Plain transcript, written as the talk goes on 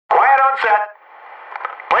set.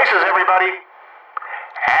 Places, everybody.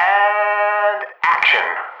 And action.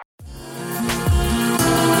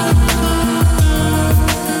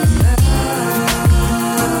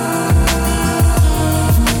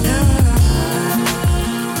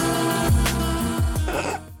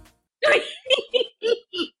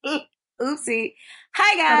 Oopsie.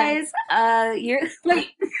 Hi guys. You're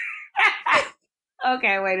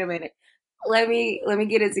okay, wait a minute. Let me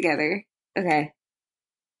get it together. Okay.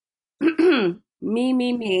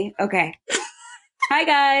 me. Okay. Hi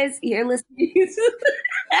guys. You're listening to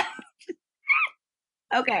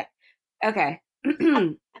Okay. Okay.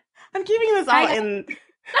 I'm keeping this all in.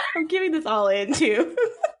 I'm keeping this all in too.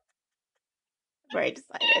 Very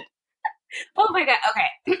decided. Oh my god. Okay.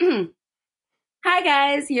 Hi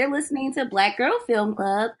guys, you're listening to Black Girl Film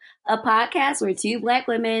Club, a podcast where two black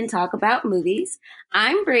women talk about movies.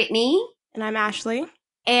 I'm Brittany. And I'm Ashley.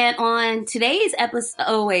 And on today's episode,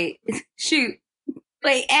 oh wait, shoot.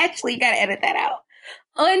 Wait, Ashley, you gotta edit that out.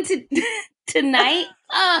 On tonight,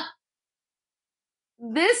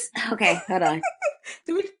 okay, hold on.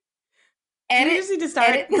 Do we just need to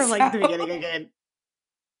start from like the beginning again?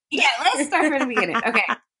 Yeah, let's start from the beginning. Okay.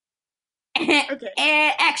 Okay.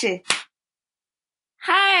 And action.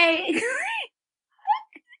 Hi.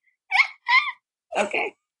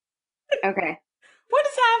 Okay. What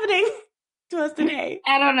is happening to us today?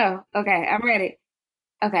 I don't know. Okay, I'm ready.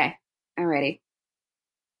 Okay, I'm ready.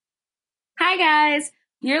 Hi, guys.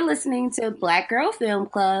 You're listening to Black Girl Film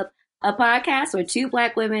Club, a podcast where two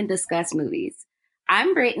black women discuss movies.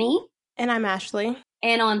 I'm Brittany. And I'm Ashley.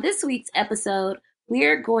 And on this week's episode,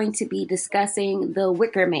 we're going to be discussing The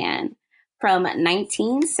Wicker Man from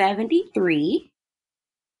 1973.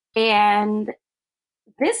 And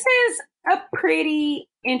this is a pretty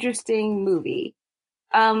interesting movie.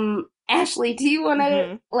 Ashley, do you want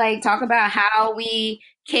to talk about how we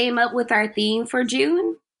came up with our theme for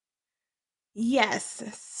June? Yes.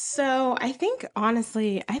 So I think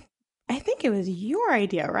honestly, I think it was your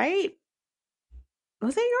idea, right?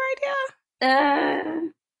 Was it your idea?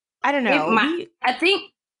 I don't know.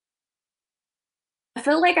 I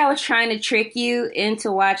feel like I was trying to trick you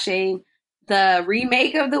into watching the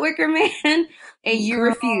remake of The Wicker Man, and you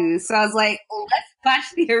refused. So I was like, let's watch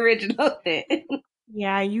the original then.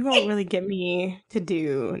 Yeah, you won't really get me to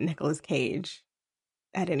do Nicolas Cage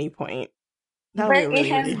at any point. That would be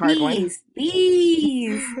a really hard one.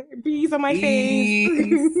 Bees on my face,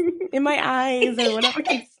 in my eyes, or whatever.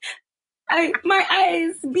 My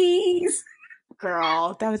eyes, bees.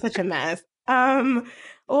 Girl, that was such a mess. Well,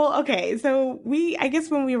 okay, so I guess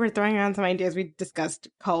when we were throwing around some ideas, we discussed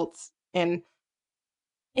cults. And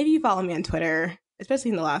if you follow me on Twitter,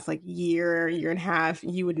 especially in the last year and a half,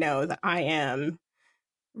 you would know that I am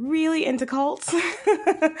really into cults.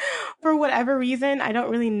 For whatever reason, I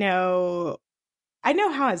don't really know. I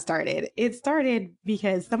know how it started. It started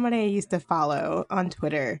because somebody I used to follow on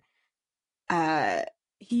Twitter,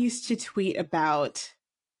 he used to tweet about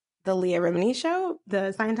the Leah Remini show,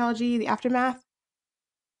 the Scientology, the Aftermath.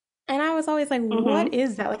 And I was always like, what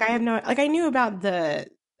is that? I knew about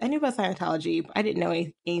Scientology. I didn't know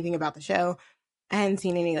anything about the show. I hadn't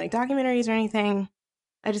seen any documentaries or anything.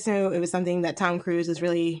 I just knew it was something that Tom Cruise is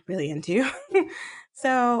really, really into.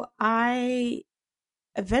 So I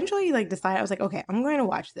eventually decided, I was like, okay, I'm going to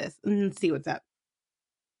watch this and see what's up.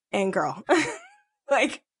 And girl,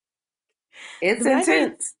 it's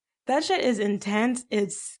intense. That shit is intense.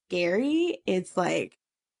 It's scary. It's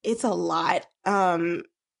it's a lot. And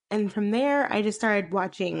from there, I just started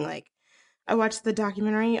watching, I watched the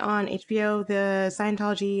documentary on HBO, the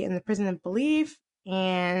Scientology and the Prison of Belief.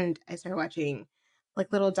 And I started watching,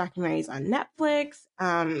 little documentaries on Netflix.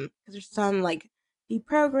 Because there's some,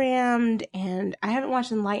 Deprogrammed. And I haven't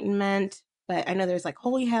watched Enlightenment, but I know there's,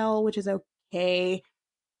 Holy Hell, which is okay.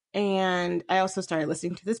 And I also started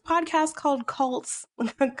listening to this podcast called Cults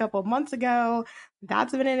a couple of months ago.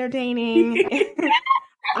 That's been entertaining.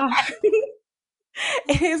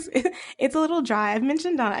 It's a little dry. I've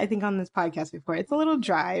mentioned I think on this podcast before. It's a little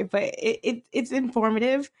dry, but it's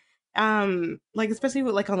informative. Especially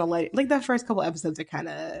with on the the first couple episodes are kind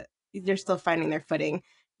of, they're still finding their footing,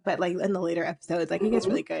 but in the later episodes, it gets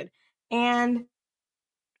really good. And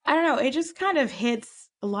I don't know, it just kind of hits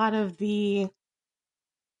a lot of the.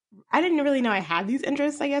 I didn't really know I had these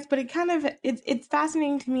interests, I guess, but it kind of it's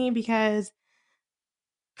fascinating to me because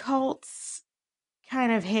cults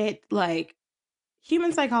kind of hit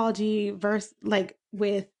human psychology versus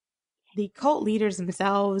with the cult leaders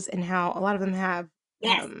themselves, and how a lot of them have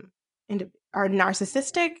are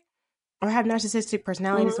narcissistic or have narcissistic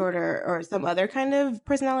personality disorder or some other kind of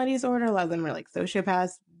personality disorder. A lot of them are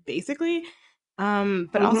sociopaths, basically.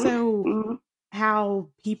 But Mm-hmm. also Mm-hmm. how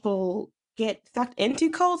people get sucked into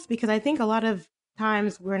cults, because I think a lot of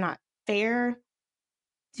times we're not fair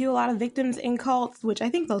to a lot of victims in cults, which I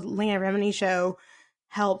think the Lena Remini show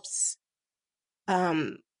helps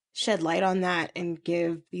um shed light on that and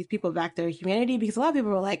give these people back their humanity, because a lot of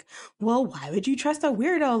people were like, well, why would you trust a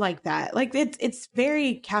weirdo like that? Like it's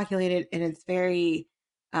very calculated, and it's very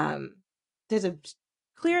um there's a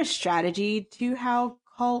clear strategy to how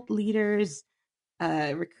cult leaders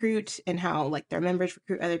recruit, and how like their members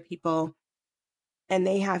recruit other people, and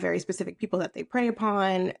they have very specific people that they prey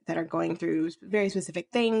upon that are going through very specific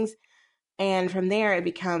things, and from there it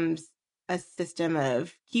becomes a system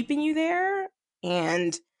of keeping you there.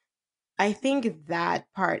 And I think that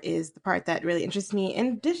part is the part that really interests me, in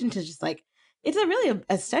addition to just like, it's a really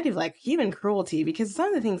a study of like human cruelty, because some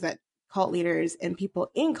of the things that cult leaders and people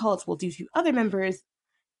in cults will do to other members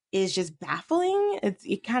is just baffling.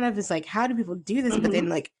 It kind of is like, how do people do this? But Mm-hmm. then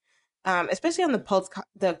like, especially on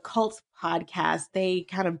the Cults podcast, they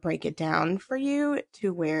kind of break it down for you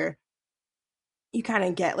to where you kind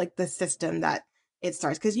of get like the system that it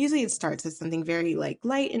starts, because usually it starts as something very like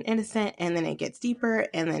light and innocent, and then it gets deeper,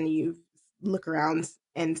 and then you look around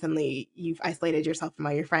and suddenly you've isolated yourself from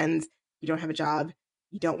all your friends. You don't have a job,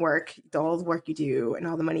 you don't work, all the work you do and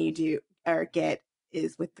all the money you do or get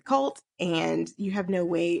is with the cult, and you have no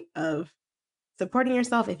way of supporting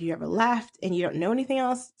yourself if you ever left and you don't know anything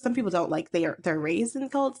else. Some people don't, like, they're raised in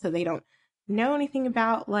cults, so they don't know anything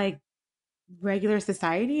about like regular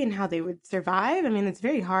society and how they would survive. I mean, it's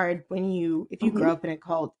very hard when if you Mm-hmm. grow up in a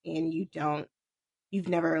cult and you've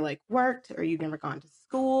never like worked, or you've never gone to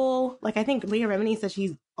school. Like, I think Leah Remini said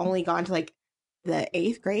she's only gone to like the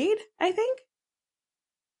 8th grade, I think.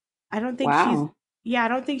 I don't think she's, Wow. yeah, I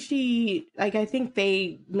don't think she, like, I think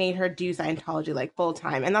they made her do Scientology like full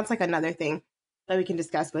time. And that's like another thing that we can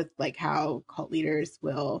discuss with like how cult leaders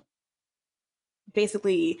will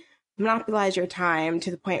basically monopolize your time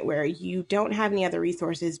to the point where you don't have any other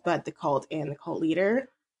resources but the cult and the cult leader.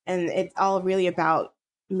 And it's all really about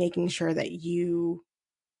making sure that you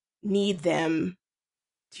need them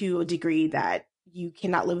to a degree that you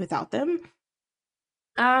cannot live without them.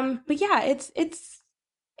 But yeah, it's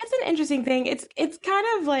an interesting thing. It's kind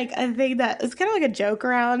of like a thing that it's kind of like a joke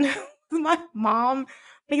around with my mom,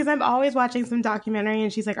 because I'm always watching some documentary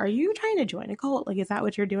and she's like, "Are you trying to join a cult? Like, is that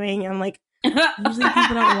what you're doing?" And I'm like, usually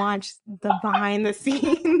people don't watch the behind the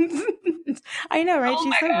scenes. I know, right? Oh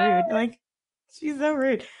She's my so God. rude. Like, she's so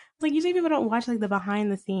rude. It's like, usually people don't watch like the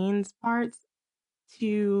behind the scenes parts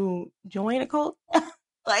to join a cult.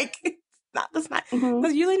 Like, Mm-hmm.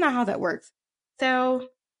 that's usually not how that works. So,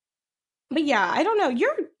 but yeah, I don't know.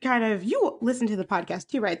 You listen to the podcast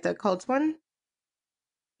too, right? The cults one.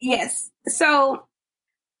 Yes. So,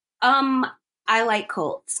 um, I like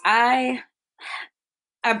cults. I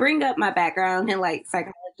bring up my background in like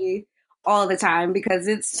psychology all the time because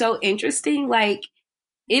it's so interesting. Like,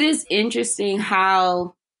 it is interesting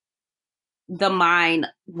how the mind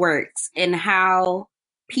works and how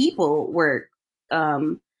people work.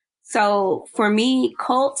 Um, so for me,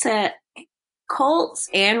 cults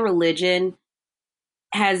and religion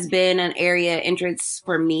has been an area of interest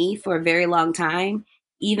for me for a very long time,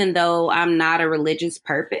 even though I'm not a religious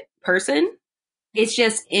person. It's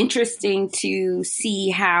just interesting to see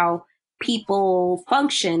how people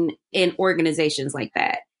function in organizations like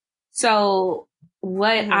that. So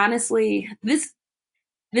what Mm-hmm. honestly, this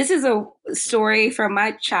is a story from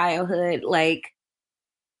my childhood. Like,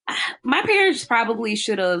 my parents probably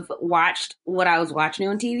should have watched what I was watching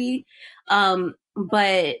on TV.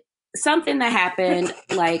 But something that happened,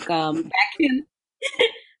 like, back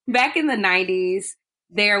in the 90s,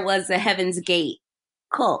 there was a Heaven's Gate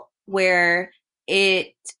cult where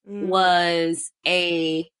it Mm-hmm. was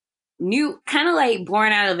a new, kind of like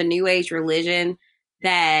born out of a new age religion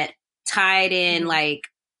that tied in like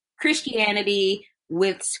Christianity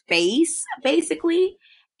with space, basically.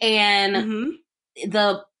 And Mm-hmm.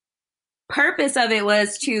 the purpose of it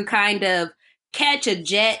was to kind of catch a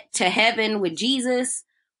jet to heaven with Jesus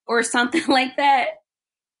or something like that.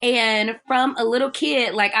 And from a little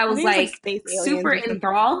kid, like, I I was think it's like like space aliens super or something.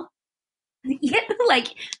 enthralled. Yeah, like,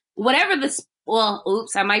 whatever this, well,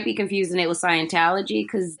 oops, I might be confusing it with Scientology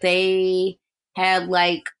because they had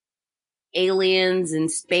like aliens and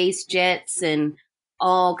space jets and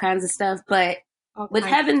all kinds of stuff. But All with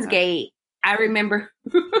kinds of Heaven's stuff. Gate, I remember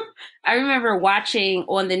I remember watching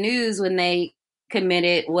on the news when they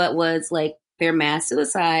committed what was like their mass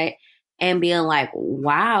suicide and being like,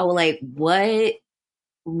 wow, like, what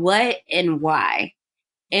and why?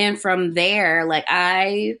 And from there, like,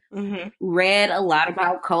 I Mm-hmm. read a lot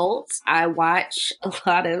about cults. I watch a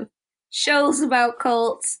lot of shows about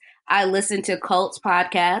cults. I listen to cults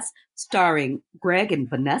podcasts starring Greg and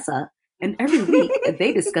Vanessa. And every week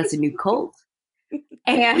they discuss a new cult.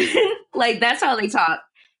 And like that's how they talk.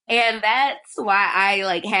 And that's why I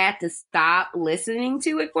like had to stop listening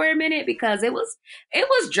to it for a minute because it was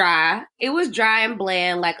dry. It was dry and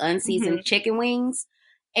bland like unseasoned chicken wings.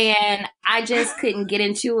 And I just couldn't get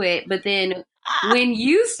into it. But then when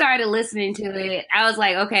you started listening to it, I was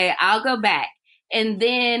like, okay, I'll go back. And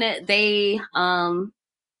then they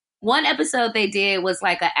one episode they did was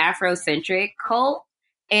like an Afrocentric cult.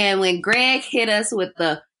 And when Greg hit us with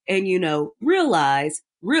the and realize,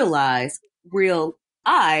 real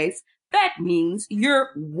eyes, that means you're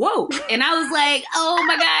woke. And I was like, oh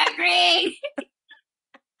my God, Greg.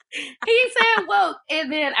 He said woke.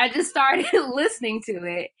 And then I just started listening to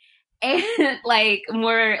it and like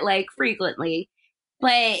more like frequently.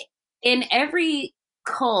 But in every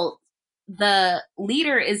cult, the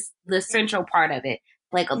leader is the central part of it.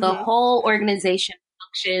 Like the whole organization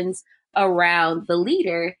functions around the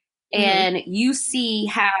leader. And you see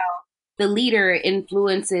how the leader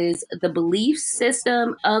influences the belief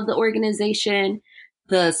system of the organization.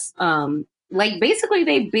 Like basically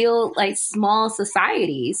they build like small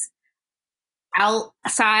societies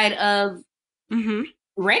outside of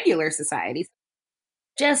regular societies.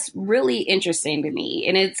 Just really interesting to me.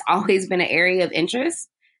 And it's always been an area of interest.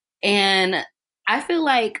 And I feel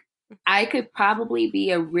like I could probably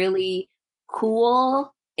be a really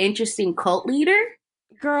cool, interesting cult leader.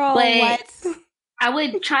 Girl, but what? I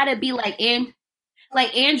would try to be like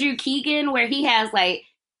Andrew Keegan, where he has like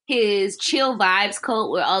his chill vibes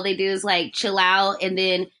cult where all they do is like chill out and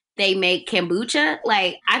then they make kombucha.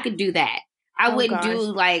 Like I could do that. I wouldn't do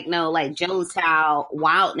like Jonestown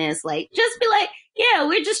wildness. Like just be like, yeah,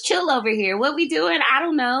 we're just chill over here. What we doing? I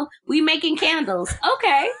don't know. We making candles.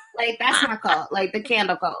 Okay. Like that's my cult. Like the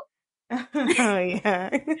candle cult. Oh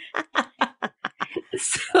yeah.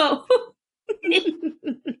 So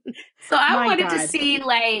I wanted to see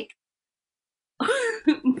like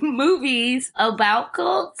movies about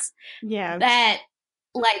cults. Yeah. That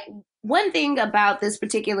like one thing about this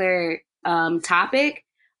particular topic,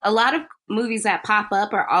 a lot of movies that pop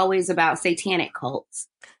up are always about satanic cults.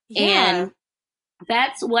 Yeah. And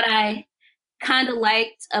that's what I kind of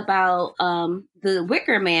liked about the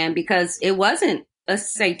Wicker Man because it wasn't a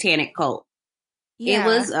satanic cult. Yeah. It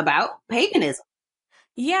was about paganism.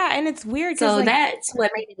 Yeah, and it's weird. So like, that's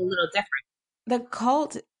what made it a little different. The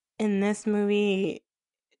cult in this movie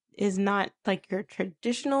is not like your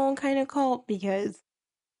traditional kind of cult because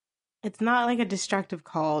it's not like a destructive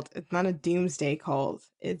cult. It's not a doomsday cult.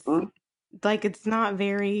 It's like it's not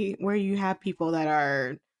very where you have people that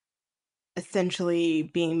are essentially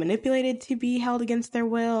being manipulated to be held against their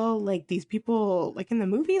will. Like these people, like in the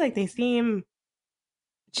movie, like they seem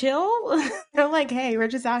chill. They're like, hey, we're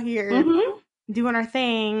just out here doing our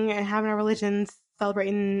thing and having our religions,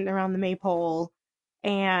 celebrating around the maypole.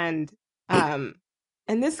 And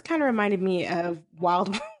this kind of reminded me of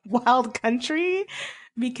Wild Country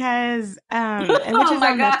because and which is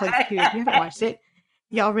on Netflix too. If you haven't watched it,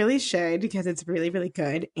 y'all really should because it's really, really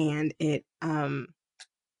good. And it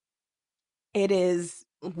is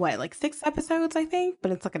like 6 episodes, I think,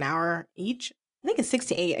 but it's like an hour each. I think it's 6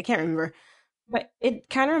 to 8. I can't remember. But it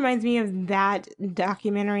kind of reminds me of that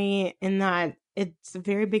documentary in that it's a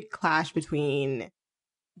very big clash between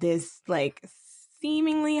this like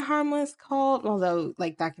seemingly harmless cult, although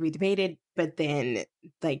like that could be debated, but then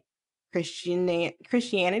like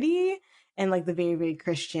Christianity and like the very, very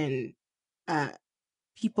Christian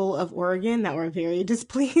people of Oregon that were very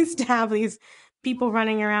displeased to have these people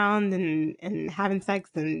running around and having sex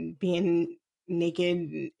and being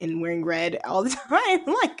naked and wearing red all the time.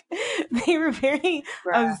 Like they were very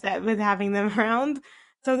upset with having them around.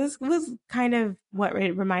 So this was kind of what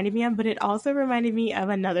it reminded me of, but it also reminded me of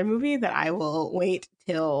another movie that I will wait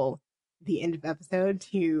till the end of the episode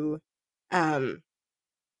to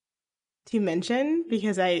mention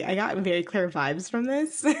because I got very clear vibes from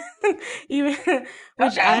this. Even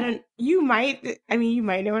which you might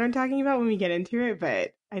know what I'm talking about when we get into it,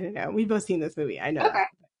 but I don't know. We've both seen this movie. I know that.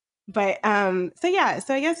 But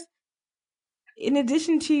so I guess in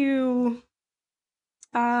addition to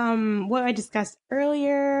what I discussed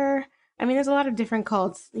earlier, I mean there's a lot of different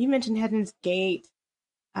cults. You mentioned Heaven's Gate.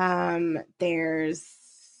 There's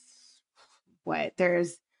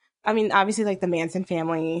obviously like the Manson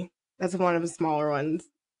family. That's one of the smaller ones.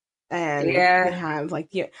 And they have like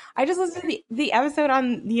I just listened to the episode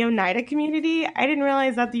on the Oneida community. I didn't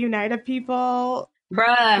realize that the Oneida people were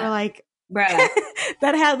like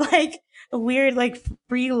that had like a weird like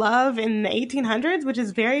free love in the 1800s, which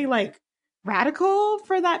is very like radical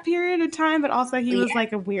for that period of time, but also he was Yeah.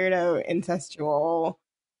 like a weirdo, incestual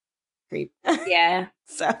creep. Yeah.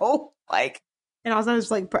 So, like, and also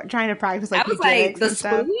just like trying to practice I like was like, eugenics the and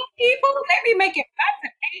stuff. spoon people, they be making pots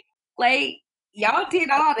and pans. Like, y'all did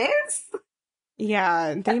all this?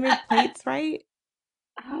 Yeah, they made plates, right?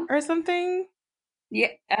 Uh, Or something.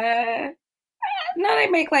 yeah. No, they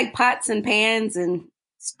make like pots and pans and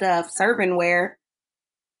stuff, servingware.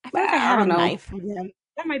 I feel like I I have a don't know. knife for them.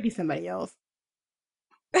 That might be somebody else.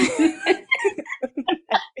 That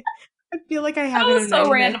I feel like I have it was in my so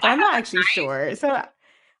notes, random. but I'm not actually sure. So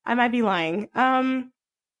I might be lying.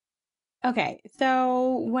 Okay.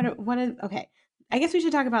 So what is okay? I guess we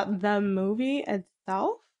should talk about the movie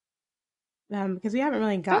itself. Because we haven't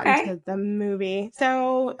really gotten Okay. to the movie.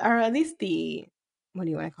 So, or at least the what do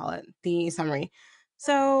you want to call it? The summary.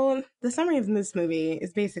 So the summary of this movie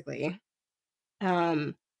is basically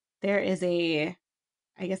um there is I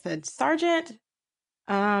guess a sergeant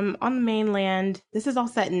on the mainland. This is all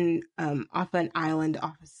set in off an island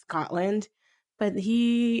off of Scotland, but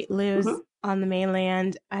he lives Hmm. on the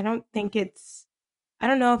mainland. I don't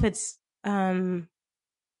know if it's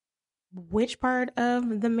which part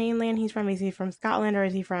of the mainland he's from. Is he from Scotland or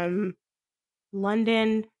is he from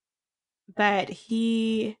London? But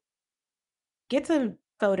he gets a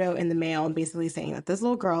photo in the mail basically saying that this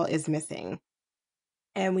little girl is missing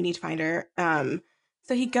and we need to find her.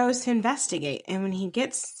 So he goes to investigate, and when he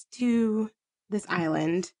gets to this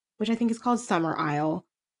island, which I think is called Summer Isle,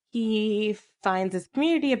 he finds this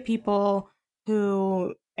community of people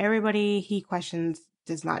who everybody he questions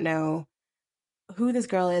does not know who this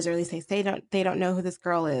girl is, or at least they don't know who this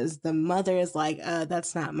girl is. The mother is like,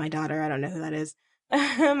 that's not my daughter. I don't know who that is.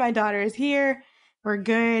 My daughter is here. We're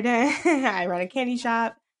good. I run a candy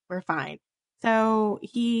shop. We're fine. So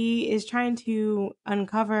he is trying to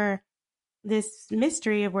uncover this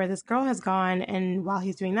mystery of where this girl has gone. And while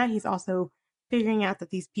he's doing that, he's also figuring out that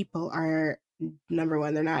these people are, number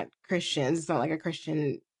one, they're not Christians. It's not like a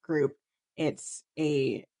Christian group, it's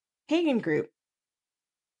a pagan group.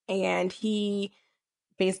 And he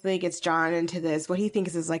basically gets drawn into this, what he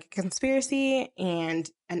thinks is like a conspiracy and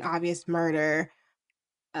an obvious murder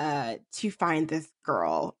to find this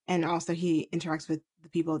girl. And also, he interacts with the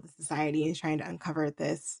people of the society and is trying to uncover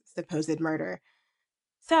this supposed murder.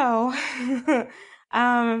 So,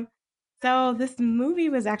 um, so this movie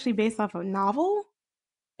was actually based off a novel,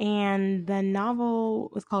 and the novel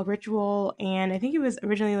was called Ritual, and I think it was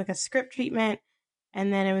originally like a script treatment,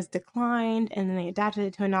 and then it was declined, and then they adapted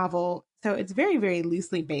it to a novel. So it's very, very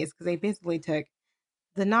loosely based because they basically took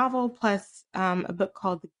the novel plus a book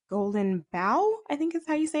called The Golden Bough, I think is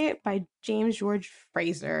how you say it, by James George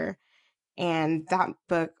Fraser, and that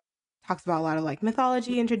book talks about a lot of like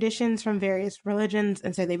mythology and traditions from various religions,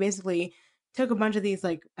 and so they basically took a bunch of these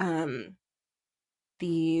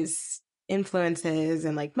influences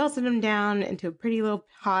and like melted them down into a pretty little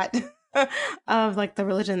pot of like the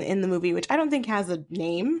religion in the movie, which I don't think has a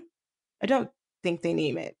name. I don't think they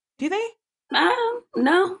name it. Do they?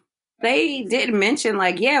 No. They didn't mention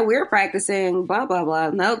like, yeah, we're practicing blah blah blah.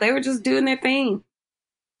 No, they were just doing their thing.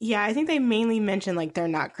 Yeah, I think they mainly mention like they're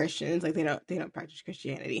not Christians, like they don't practice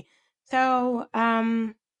Christianity. So,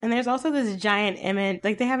 and there's also this giant image,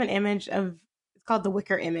 like they have an image of it's called the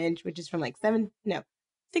Wicker image, which is from like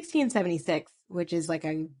 1676, which is like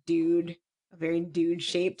a dude, a very dude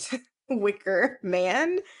shaped wicker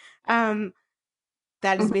man. Um,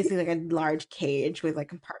 that is Mhm. basically like a large cage with like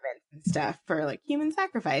compartments and stuff for like human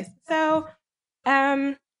sacrifice. So,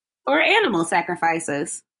 um, Or animal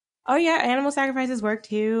sacrifices. oh yeah, animal sacrifices work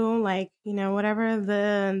too. Like, you know, whatever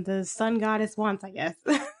the sun goddess wants, I guess.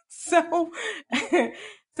 So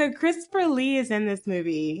so Christopher Lee is in this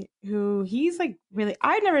movie who he's like really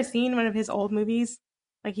I've never seen one of his old movies.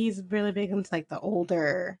 Like he's really big into like the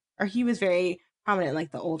older or he was very prominent in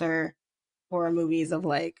like the older horror movies of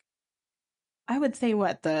like I would say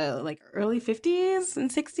what the like early 50s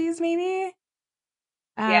and 60s maybe.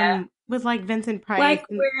 Yeah. With like Vincent Price Like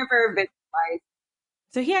and wherever Vince Price.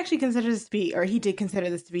 so he actually considers this to be, or he did consider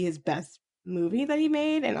this to be his best movie that he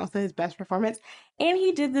made and also his best performance. And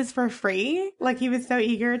he did this for free. Like he was so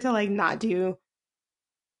eager to like not do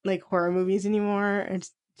like horror movies anymore and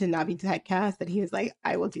to not be typecast that he was like,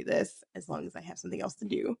 I will do this as long as I have something else to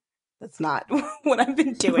do. That's not what I've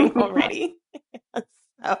been doing already.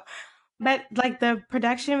 So, but like the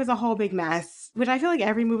production was a whole big mess, which I feel like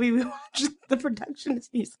every movie we watch, the production is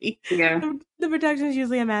usually Yeah. the production is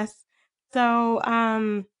usually a mess. So,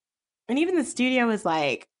 and even the studio was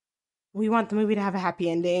like, we want the movie to have a happy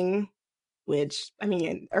ending, which I mean,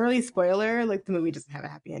 an early spoiler, like the movie doesn't have a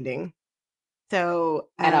happy ending. So,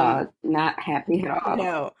 At all. Not happy at all.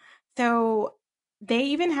 no. So they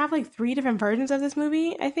even have like 3 different versions of this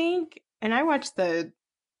movie, I think. And I watched I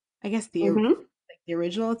guess the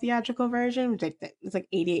original theatrical version, which I think is like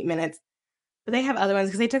 88 minutes. But they have other ones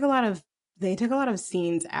because they took a lot of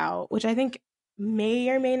scenes out, which I think may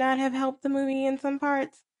or may not have helped the movie in some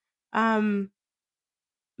parts. Um,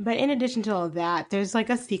 but in addition to all of that, there's like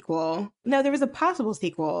a sequel. No, there was a possible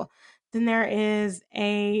sequel. Then there is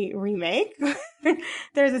a remake.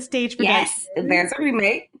 There's a stage production. Yes, there's a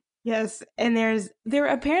remake. Yes, and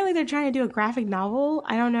apparently they're trying to do a graphic novel.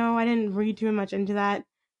 I don't know. I didn't read too much into that.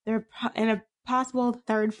 They're in a possible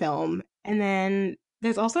third film, and then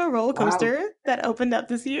there's also a roller coaster that opened up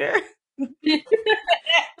this year.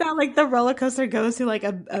 That like the roller coaster goes to like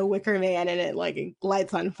a wicker man and it like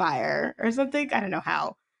lights on fire or something. I don't know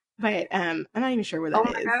how, but I'm not even sure where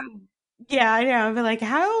that is. God. Yeah, I know, but like,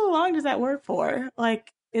 how long does that work for?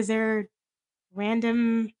 Like, is there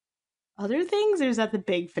random other things, or is that the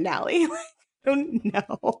big finale? I don't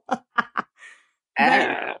know.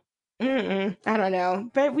 I don't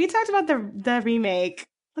know. But we talked about the remake.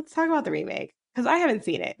 Let's talk about the remake because I haven't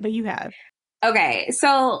seen it, but you have. Okay,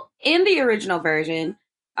 so in the original version,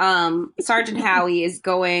 Sergeant Howie is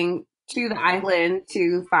going to the island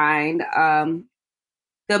to find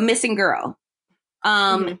the missing girl.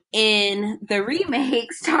 In the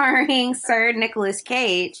remake starring Sir Nicolas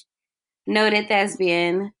Cage, noted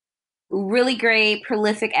thespian, really great,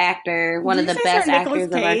 prolific actor, one of the best actors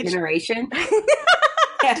of our generation.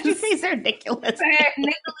 Yes. Did you say Sir Nicolas? Sir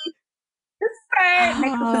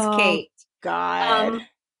Nicolas Cage. God.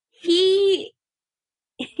 He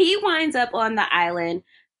winds up on the island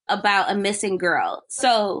about a missing girl.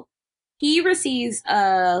 So he receives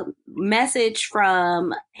a message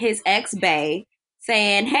from his ex-bae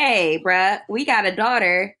saying, hey, bruh, we got a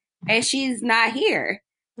daughter and she's not here.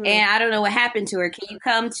 And I don't know what happened to her. Can you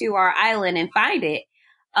come to our island and find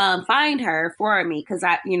her for me? Because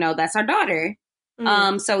that's our daughter.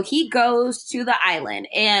 So he goes to the island.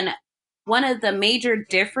 And one of the major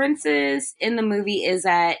differences in the movie is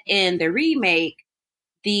that in the remake,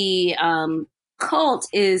 the cult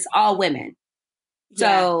is all women.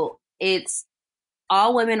 So it's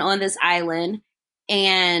all women on this island.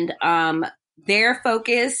 And their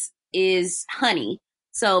focus is honey.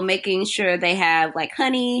 So making sure they have like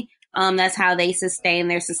honey, that's how they sustain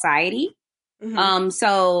their society.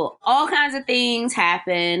 So all kinds of things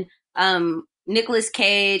happen. Nicolas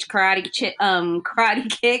Cage karate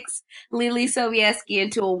kicks Lily Sobieski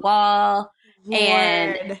into a wall. Lord.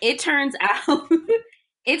 And it turns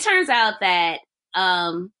out that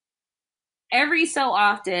every so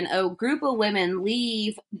often a group of women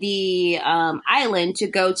leave the island to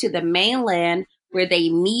go to the mainland where they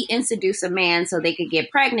meet and seduce a man so they could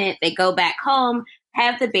get pregnant. They go back home,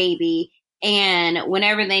 have the baby, and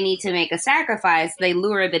whenever they need to make a sacrifice, they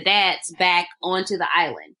lure the dads back onto the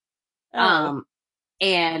island.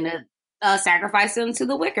 And sacrifice them to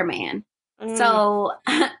the Wicker Man. So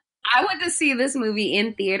I went to see this movie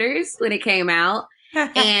in theaters when it came out.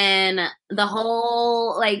 And the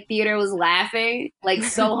whole like theater was laughing like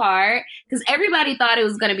so hard because everybody thought it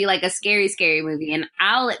was going to be like a scary movie. And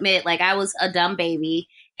I'll admit, like, I was a dumb baby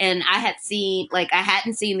and I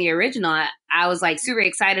hadn't seen the original. I was like super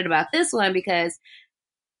excited about this one because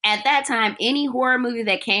at that time, any horror movie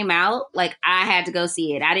that came out, like, I had to go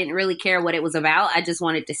see it. I didn't really care what it was about. I just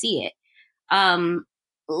wanted to see it.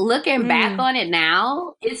 Looking back on it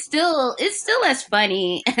now, it's still as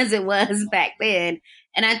funny as it was back then.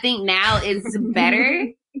 And I think now it's better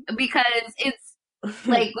because it's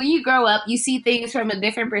like when you grow up, you see things from a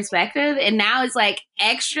different perspective. And now it's like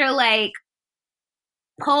extra like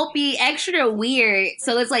pulpy, extra weird.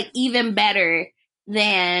 So it's like even better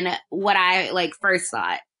than what I like first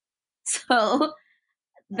thought. So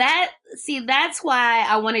that's why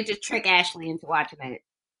I wanted to trick Ashley into watching it.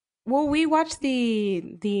 Well, we watched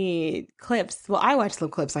the clips. Well, I watched the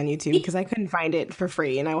clips on YouTube because I couldn't find it for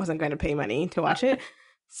free and I wasn't going to pay money to watch it.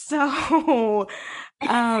 So,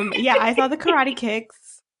 yeah, I saw the karate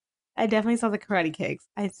kicks. I definitely saw the karate kicks.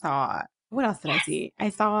 What else did I see? I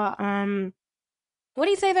saw, what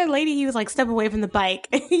do you say that lady? He was like, step away from the bike.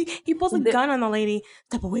 He pulls a gun on the lady,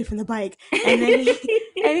 step away from the bike. And then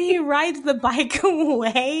he rides the bike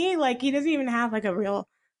away. Like, he doesn't even have like a real,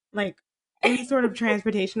 like, any sort of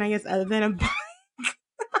transportation, I guess, other than a bike.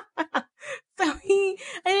 So I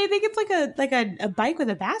think it's like a bike with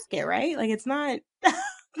a basket, right? Like it's not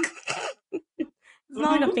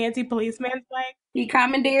like a fancy policeman's bike. He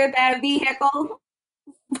commandeered that vehicle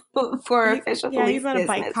for official police he's not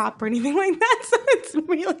business. A bike cop or anything like that, so it's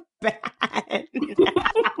really bad.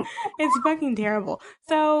 It's fucking terrible.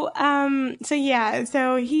 So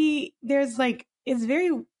there's like, it's very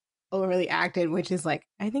overly acted, which is like,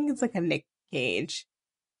 I think it's like a Nick Cage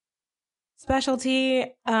specialty.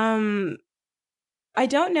 I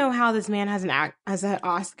don't know how this man has an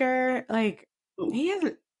Oscar. Like he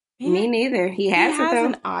hasn't. Me neither. He has it though.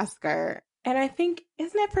 An Oscar, and I think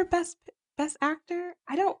isn't it for best actor?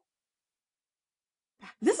 I don't.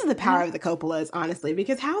 This is the power of the Coppolas, honestly,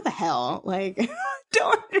 because how the hell, like, I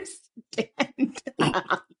don't understand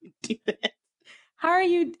how you do this.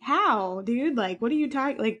 How, dude? Like, what are you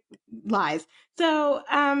talking? Like, lies. So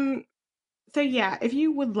yeah, if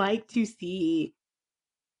you would like to see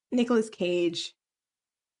Nicolas Cage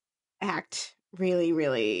act really,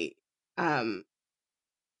 really,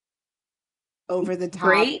 over the top,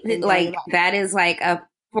 great, like that is like a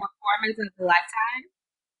performance of a lifetime.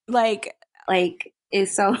 Like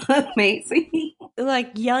it's so amazing.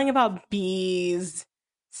 Like yelling about bees,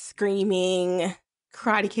 screaming,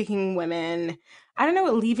 karate kicking women. I don't know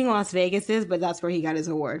what Leaving Las Vegas is, but that's where he got his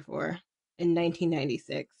award for in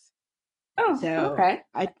 1996. Oh, so okay.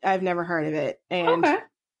 I've never heard of it, and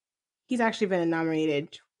he's actually been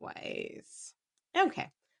nominated twice. Okay,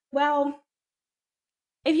 well,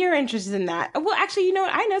 if you're interested in that, well, actually, you know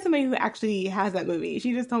what? I know somebody who actually has that movie.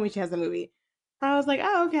 She just told me she has the movie. I was like,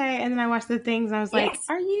 oh, okay. And then I watched the things and I was like,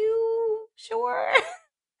 are you sure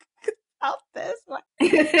about this? What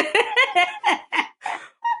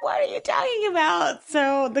are you talking about?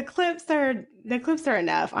 So the clips are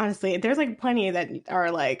enough, honestly. There's like plenty that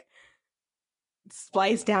are like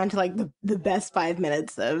spliced down to like the best 5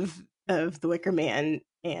 minutes of The Wicker Man.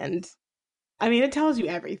 And I mean, it tells you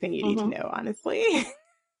everything you need to know, honestly.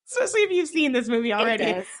 Especially if you've seen this movie already.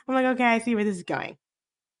 I'm like, okay, I see where this is going.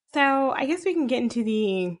 So I guess we can get into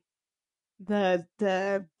the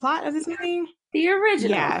plot of this movie. The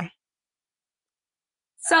original. Yeah.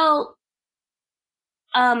 So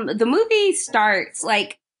the movie starts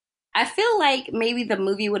like, I feel like maybe the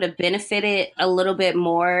movie would have benefited a little bit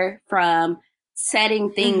more from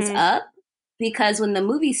setting things up, because when the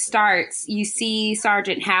movie starts, you see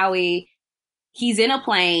Sergeant Howie. He's in a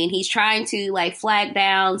plane. He's trying to like flag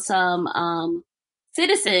down some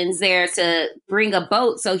citizens there to bring a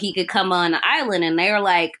boat so he could come on the island. And they were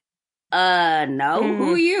like, no,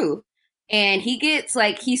 who are you? And he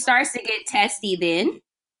starts to get testy then.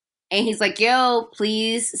 And he's like, yo,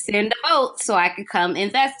 please send a boat so I could come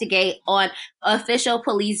investigate on official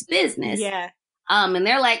police business. Yeah. And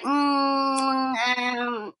they're like,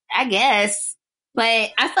 I guess.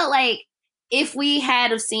 But I felt like if we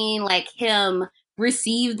had have seen like him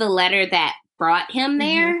receive the letter that brought him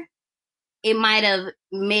there, it might have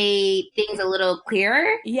made things a little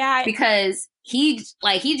clearer. Yeah. Because he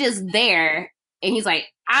just there and he's like,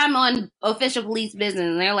 I'm on official police business.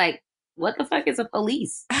 And they're like, what the fuck is a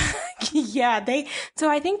police? Yeah, so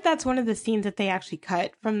I think that's one of the scenes that they actually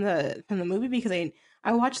cut from the movie, because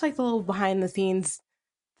I watched like the little behind the scenes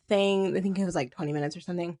thing. I think it was like 20 minutes or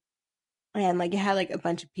something. And like it had like a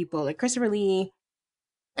bunch of people, like Christopher Lee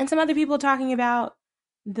and some other people talking about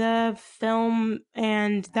the film,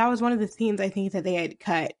 and that was one of the scenes I think that they had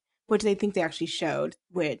cut, which they think they actually showed,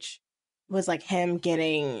 which was like him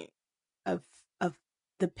getting of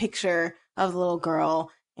the picture of the little girl,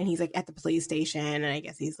 and he's like at the police station, and I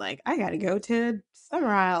guess he's like, I gotta go to Summer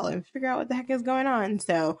Isle and figure out what the heck is going on.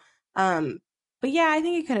 So but yeah, I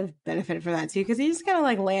think it could have benefited from that too, because he just kind of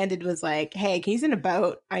like landed, was like, hey, can you send a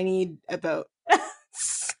boat? I need a boat.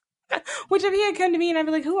 Which if he had come to me and I'd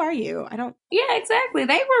be like, who are you? I don't. Yeah, exactly.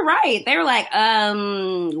 They were right. They were like,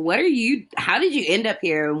 what are you, how did you end up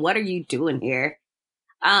here? And what are you doing here?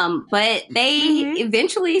 But they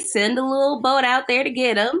eventually send a little boat out there to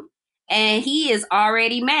get him. And he is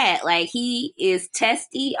already mad. Like, he is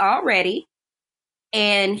testy already.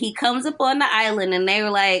 And he comes up on the island and they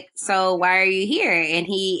were like, so why are you here? And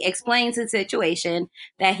he explains the situation,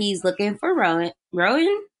 that he's looking for Ronan.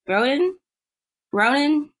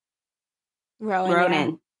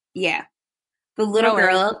 Yeah. The little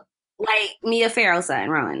girl, like Mia Farrow's son,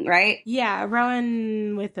 Rowan, right? Yeah,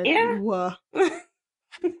 Rowan with a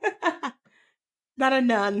not a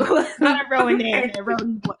nun. Not a Rowan name.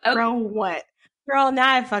 Rowan what? Girl,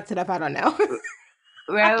 now I fucked it up. I don't know.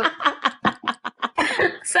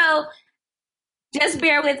 So just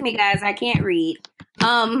bear with me, guys. I can't read.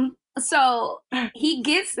 So he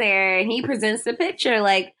gets there and he presents the picture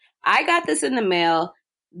like, I got this in the mail.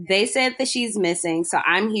 They said that she's missing, so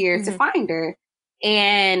I'm here to find her.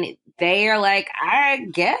 And they are like, I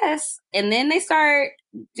guess. And then they start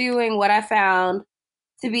doing what I found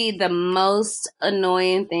to be the most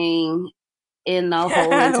annoying thing in the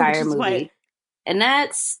whole entire movie. What? And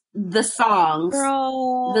that's the songs.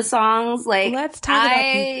 Girl, the songs, like, let's talk about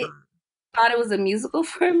these songs. thought it was a musical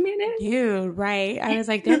for a minute. Dude, right. I was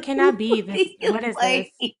like, there cannot be this. What is this?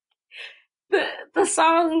 The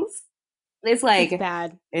songs, it's It's like,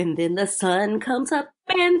 bad. and then the sun comes up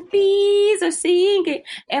and bees are singing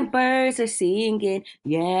and birds are singing.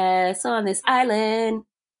 Yes, on this island.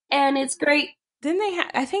 And it's great. Didn't they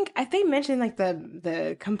I think they mentioned like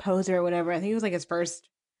the composer or whatever. I think it was like his first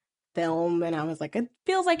film, and I was like, it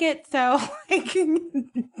feels like it. So like, and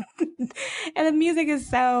the music is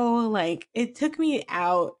so like, it took me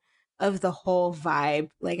out of the whole vibe.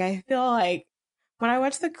 Like, I feel like when I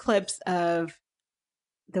watch the clips of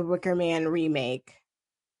the Wicker Man remake,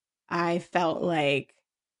 I felt like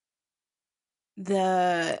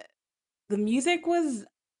the the music was,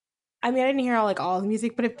 I mean, I didn't hear all the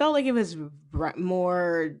music, but it felt like it was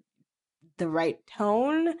more the right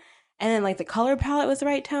tone, and then like the color palette was the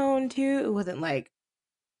right tone too. It wasn't like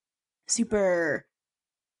super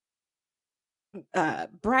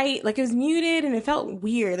bright, like it was muted, and it felt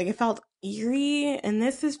weird, like it felt eerie. And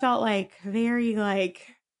this just felt like very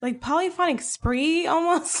like Polyphonic Spree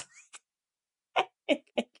almost.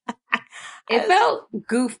 It felt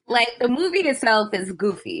like the movie itself is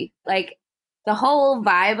goofy. Like the whole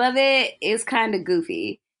vibe of it is kind of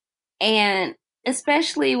goofy. And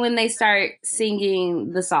especially when they start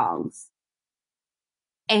singing the songs.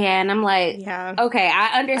 And I'm like, Yeah, okay,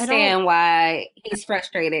 I understand why he's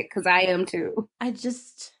frustrated, because I am too.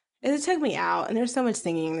 It took me out. And there's so much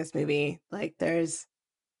singing in this movie. Like, there's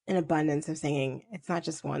an abundance of singing. It's not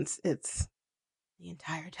just once, it's the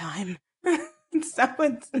entire time.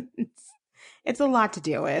 So it's a lot to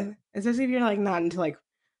deal with, especially if you're like not into like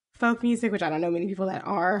folk music, which I don't know many people that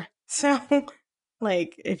are. So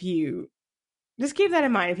like, if you just keep that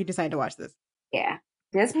in mind if you decide to watch this. Yeah,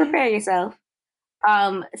 just prepare yourself.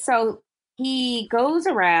 So he goes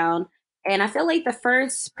around, and I feel like the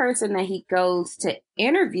first person that he goes to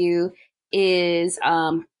interview is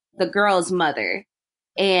the girl's mother.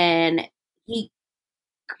 And he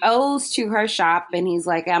goes to her shop and he's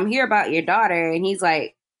like, I'm here about your daughter. And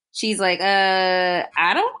she's like, I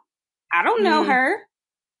don't know her.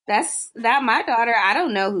 That's not my daughter. I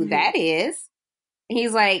don't know who that is. And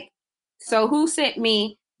he's like, so who sent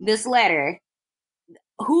me this letter?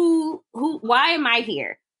 Why am I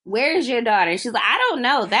here? Where's your daughter? She's like, I don't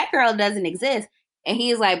know. That girl doesn't exist. And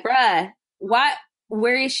he's like, bruh,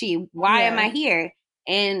 where is she? Why am I here?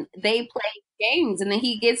 And they play games, and then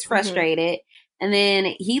he gets frustrated, and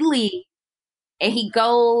then he leaves, and he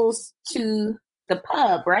goes to the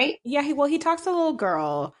pub, right? Yeah, he talks to a little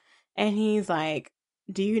girl, and he's like,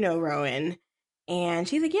 do you know Rowan? And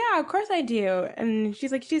she's like, yeah, of course I do. And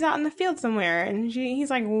she's like, she's out in the field somewhere. And he's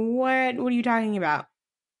like, what are you talking about?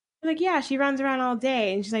 He's like, yeah, she runs around all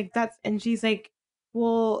day. And she's like, she's like,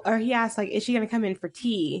 well, or he asks, like, is she going to come in for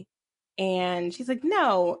tea? And she's like,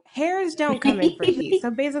 no, hares don't come in for tea.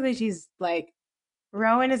 So basically she's like,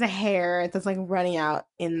 Rowan is a hare that's like running out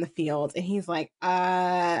in the field. And he's like,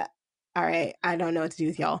 all right, I don't know what to do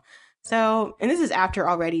with y'all. So, and this is after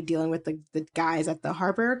already dealing with the guys at the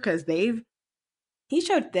harbor, because he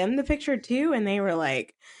showed them the picture too, and they were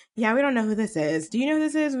like, yeah, we don't know who this is. Do you know who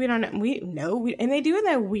this is? We don't know. And they do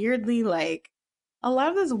that weirdly, like, a lot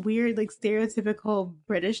of this weird, like, stereotypical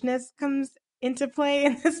Britishness comes into play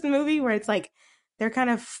in this movie, where it's like, they're kind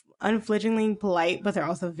of unflinchingly polite, but they're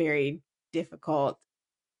also very difficult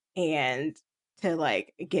and to,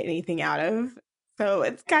 like, get anything out of. So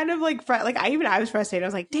it's kind of like, I was frustrated. I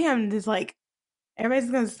was like, damn, this, like,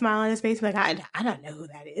 everybody's gonna smile on his face, like, I don't know who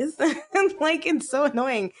that is. Like, it's so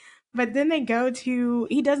annoying. But then he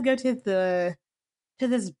does go to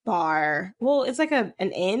this bar. Well, it's like an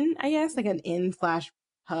inn, I guess, like an inn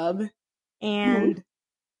 / pub. And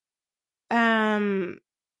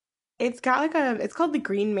it's got it's called the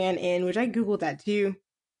Green Man Inn, which I Googled that too.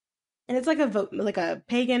 And it's like a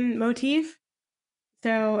pagan motif.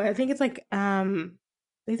 So I think it's like,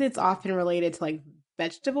 they say it's often related to like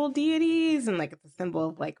vegetable deities, and like it's a symbol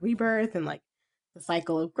of like rebirth and like the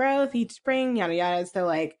cycle of growth each spring, yada yada. So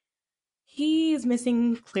like, he's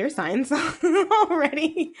missing clear signs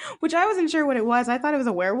already, which I wasn't sure what it was. I thought it was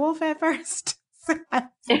a werewolf at first.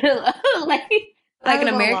 Like an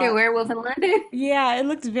American Werewolf in London. Yeah, it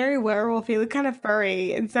looked very werewolfy. It looked kind of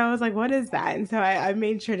furry, and so I was like, "What is that?" And so I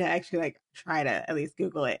made sure to actually like try to at least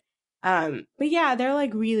Google it. But yeah, they're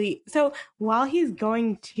like really. So while he's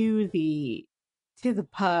going to the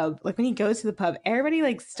pub, like when he goes to the pub, everybody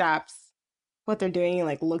like stops what they're doing and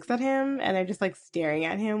like looks at him, and they're just like staring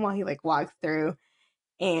at him while he like walks through.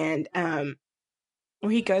 And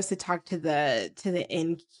where he goes to talk to the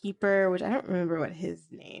innkeeper, which I don't remember what his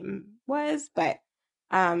name was, but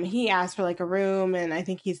He asked for like a room, and I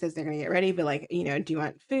think he says they're gonna get ready, but like, do you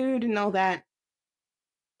want food and all that?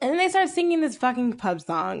 And then they start singing this fucking pub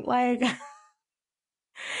song. Like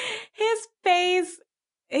his face,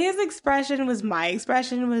 his expression was my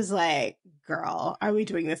expression was like, girl, are we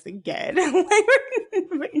doing this again?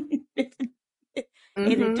 Like,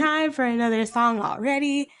 is it time for another song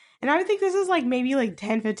already? And I would think this is like maybe like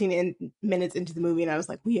 10, 15 minutes into the movie, and I was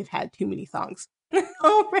like, we have had too many songs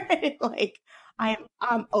already. Like,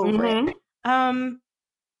 I'm over it.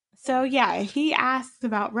 So yeah, he asks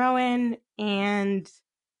about Rowan, and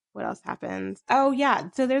what else happens? Oh yeah,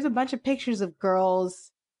 so there's a bunch of pictures of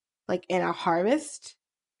girls like in a harvest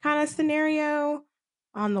kind of scenario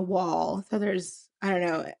on the wall. So there's, I don't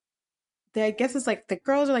know, I guess it's like the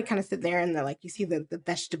girls are like kind of sitting there, and they're like, you see the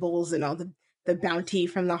vegetables and all the bounty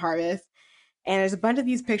from the harvest. And there's a bunch of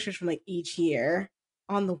these pictures from like each year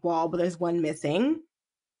on the wall, but there's one missing.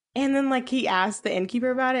 And then like he asked the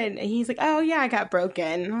innkeeper about it, and he's like, oh yeah, I got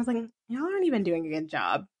broken. And I was like, y'all aren't even doing a good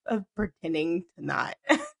job of pretending to not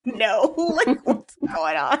know like what's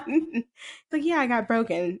going on. It's like, yeah, I got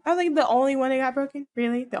broken. I was like, the only one that got broken?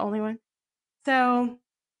 Really? The only one? So,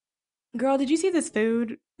 girl, did you see this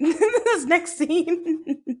food? This next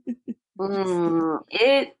scene. Girl,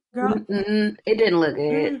 it didn't look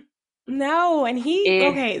good. No, and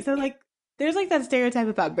okay, so like there's like that stereotype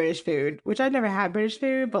about British food, which I've never had British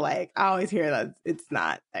food, but like I always hear that it's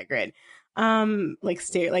not that great. Like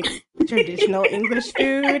traditional English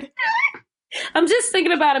food. I'm just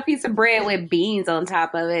thinking about a piece of bread with beans on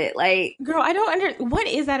top of it. Like, girl, I don't what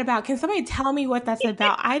is that about? Can somebody tell me what that's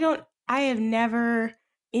about? I have never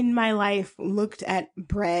in my life looked at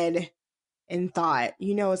bread and thought,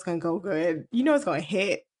 it's gonna go good. It's gonna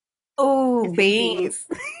hit. Oh, beans.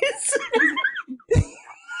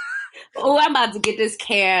 Oh, I'm about to get this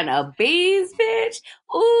can of beans, bitch.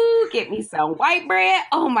 Ooh, get me some white bread.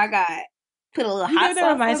 Oh my God. Put a little hot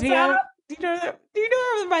sauce on top. Do you know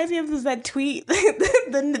what reminds me of is that tweet?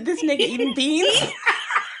 This nigga eating beans.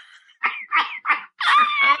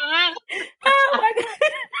 Oh my God.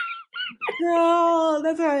 Girl,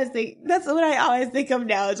 that's what I was thinking. That's what I always think of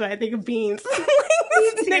now is when I think of beans.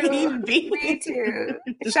 This nigga eating beans. Me too.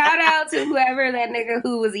 Shout out to whoever that nigga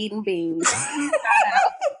who was eating beans. Shout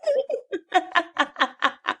out.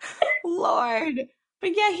 Lord.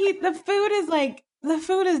 But yeah, the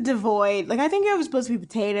food is devoid. Like I think it was supposed to be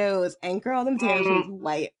potatoes, and girl, them potatoes was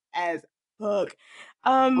white as fuck.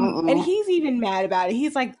 And he's even mad about it.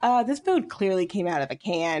 He's like, this food clearly came out of a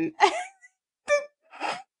can.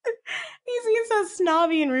 He's being so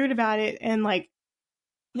snobby and rude about it. And like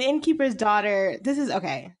the innkeeper's daughter,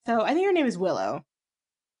 okay. So I think her name is Willow.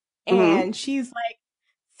 And she's like,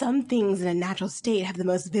 some things in a natural state have the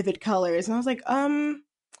most vivid colors. And I was like,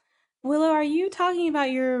 Willow, are you talking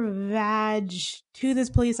about your vag to this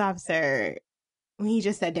police officer when he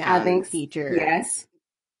just sat down? I think teacher. Yes.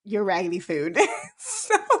 Your raggedy food.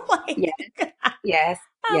 So like, yes.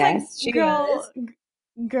 Like,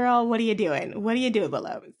 girl, what are you doing? What are you doing,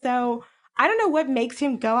 Willow? So I don't know what makes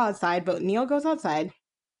him go outside, but Neil goes outside.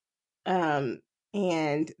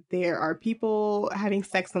 And there are people having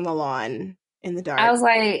sex on the lawn in the dark. I was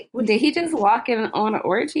like, did he just walk in on an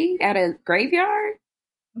orgy at a graveyard?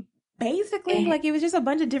 Basically, like it was just a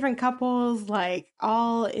bunch of different couples, like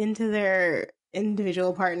all into their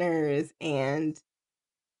individual partners, and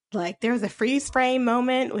like there was a freeze frame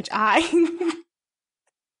moment, which I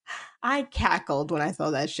cackled when I saw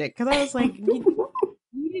that shit because I was like, you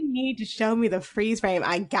didn't need to show me the freeze frame.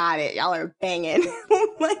 I got it. Y'all are banging.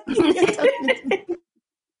 Like, you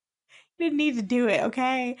didn't need to do it,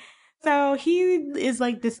 okay? So he is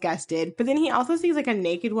like disgusted, but then he also sees like a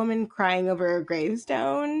naked woman crying over a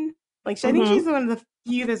gravestone. Like, I think she's one of the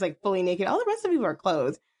few that's like fully naked. All the rest of the people are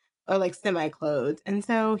clothed or like semi-clothed. And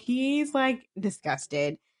so he's like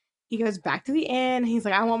disgusted. He goes back to the inn. He's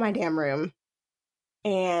like, I want my damn room.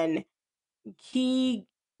 And he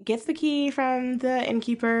gets the key from the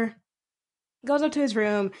innkeeper, goes up to his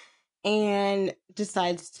room, and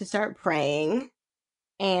decides to start praying.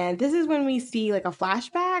 And this is when we see like a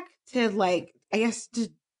flashback to like, I guess to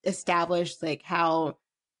establish like how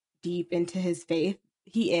deep into his faith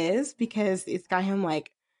he is, because it's got him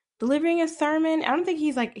like delivering a sermon. I don't think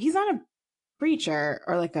he's not a preacher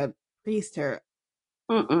or like a priest or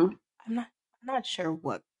I'm not sure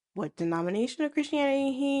what denomination of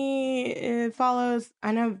Christianity he follows.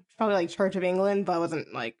 I know probably like Church of England, but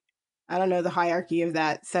I don't know the hierarchy of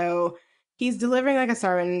that. So he's delivering like a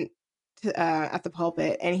sermon at the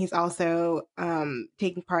pulpit, and he's also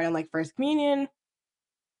taking part in like First Communion.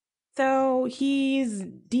 So he's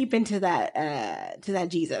deep into that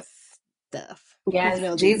Jesus stuff.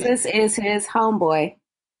 Yes, Jesus is his homeboy.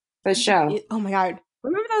 For sure. Oh my God.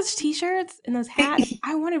 Remember those t-shirts and those hats?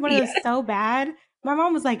 I wanted one of those so bad. My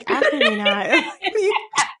mom was like, absolutely not.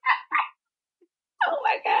 Oh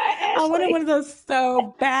my God, I wanted Ashley. one of those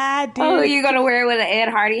so bad, dude. Oh, you're gonna wear it with an Ed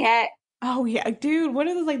Hardy hat? Oh yeah, dude. One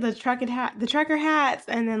of those like the trucker hats,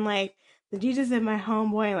 and then like the Jesus and my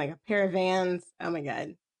homeboy, and like a pair of Vans. Oh my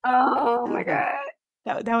God. Oh That my would have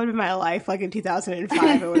God. that would have been my life, like in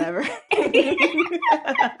 2005 or whatever.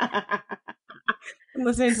 I'm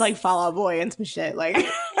listening to like Fall Out Boy and some shit. Like Yes,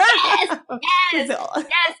 yes,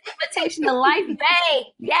 yes. Imitation of Life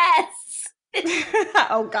Bay. Yes.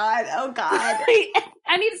 oh God.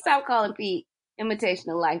 I need to stop calling Pete Imitation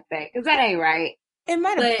of Life Bay because that ain't right. It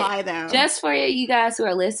might But apply though. just for you guys who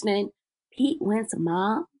are listening, Pete Wentz'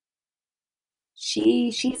 mom,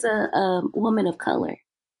 she's a woman of color.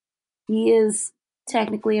 He is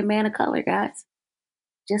technically a man of color, guys.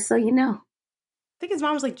 Just so you know. I think his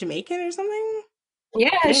mom was like Jamaican or something. Yeah,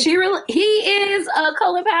 he is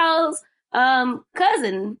Colin Powell's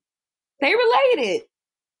cousin. They related.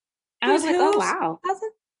 I was like, oh wow. Cousin?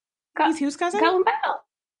 He's whose cousin? Colin Powell.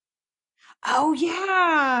 Oh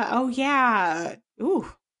yeah. Ooh.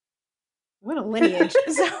 What a lineage.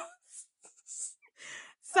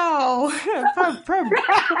 So poor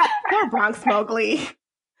Bronx Mowgli.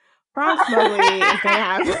 Bronx Mowgli is gonna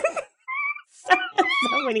have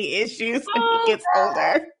so many issues when he gets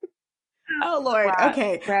older. Oh Lord. Wow.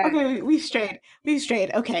 Okay. Right. Okay. We straight.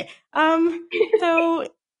 Okay. So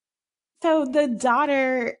the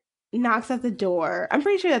daughter knocks at the door. I'm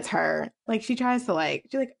pretty sure that's her. Like she tries to I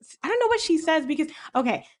don't know what she says because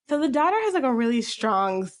okay, so the daughter has like a really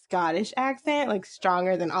strong Scottish accent, like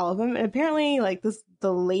stronger than all of them. And apparently like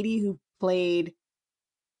the lady who played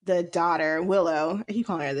the daughter, Willow, I keep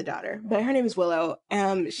calling her the daughter, but her name is Willow.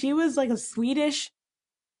 She was like a Swedish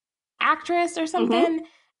actress or something,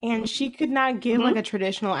 and she could not give like a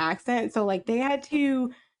traditional accent. So like they had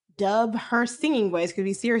to dub her singing voice because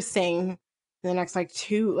we see her sing the next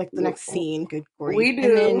the next scene. Good grief. We do.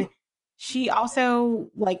 And then she also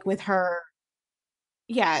like with her,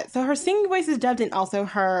 yeah. So her singing voice is dubbed, and also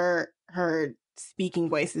her speaking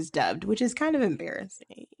voice is dubbed, which is kind of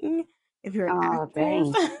embarrassing if you're an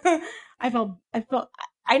actress. I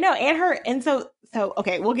know, and so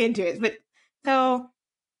okay, we'll get into it. But so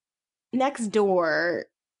next door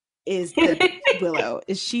is Willow.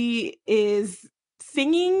 She is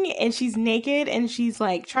singing and she's naked and she's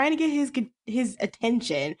like trying to get his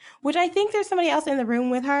attention, which I think there's somebody else in the room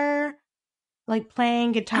with her, like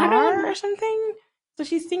playing guitar or something. So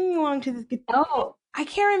she's singing along to this guitar. Oh, I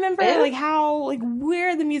can't remember like how like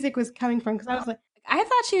where the music was coming from because I was like, I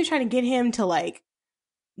thought she was trying to get him to like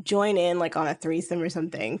join in like on a threesome or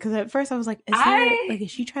something. Because at first I was like,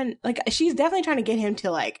 is she trying? Like she's definitely trying to get him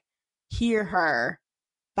to like hear her,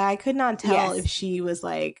 but I could not tell if she was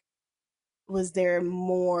like, was there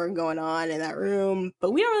more going on in that room?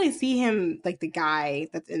 But we don't really see him like the guy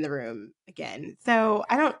that's in the room again, so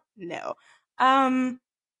I don't know.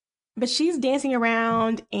 But she's dancing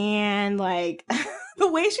around and like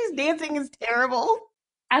the way she's dancing is terrible.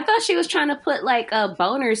 I thought she was trying to put like a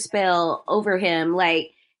boner spell over him.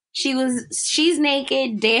 Like she's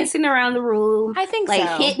naked, dancing around the room. I think like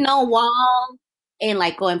so. Hitting on walls and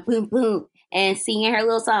like going boom boom and singing her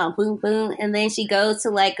little song boom boom. And then she goes to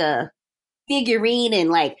like a figurine and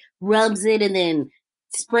like rubs it and then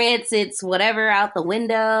spreads its whatever out the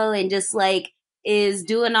window and just like is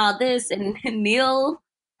doing all this. And Neil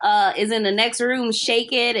is in the next room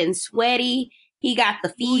shaking and sweaty. He got the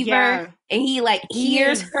fever and he like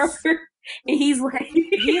hears her and he's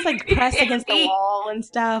like pressed against the wall and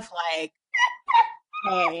stuff like,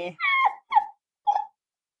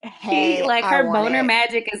 hey, like her boner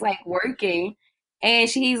magic is like working and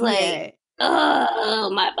she's like, oh,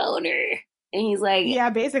 my boner. And he's like, yeah,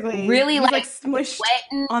 basically really like smushed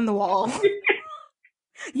sweating on the wall.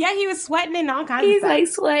 Yeah, he was sweating and all kinds of stuff. He's like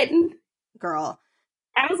sweating. Girl.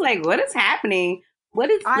 I was like, what is happening? What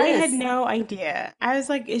is this? I had no idea. I was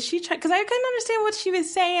like, is she trying? Because I couldn't understand what she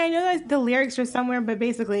was saying. I know that the lyrics were somewhere, but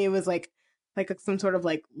basically it was like some sort of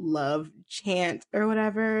like love chant or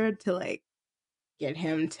whatever to like get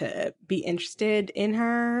him to be interested in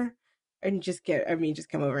her and just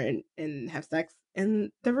come over and have sex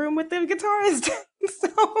in the room with the guitarist.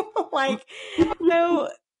 So like, no.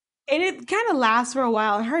 And it kind of lasts for a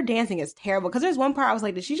while, and her dancing is terrible. Because there's one part I was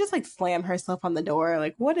like, did she just like slam herself on the door?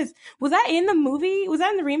 Like, was that in the movie? Was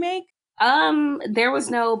that in the remake? There was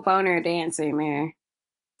no boner dancing there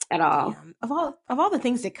at all. Damn. Of all the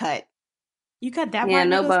things to cut, you cut that part. Yeah,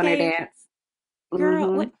 no boner dance.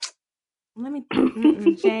 Girl, what? Let me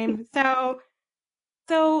shame. So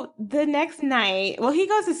the next night, well, he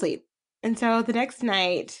goes to sleep, and so the next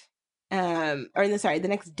night, the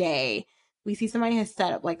next day, we see somebody has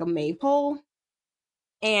set up like a maypole,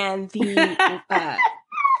 and the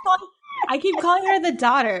I keep calling her the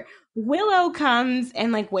daughter. Willow comes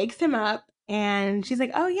and like wakes him up, and she's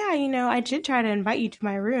like, "Oh yeah, I did try to invite you to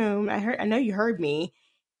my room. I know you heard me."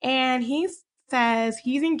 And he says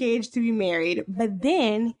he's engaged to be married, but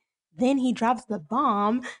then he drops the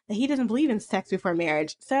bomb that he doesn't believe in sex before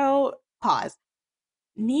marriage. So, pause.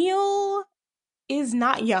 Neil is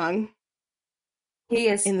not young. He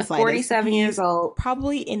is in the slightest. 47 years He's old.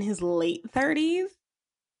 probably in his late 30s.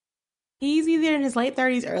 He's either in his late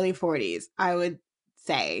 30s, early 40s, I would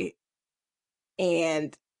say.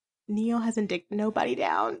 And Neil hasn't dicked nobody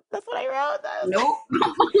down. That's what I wrote. Nope.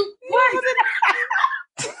 Neil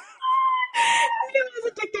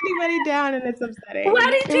hasn't dicked anybody down, and it's upsetting. Why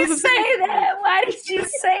did you say that? Why did you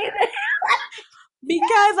say that?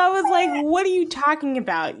 Because I was like, what are you talking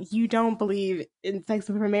about? You don't believe in sex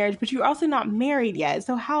before marriage, but you're also not married yet.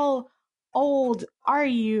 So how old are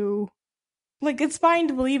you? Like, it's fine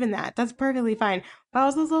to believe in that. That's perfectly fine. But I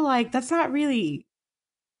was also like, that's not really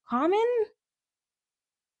common.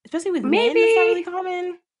 Especially with men, that's not really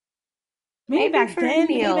common. Maybe back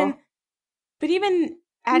then, but even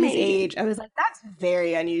at his age, I was like, that's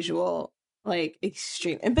very unusual. Like,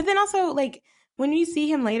 extreme. But then also, like, when you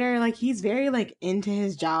see him later, like, he's very, like, into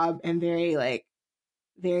his job and very, like,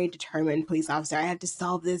 very determined police officer. I have to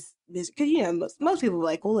solve this, because, most people are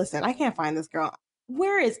like, well, listen, I can't find this girl.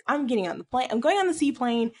 I'm getting on the plane. I'm going on the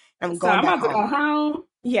seaplane, and I'm going back home. To go home.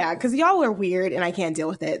 Yeah, because y'all were weird, and I can't deal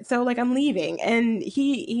with it. So, like, I'm leaving. And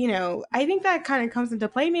he, I think that kind of comes into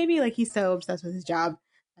play, maybe. Like, he's so obsessed with his job.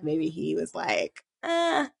 Maybe he was like,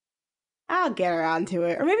 I'll get around to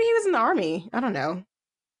it. Or maybe he was in the army. I don't know.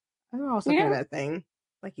 I was also kind of that thing.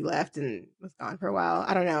 Like, he left and was gone for a while.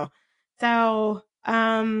 I don't know. So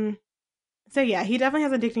yeah, he definitely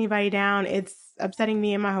hasn't dicked anybody down. It's upsetting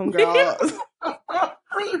me and my homegirl.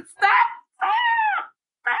 Please stop.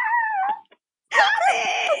 Stop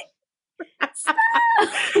it. Stop.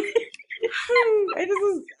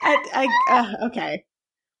 Okay.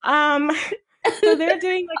 So they're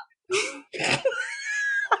doing like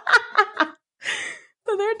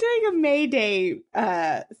so they're doing a May Day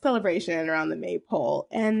celebration around the maypole,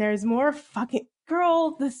 and there's more fucking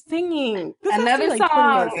girl. The singing. Another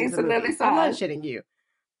song. It's another song. I'm not shitting you.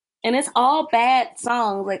 And it's all bad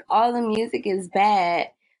songs. Like, all the music is bad.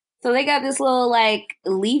 So they got this little, like,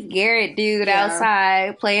 Leif Garrett dude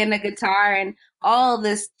outside playing the guitar, and all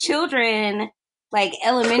this children, like,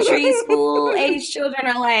 elementary school age children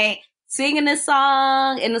are, like, singing this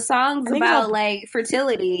song, and the song's about, like,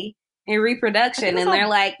 fertility and reproduction, and they're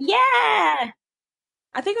like, yeah!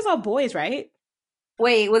 I think it's all boys, right?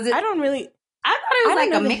 Wait, was it? I thought it was,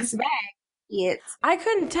 like, a mixed bag. Yes. I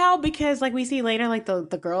couldn't tell because, like, we see later, like, the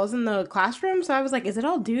girls in the classroom, so I was like, is it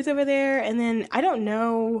all dudes over there? And then I don't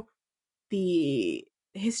know the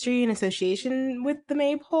history and association with the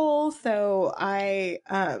maypole, so I,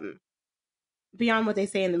 beyond what they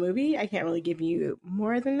say in the movie, I can't really give you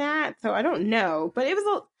more than that, so I don't know, but it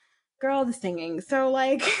was the singing, so,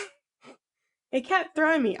 like, it kept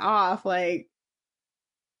throwing me off, like,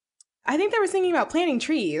 I think they were singing about planting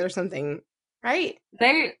trees or something, right?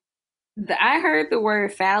 I heard the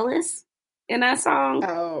word phallus in that song.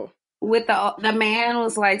 Oh. With the man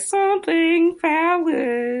was like, something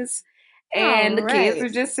phallus. And the kids were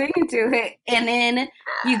just singing to it. And then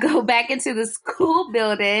you go back into the school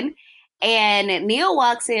building, and Neil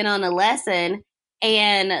walks in on a lesson,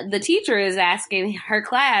 and the teacher is asking her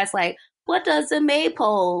class, like, what does the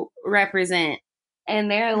maypole represent? And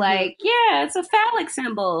they're like, yeah, it's a phallic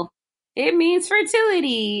symbol. It means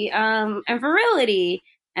fertility and virility.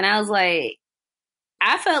 And I was like,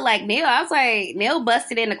 I felt like Neil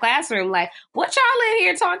busted in the classroom, like, what y'all in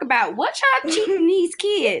here talking about? What y'all cheating these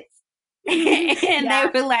kids? And they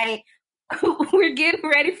were like, we're getting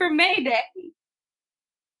ready for May Day.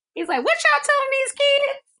 He's like, what y'all telling these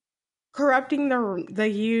kids? Corrupting the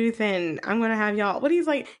youth, and I'm going to have y'all, he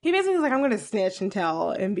basically is like, I'm going to snitch and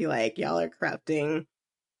tell and be like, y'all are corrupting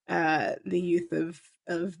the youth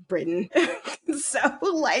of Britain. So,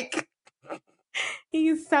 like,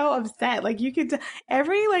 he's so upset. Like, you could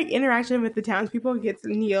every, like, interaction with the townspeople gets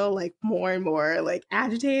Neil, like, more and more, like,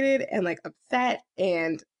 agitated and, like, upset,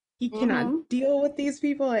 and he cannot deal with these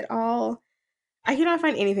people at all. I cannot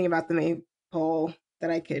find anything about the maypole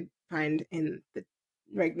that I could find in the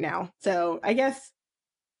right now. So I guess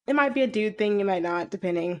it might be a dude thing, it might not,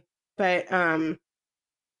 depending. But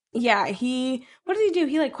yeah, what does he do?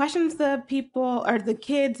 He, like, questions the people or the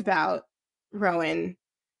kids about Rowan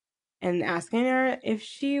and asking her if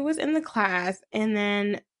she was in the class, and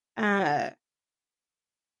then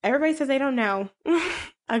everybody says they don't know.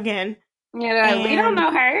 Again. Yeah, like, we don't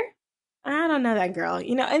know her. I don't know that girl.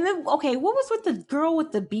 You know, and then okay, what was with the girl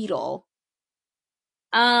with the beetle?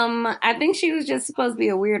 I think she was just supposed to be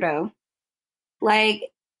a weirdo.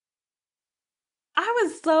 Like, I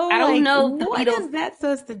was so I don't know if the what beetle is that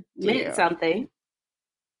supposed to do? meant something.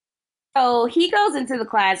 So he goes into the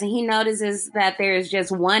class and he notices that there's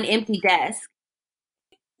just one empty desk.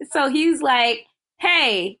 So he's like,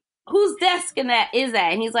 "Hey, whose desk and that is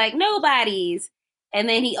that?" And he's like, "Nobody's." And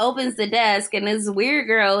then he opens the desk and this weird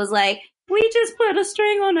girl is like, "We just put a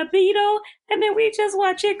string on a beetle and then we just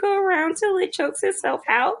watch it go around till it chokes itself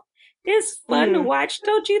out. It's fun to watch,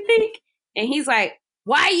 don't you think?" And he's like,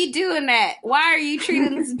 "Why are you doing that? Why are you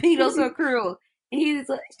treating this beetle so cruel?" And she's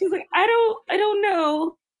like, I don't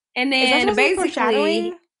know." And Is that then supposed to be basically,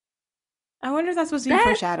 foreshadowing? I wonder if that's supposed to be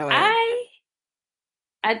foreshadowing.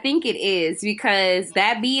 I think it is because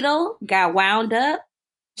that beetle got wound up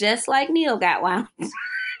just like Neil got wound.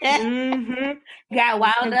 Got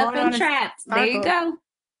wound up and trapped. There you go.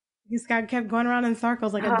 He's kept going around in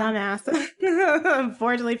circles like a dumbass.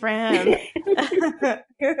 Unfortunately for him.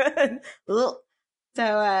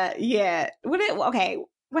 So yeah.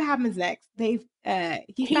 What happens next? He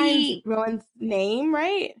finds Rowan's name,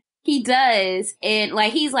 right? He does. And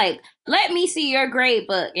like he's like, "Let me see your grade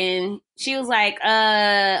book." And she was like,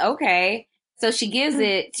 okay. So she gives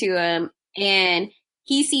it to him and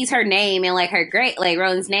he sees her name and like her grade, like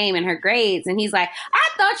Rowan's name and her grades, and he's like, "I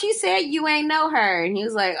thought you said you ain't know her." And he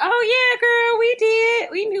was like, "Oh yeah, girl, we did.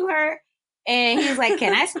 We knew her." And he was like,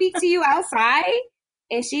 "Can I speak to you outside?"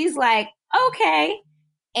 And she's like, "Okay."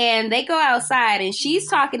 And they go outside and she's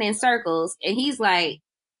talking in circles and he's like,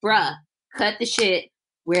 "Bruh, cut the shit.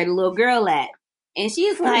 Where the little girl at?" And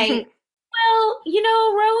she's like, "Well, you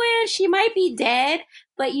know, Rowan, she might be dead,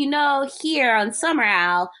 but you know, here on Summer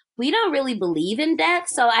Owl, we don't really believe in death.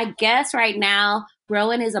 So I guess right now,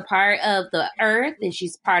 Rowan is a part of the earth and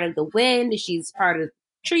she's part of the wind and she's part of the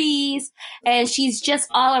trees and she's just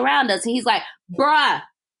all around us." And he's like, "Bruh,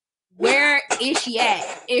 where is she at?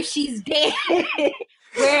 If she's dead,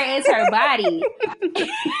 where is her body?"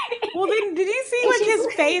 Well, then, did you see like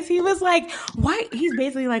his face? He was like, "Why?" He's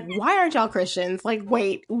basically like, "Why aren't y'all Christians? Like,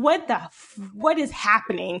 wait, what is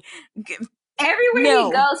happening?" Everywhere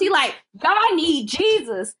he goes, he like, "Y'all need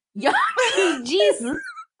Jesus. Y'all need Jesus."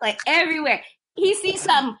 Like everywhere he sees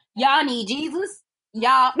something, "Y'all need Jesus.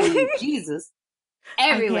 Y'all need Jesus."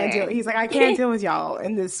 Everywhere. I can't deal. He's like, "I can't deal with y'all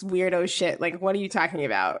and this weirdo shit. Like, what are you talking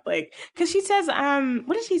about?" Like, because she says,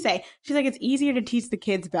 what did she say? She's like, "It's easier to teach the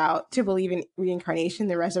kids to believe in reincarnation,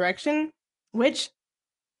 the resurrection," which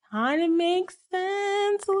kind of makes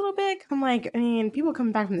sense a little bit. I'm like, I mean, people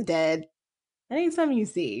coming back from the dead, that ain't something you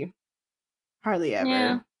see hardly ever.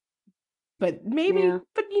 Yeah. But maybe,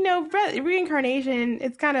 but you know, reincarnation,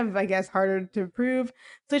 it's kind of, I guess, harder to prove.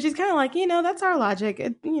 So she's kind of like, you know, that's our logic,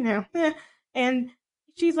 and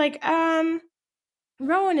she's like,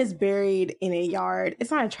 Rowan is buried in a yard.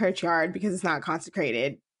 It's not a churchyard because it's not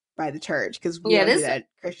consecrated by the church because we don't do that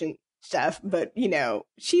Christian stuff. But you know,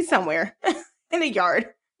 she's somewhere in a yard,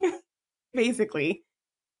 basically.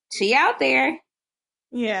 She out there.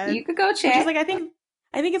 Yeah, you could go check. She's like, I think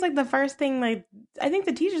it's like the first thing. Like, I think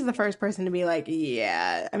the teacher's the first person to be like,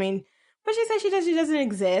 yeah. I mean, but she says she doesn't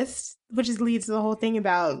exist, which leads to the whole thing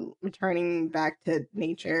about returning back to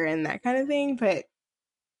nature and that kind of thing. But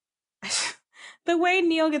the way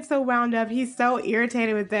Neil gets so wound up, he's so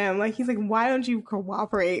irritated with them. Like, he's like, "Why don't you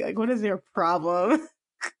cooperate? Like, what is their problem?"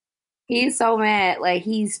 He's so mad. Like,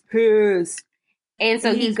 he's pissed. And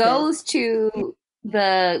so he goes to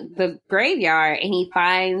the graveyard and he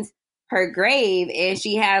finds her grave and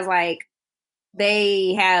she has like,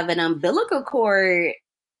 they have an umbilical cord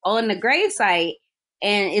on the gravesite.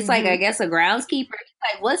 And it's like, I guess a groundskeeper.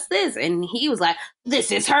 He's like, "What's this?" And he was like,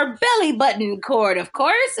 "This is her belly button cord, of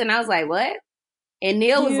course." And I was like, "What?" And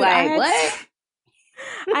Neil was like, "What?"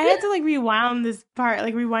 I had to like rewind this part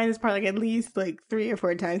like at least like 3 or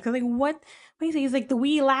 4 times because like what do you say? He's like, "The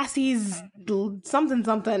wee lassie's something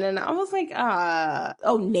something," and I was like,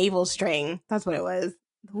 navel string. That's what it was.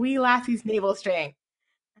 The wee lassie's navel string.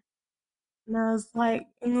 And I was like,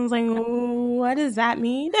 what does that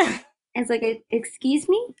mean? It's like, "Excuse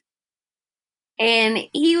me?" And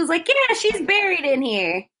he was like, "Yeah, she's buried in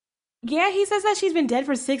here." Yeah, he says that she's been dead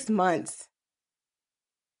for 6 months.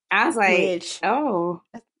 I was like, "Oh."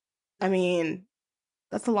 I mean,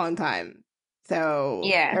 that's a long time. So,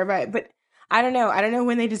 yeah. Everybody, but I don't know. I don't know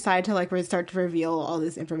when they decide to like start to reveal all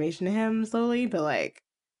this information to him slowly, but like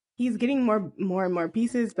he's getting more and more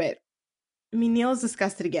pieces. But I mean, Neil is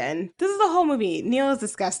disgusted again. This is the whole movie. Neil is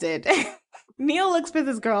disgusted. Neil looks for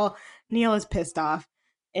this girl. Neil is pissed off.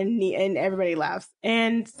 and everybody laughs.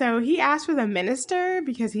 And so he asked for the minister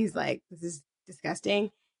because he's like, this is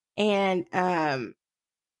disgusting. And the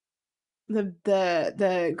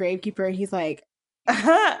gravekeeper, he's like,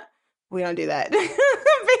 we don't do that.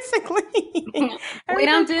 Basically. We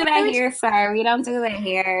don't do that here, sir. We don't do that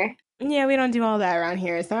here. Yeah, we don't do all that around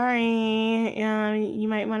here. Sorry. You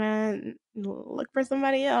might want to look for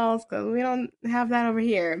somebody else because we don't have that over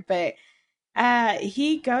here. But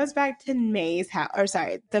he goes back to May's house, or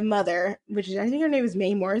sorry, the mother, which is, I think her name is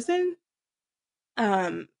Mae Morrison.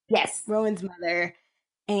 Yes. Rowan's mother.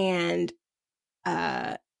 And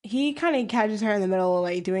he kind of catches her in the middle of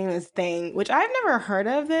like doing this thing, which I've never heard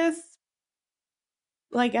of this,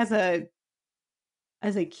 like as a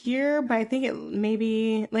cure, but I think it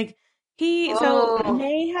maybe like so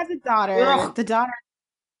May has a daughter. Ugh. The daughter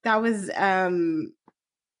that was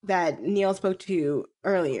that Neil spoke to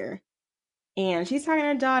earlier. And she's talking to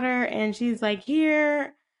her daughter and she's like,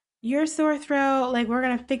 here, your sore throat, like we're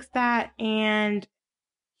gonna fix that. And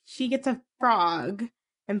she gets a frog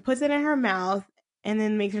and puts it in her mouth and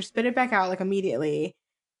then makes her spit it back out like immediately.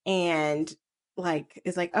 And like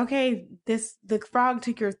is like, okay, the frog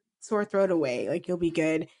took your sore throat away, like you'll be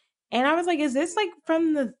good. And I was like, is this like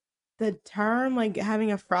from the term like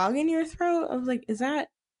having a frog in your throat? I was like, is that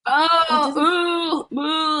I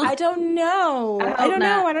don't know. I don't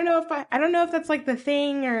know. I don't know if that's like the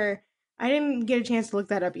thing, or I didn't get a chance to look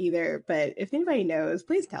that up either. But if anybody knows,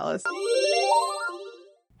 please tell us.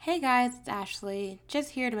 Hey guys, it's Ashley. Just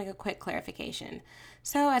here to make a quick clarification.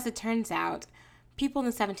 So as it turns out, people in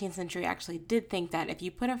the 17th century actually did think that if you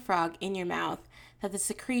put a frog in your mouth, that the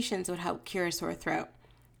secretions would help cure a sore throat.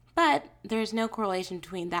 But there's no correlation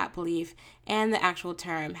between that belief and the actual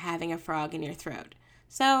term having a frog in your throat.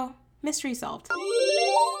 So, mystery solved.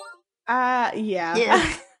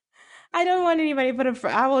 Yeah. I don't want anybody to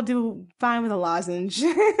put I will do fine with a lozenge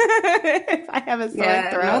if I have a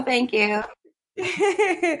sore throat. No, thank you.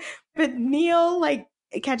 But Neil like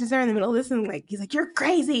catches her in the middle of this and like he's like, you're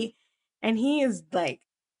crazy. And he is like,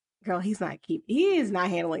 girl, he is not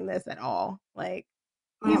handling this at all. Like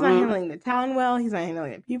he's not handling the town well. He's not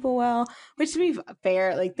handling the people well. Which, to be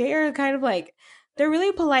fair, like they are kind of like, they're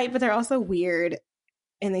really polite, but they're also weird.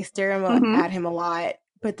 And they stare at him a lot.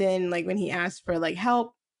 But then like when he asks for like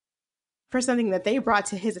help for something that they brought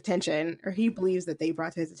to his attention, or he believes that they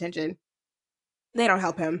brought to his attention, they don't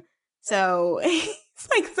help him. So he's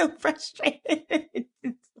like so frustrated.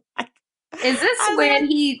 It's like, is this when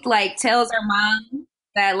he like tells her mom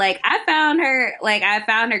that like I found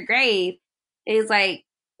her grave? He's like,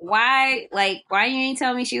 why you ain't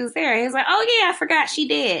tell me she was there? He's like, oh yeah, I forgot she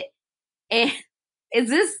did. And is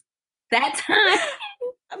this that time?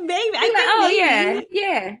 Maybe.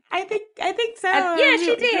 Yeah. I think so. Yeah,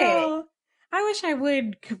 she did. Girl, I wish I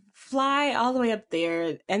would fly all the way up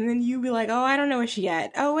there, and then you be like, "Oh, I don't know where she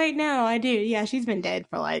at." Oh, wait, no, I do. Yeah, she's been dead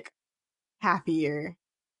for like half a year.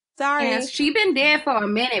 Sorry, yeah, she been dead for a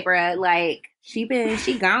minute, bruh. Like she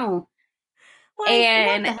gone. Like,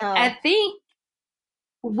 and what the hell? I think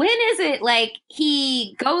when is it like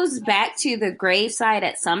he goes back to the gravesite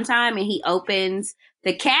at some time and he opens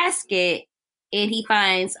the casket and he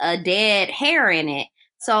finds a dead hare in it.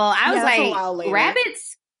 So I was like,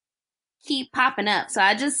 rabbits keep popping up. So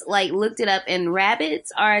I just like looked it up, and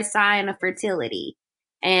rabbits are a sign of fertility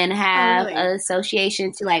and have an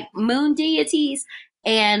association to like moon deities,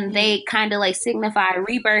 and they kind of like signify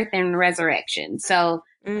rebirth and resurrection. So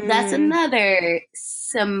that's another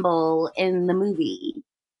symbol in the movie.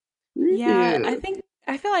 Yeah,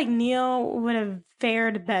 I feel like Neil would have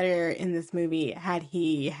fared better in this movie had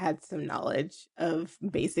he had some knowledge of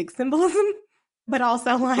basic symbolism, but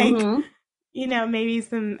also like, you know, maybe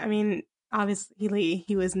some, I mean, obviously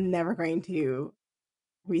he was never going to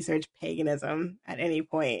research paganism at any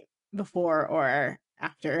point before or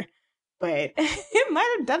after, but it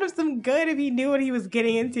might have done him some good if he knew what he was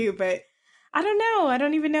getting into. But I don't know. I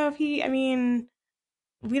don't even know if he, I mean,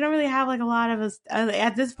 we don't really have like a lot of us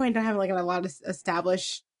at this point, don't have like a lot of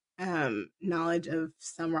established knowledge of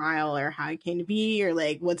Summerisle or how it came to be, or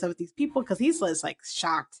like what's up with these people, because he's just like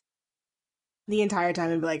shocked the entire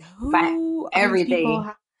time and be like, who are these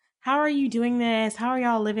people? How are you doing this? How are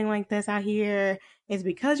y'all living like this out here? Is it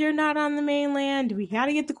because you're not on the mainland? Do we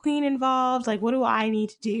gotta get the queen involved? Like, what do I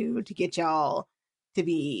need to do to get y'all to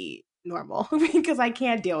be normal? Because I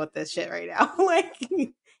can't deal with this shit right now. Like,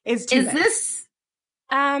 it's too much.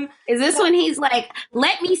 Is this when he's like,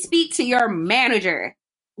 let me speak to your manager?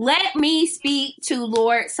 Let me speak to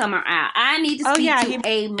Lord Summerisle. I need to speak to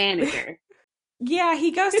a manager. Yeah,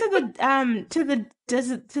 he goes to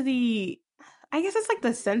the I guess it's like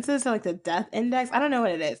the census or like the death index. I don't know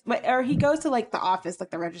what it is, but or he goes to like the office, like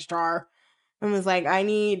the registrar, and was like, I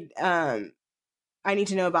need to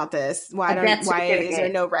know about this. Why is there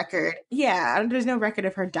no record? Yeah, there's no record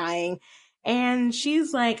of her dying. And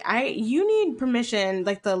she's like, you need permission,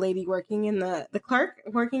 like the lady working in the clerk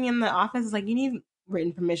working in the office is like, you need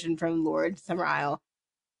written permission from Lord Summerisle.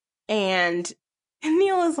 And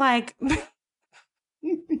Neil is like,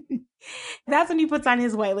 that's when he puts on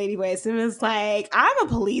his white lady voice and was like, I'm a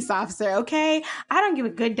police officer, okay? I don't give a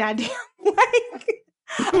good goddamn. Like,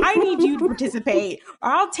 I need you to participate, or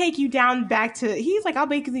I'll take you down back to. He's like, I'll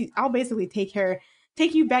basically take you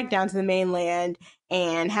back down to the mainland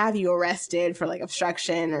and have you arrested for like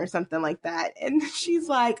obstruction or something like that. And she's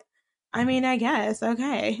like, I mean, I guess,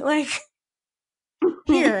 okay, like,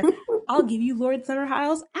 here, I'll give you Lord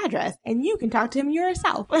Summerisle's address, and you can talk to him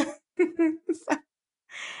yourself.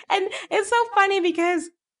 And it's so funny because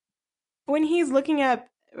when he's looking up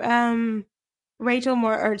Rowan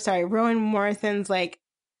Morrison's, like,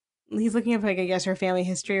 he's looking up, like, I guess her family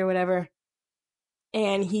history or whatever,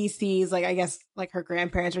 and he sees, like, I guess, like, her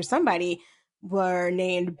grandparents or somebody were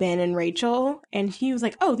named Ben and Rachel, and he was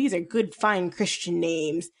like, oh, these are good, fine Christian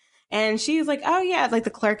names. And she's like, oh, yeah, like, the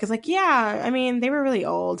clerk is like, yeah, I mean, they were really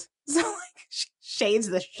old. So, like, she shades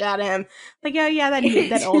the shit out of him. Like, oh, yeah, that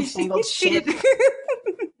old fangled shit.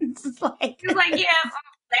 It's like, yeah,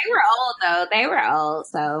 they were old though. They were old,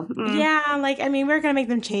 so yeah. Like, I mean, we're gonna make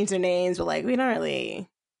them change their names, but like, we don't really.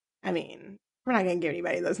 I mean, we're not gonna give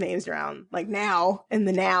anybody those names around like now in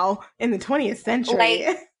the 20th century.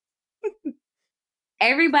 Like,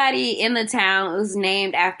 everybody in the town was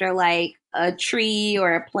named after like a tree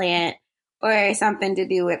or a plant or something to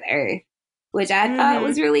do with Earth, which I thought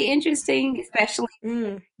was really interesting,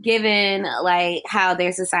 especially given like how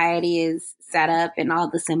their society is set up and all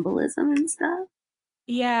the symbolism and stuff.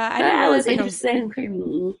 Yeah, that was interesting for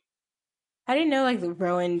me. I didn't know like the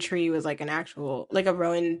Rowan tree was like an actual, like a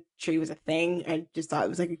Rowan tree was a thing. I just thought it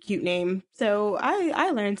was like a cute name. So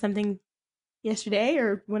I learned something yesterday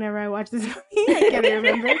or whenever I watched this movie. I can't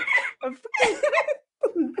remember.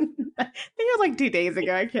 I think it was like 2 days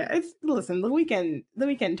ago. I can't. Listen, the weekend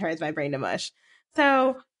turns my brain to mush.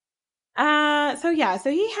 So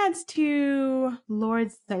he heads to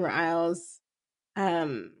Lord Summerisle's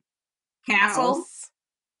castle, house,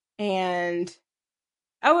 and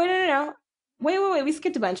no. Wait, we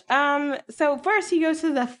skipped a bunch. So first he goes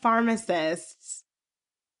to the pharmacist's,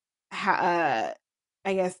 I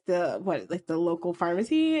guess the local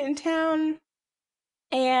pharmacy in town,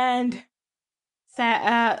 and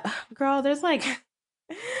girl, there's all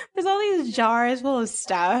these jars full of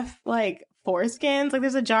stuff, like foreskins. Like,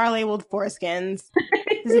 there's a jar labeled foreskins.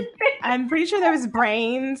 I'm pretty sure there was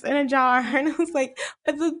brains in a jar, and it was like,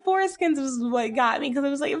 but the foreskins was what got me, because it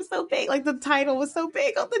was so big. Like, the title was so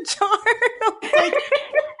big on the jar. I was like,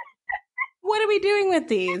 what are we doing with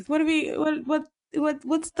these? What's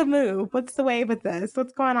the move? What's the wave with this?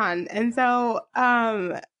 What's going on? And so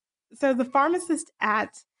the pharmacist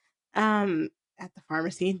at the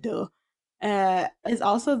pharmacy, is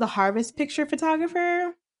also the harvest picture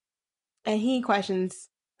photographer, and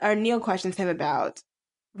Neil questions him about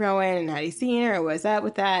Rowan and had he seen her or what's up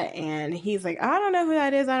with that, and he's like, I don't know who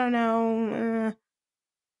that is. I don't know.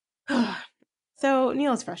 So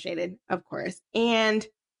Neil's frustrated, of course, and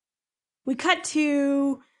we cut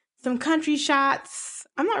to some country shots.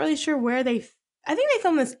 I'm not really sure where I think they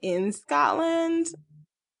filmed this in Scotland.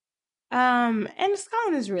 And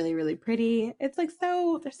Scotland is really, really pretty. It's like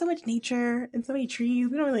there's so much nature and so many trees.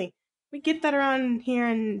 We get that around here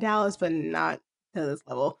in Dallas, but not to this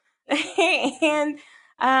level. And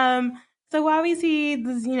so while we see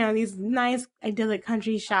this, these nice idyllic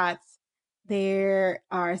country shots, there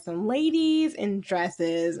are some ladies in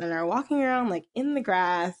dresses and are walking around like in the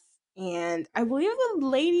grass. And I believe the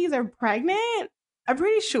ladies are pregnant. I'm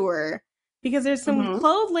pretty sure. Because there's some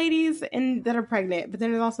clothed ladies that are pregnant, but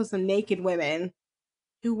then there's also some naked women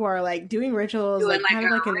who are like doing rituals, like kind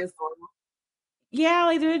of like in this. Yeah,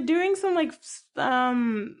 like they're doing some like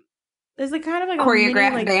there's like kind of like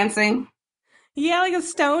choreographed a mini, dancing. Yeah, like a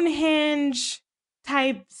Stonehenge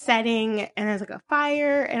type setting, and there's like a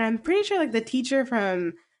fire, and I'm pretty sure like the teacher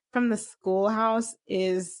from the schoolhouse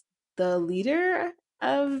is the leader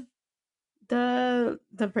of the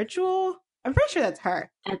ritual. I'm pretty sure that's her.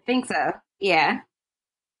 I think so. Yeah.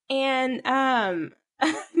 And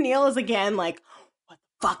Neil is again like, what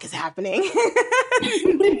the fuck is happening?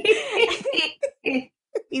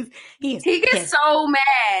 he gets so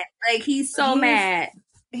mad. Like, he's so mad.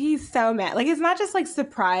 He's so mad. Like, it's not just like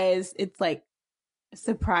surprise. It's like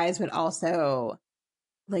surprise, but also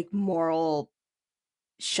like moral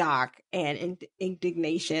shock and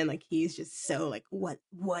indignation. Like he's just so like, what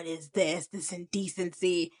is this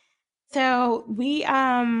indecency? So we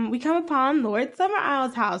come upon Lord Summer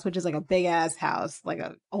Isle's house, which is like a big ass house, like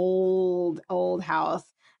a old house.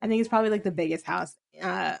 I think it's probably like the biggest house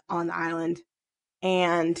on the island.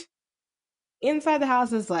 And inside the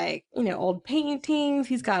house is like, old paintings.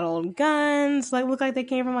 He's got old guns, like look like they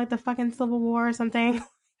came from like the fucking Civil War or something.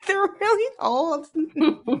 They're really old.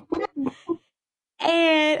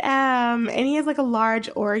 And he has like a large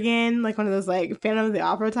organ, like one of those like Phantom of the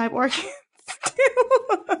Opera type organs.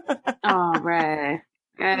 Oh, right.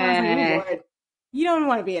 Like, you don't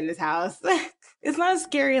want to be in this house. It's not as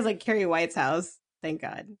scary as like Carrie White's house, thank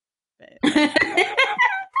God. But,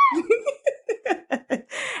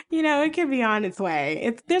 it could be on its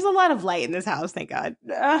way. There's a lot of light in this house, thank God.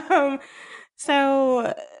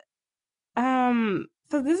 So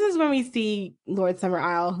this is when we see Lord Summer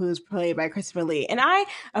Isle, who's played by Christopher Lee. And I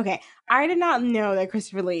did not know that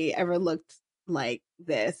Christopher Lee ever looked like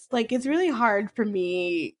this. Like, it's really hard for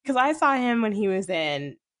me because I saw him when he was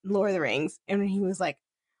in Lord of the Rings and when he was like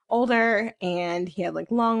older and he had like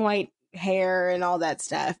long white hair and all that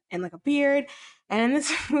stuff and like a beard. And in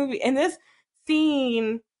this movie, in this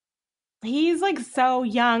scene, he's like so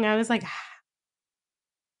young. I was like,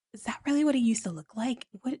 is that really what he used to look like?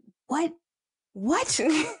 What?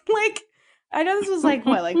 Like, I know this was like,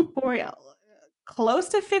 what, like 40, close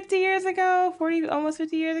to 50 years ago, 40, almost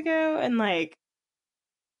 50 years ago. And like,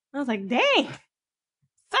 I was like, dang,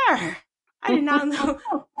 sir, I did not know.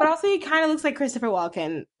 But also he kind of looks like Christopher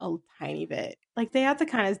Walken a tiny bit. Like they have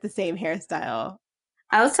the same hairstyle.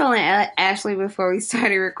 I was telling Ashley before we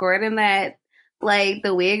started recording that, like,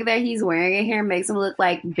 the wig that he's wearing in here makes him look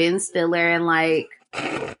like Ben Stiller and like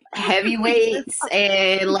Heavyweights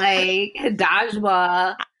and like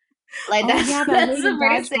Dodgeball. Like that's the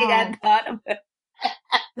first thing I thought about.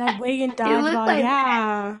 That wig in Dodgeball, like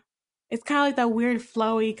yeah. That. It's kind of like that weird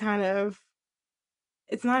flowy kind of.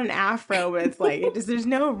 It's not an afro, but it's like there's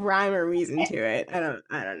no rhyme or reason to it. I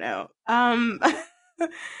don't know.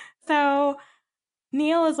 So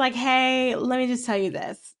Neil is like, hey, let me just tell you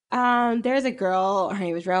this. There's a girl, her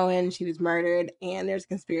name is Rowan, she was murdered, and there's a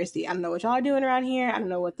conspiracy. I don't know what y'all are doing around here. I don't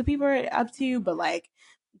know what the people are up to, but like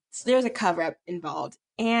there's a cover-up involved.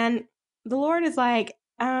 And the Lord is like,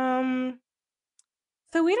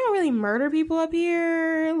 so we don't really murder people up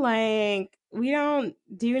here. Like, we don't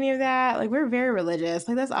do any of that. Like, we're very religious.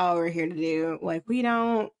 Like, that's all we're here to do. Like, we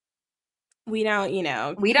don't, we don't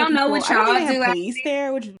know what y'all do. Police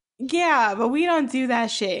there, which yeah, but we don't do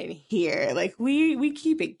that shit here. Like, we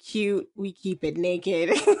keep it cute. We keep it naked.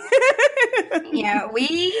 Yeah,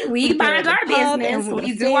 we mind our business.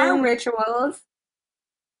 We do our rituals.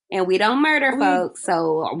 And we don't murder folks,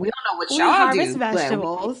 so we don't know what y'all do. We harvest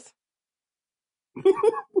vegetables.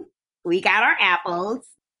 We got our apples.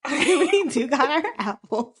 We do got our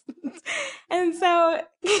apples. And so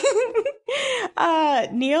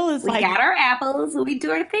Neil is we got our apples. We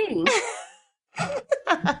do our thing.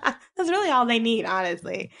 That's really all they need,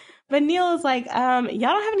 honestly. But Neil is like, y'all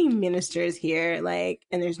don't have any ministers here, like,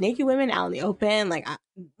 and there's naked women out in the open. Like,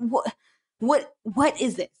 what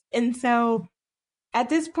is this? And so at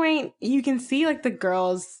this point, you can see like the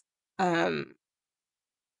girls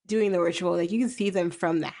doing the ritual. Like, you can see them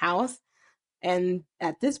from the house. And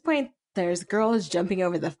at this point, there's girls jumping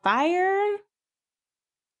over the fire.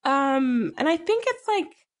 And I think it's like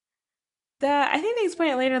I think they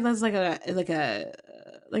explain it later. There's like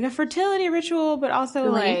a fertility ritual, but also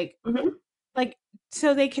like like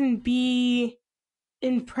so they can be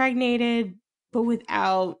impregnated, but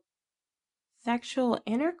without sexual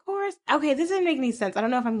intercourse. Okay, this doesn't make any sense. I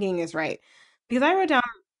don't know if I'm getting this right because I wrote down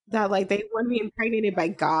that like they want to be impregnated by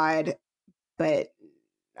God, but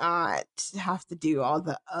not have to do all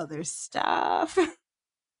the other stuff.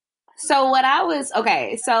 So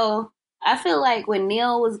I feel like when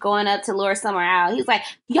Neil was going up to Lord Summer Isle, he's like,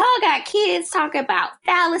 y'all got kids talking about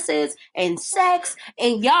phalluses and sex,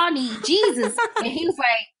 and y'all need Jesus. And he was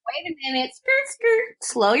like, wait a minute,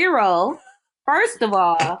 slow your roll. First of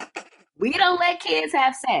all, we don't let kids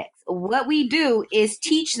have sex. What we do is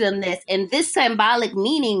teach them this, and this symbolic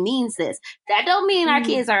meaning means this. That don't mean our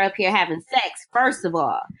kids are up here having sex, first of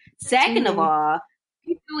all. Second of all,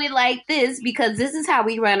 we do it like this because this is how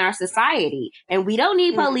we run our society. And we don't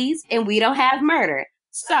need police, and we don't have murder.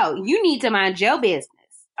 So you need to mind your business,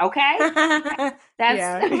 okay?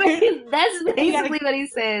 That's basically what he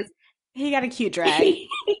says. He got a cute drag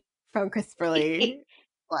from Christopher Lee.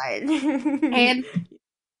 Like, and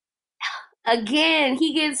again,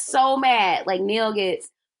 he gets so mad. Like, Neil gets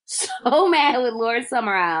so mad with Lord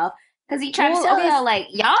Summer Isle because he tried to tell y'all, like,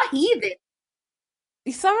 y'all heathen.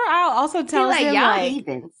 Summer Isle also He tells like, him y'all like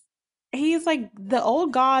heathens. he's like the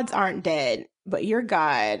old gods aren't dead, but your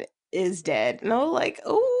god is dead. And I was like,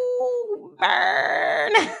 ooh,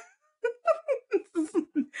 burn. Which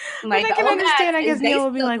Like I the can old understand. gods I is guess they Neil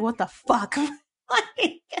would be still like, what the fuck?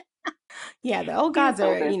 Like, yeah, the old he's gods so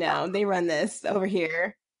are, pissed off. they run this over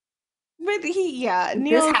here. But This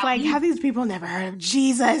Neil's how like, he have these people never heard of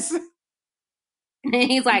Jesus? and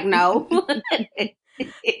he's like, no.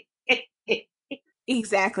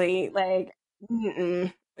 Exactly. Like,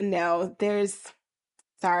 no,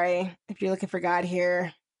 sorry, if you're looking for God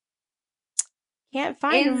here, can't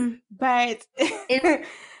find is him. But is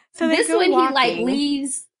so they this go when he like walking.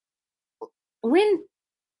 leaves when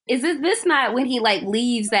is it this not when he like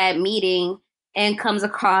leaves that meeting and comes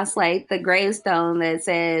across like the gravestone that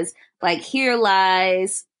says like here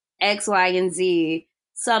lies X, Y, and Z,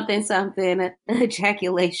 something, something,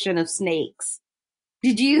 ejaculation of snakes.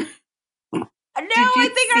 Did you No, did I you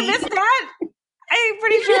think I see missed that. I'm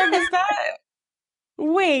pretty sure I missed that.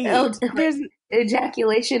 Wait, oh there's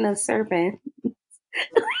ejaculation of serpent?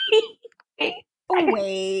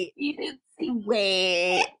 wait, You didn't see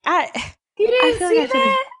wait. you I didn't feel like see I should have.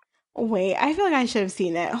 that? Wait, I feel like I should have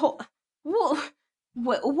seen that.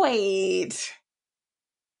 Wait.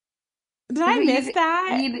 Did I miss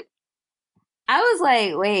that? You, I was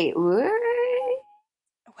like, wait, what?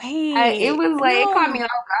 It Wait, was like, it caught me no.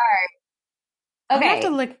 off guard. I'm gonna have to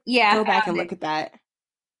Okay. look, Yeah, go I back found and it. look at that.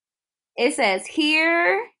 It says,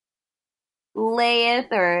 here layeth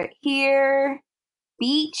or here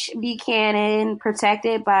Beach Buchanan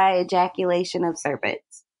protected by ejaculation of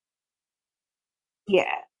serpents. Yeah.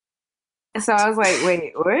 So I was like,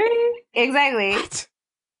 wait, what? Exactly. What?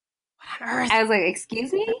 What on earth? I was like,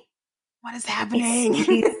 excuse me? What is happening?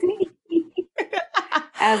 Excuse me?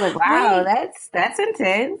 I was like, wow, Wait, that's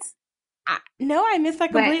intense. no, I missed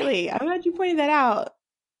that But completely. I'm glad you pointed that out.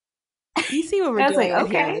 You see what we're I was like, dealing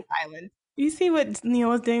with here on okay. this island. You see what Neil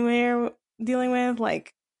was dealing with,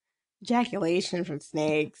 like ejaculation from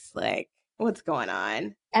snakes. Like, what's going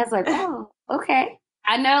on? I was like, oh, okay.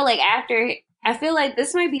 I know, like, I feel like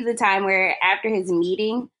this might be the time where after his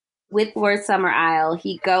meeting with Lord Summer Isle,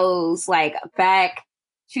 he goes, like, back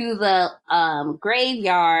to the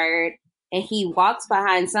graveyard and he walks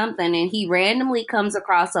behind something and he randomly comes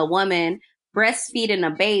across a woman breastfeeding a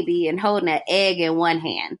baby and holding an egg in one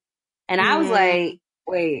hand. And I was Mm. like,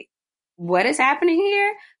 wait, what is happening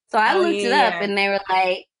here? So I Oh looked it up yeah, and they were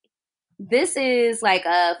like, this is like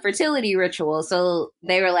a fertility ritual. So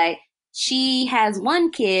they were like, she has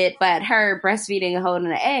one kid, but her breastfeeding and holding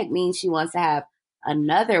an egg means she wants to have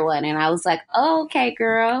another one. And I was like, oh, okay,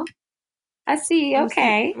 girl. I see. yeah.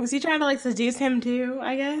 Okay. Was he trying to like seduce him too?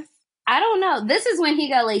 I guess. I don't know. This is when he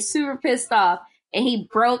got like super pissed off and he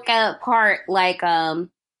broke apart like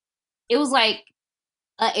it was like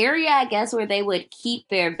an area, I guess, where they would keep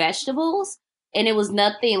their vegetables. And it was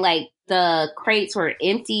nothing like the crates were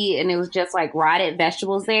empty and it was just like rotted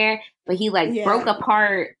vegetables there. But he like broke Yeah.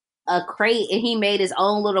 apart a crate and he made his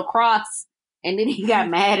own little cross. And then he got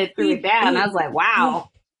mad and threw it down. I was like, wow.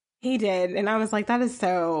 He did, and I was like, that is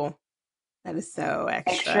so extra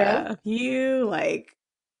Extra. of you. Like,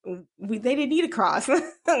 they didn't need a cross.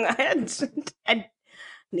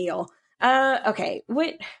 Neil. Okay,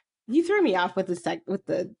 what you threw me off with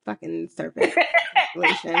the fucking serpent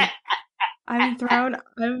situation. I'm thrown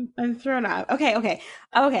off.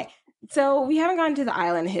 Okay. So we haven't gotten to the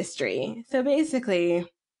island history. So basically,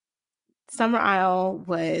 Summer Isle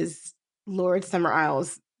was Lord Summer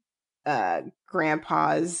Isle's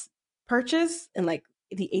grandpa's purchase in like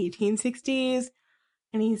the 1860s.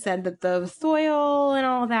 And he said that the soil and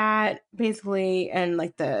all that basically, and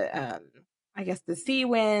like I guess the sea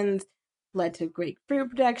winds led to great fruit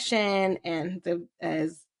production. And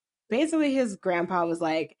as basically his grandpa was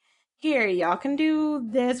like, here, y'all can do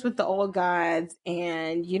this with the old gods,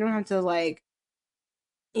 and you don't have to like,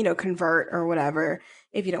 convert or whatever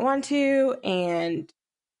if you don't want to. And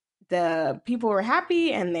the people were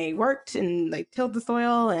happy and they worked and like tilled the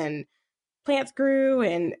soil and plants grew.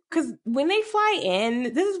 And because when they fly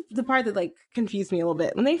in, this is the part that like confused me a little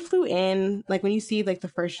bit. When they flew in, like when you see like the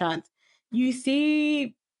first shots, you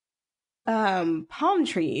see palm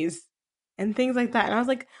trees and things like that. And I was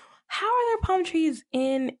like, how are there palm trees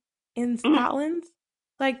in Scotland?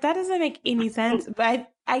 Like that doesn't make any sense. But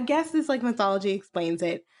I guess this like mythology explains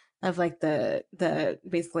it, of like the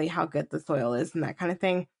basically how good the soil is and that kind of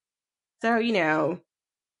thing. So,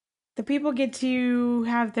 the people get to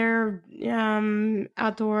have their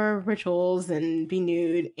outdoor rituals and be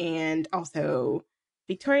nude, and also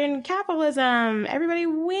Victorian capitalism. Everybody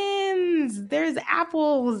wins. There's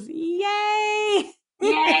apples. Yay!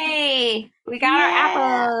 Yay! We got our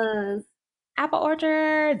apples. Apple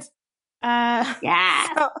orchards.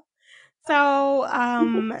 Yeah.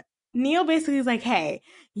 Neil basically is like, hey,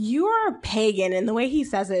 you are a pagan. And the way he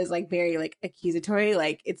says it is like very like accusatory.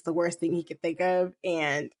 Like it's the worst thing he could think of.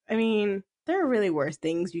 And I mean, there are really worse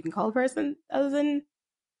things you can call a person other than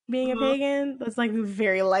being a pagan. That's like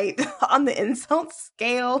very light on the insult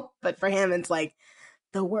scale. But for him, it's like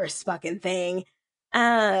the worst fucking thing.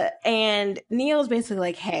 And Neil's basically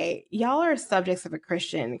like, hey, y'all are subjects of a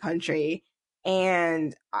Christian country.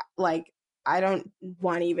 And like, I don't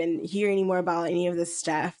want to even hear any more about any of this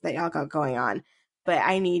stuff that y'all got going on, but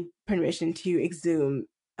I need permission to exhume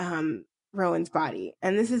Rowan's body.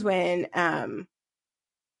 And this is when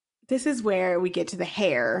this is where we get to the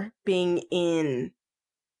hair being in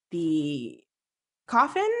the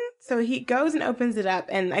coffin. So he goes and opens it up,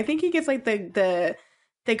 and I think he gets like the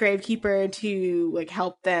gravekeeper to like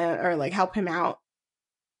help them or like help him out.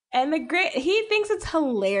 And he thinks it's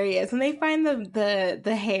hilarious when they find the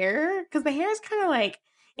hair, because the hair is kind of like,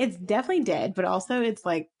 it's definitely dead, but also it's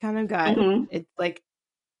like kind of got it's like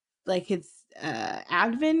it's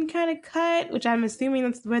abdomen kind of cut, which I'm assuming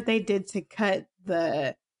that's what they did to cut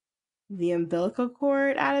the umbilical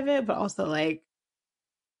cord out of it. But also, like,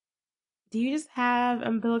 do you just have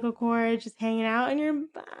umbilical cord just hanging out in your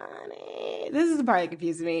body? This is the part that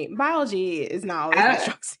confuses me. Biology is not always my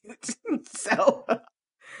strong suit, so.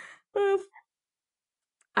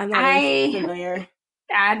 I'm not really familiar.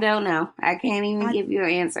 I don't know. I can't even give you an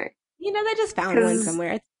answer. You know, they just found one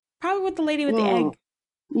somewhere. It's probably with the lady with the egg.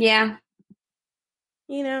 Yeah.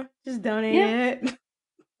 You know, just donate it.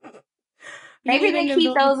 Maybe they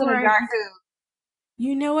keep those in a jar too.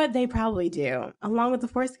 You know what? They probably do, along with the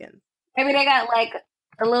foreskins. Maybe they got like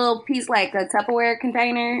a little piece, like a Tupperware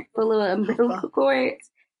container full of umbilical cords.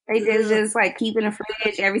 They just like keep in the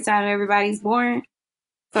fridge every time everybody's born.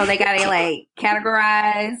 So they got to like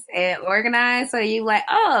categorize and organize. So you like,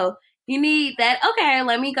 oh, you need that. Okay,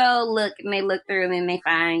 let me go look. And they look through and then they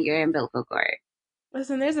find your umbilical cord.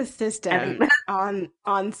 Listen, there's a system on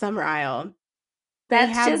Summer Isle.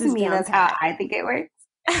 That's just me. That's how I think it works.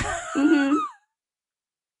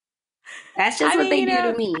 That's just what they do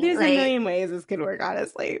to me. There's a million ways this could work,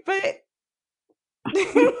 honestly. But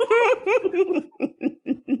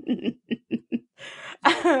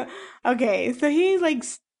okay, so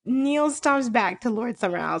Neil stomps back to Lord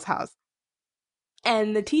Summerisle's house.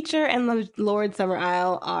 And the teacher and Lord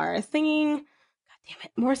Summerisle are singing. God damn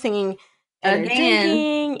it, more singing. And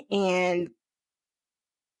drinking. And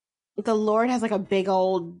the Lord has like a big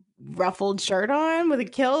old ruffled shirt on with a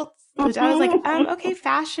kilt. Which I was like, okay,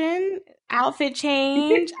 fashion, outfit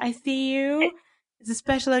change. I see you. It's a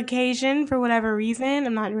special occasion for whatever reason.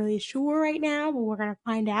 I'm not really sure right now, but we're going to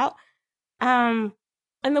find out. And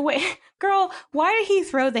the way, girl, why did he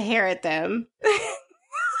throw the hair at them?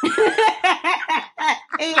 He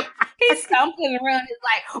stomped in the room. He's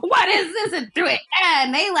like, what is this? And threw it.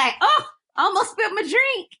 And they like, oh, almost spilled my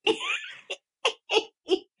drink.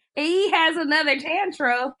 He has another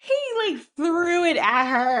tantrum. He like threw it at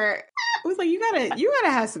her. I was like, you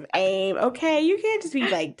gotta have some aim, okay? You can't just be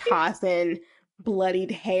like tossing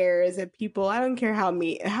bloodied hairs at people. I don't care how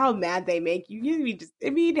mad they make you. You just, I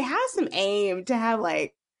mean, have some aim to have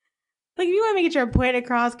like if you want to get your point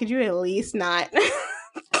across, could you at least not toss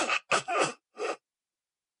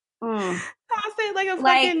it like a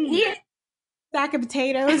fucking sack of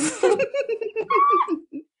potatoes?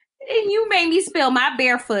 And you made me spill my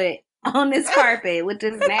barefoot on this carpet with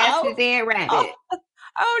this nasty dead rabbit.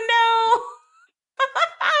 Oh no!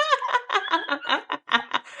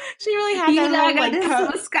 She really had that. I got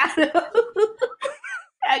this Moscato.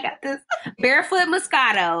 I got this barefoot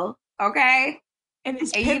Moscato. Okay, and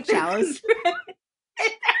it's pink chalice.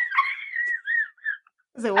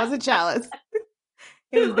 It was a chalice.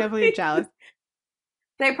 It was definitely a chalice.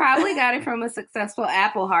 They probably got it from a successful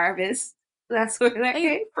apple harvest. That's where that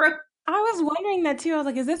came from. I was wondering that too. I was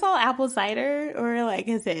like, is this all apple cider or like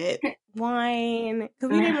is it wine? Because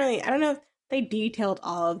we didn't really, I don't know if they detailed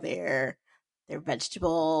all of their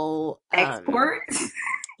vegetable exports.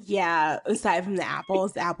 Yeah, aside from the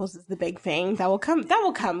apples is the big thing. That will come.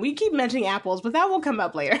 We keep mentioning apples, but that will come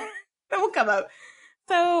up later. That will come up.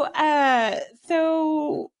 Well,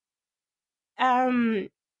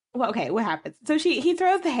 okay, what happens? So he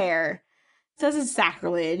throws the hair. Says it's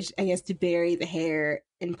sacrilege, I guess, to bury the hair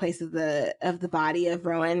in place of the body of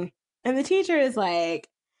Rowan. And the teacher is like,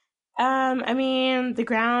 it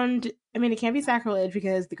can't be sacrilege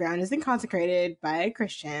because the ground isn't consecrated by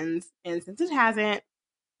Christians. And since it hasn't,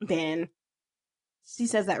 then she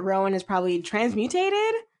says that Rowan is probably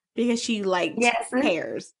transmutated because she liked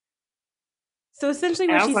hairs. So essentially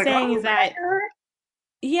what she's saying is that,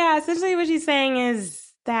 essentially what she's saying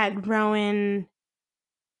is that Rowan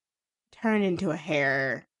turned into a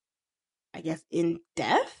hare, I guess, in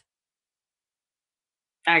death?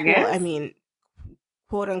 I guess. Well, I mean,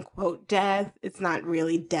 quote unquote death. It's not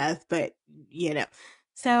really death, but you know.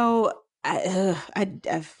 So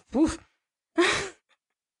oof.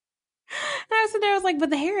 And I was sitting there, I was like, but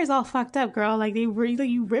the hair is all fucked up, girl. Like they really,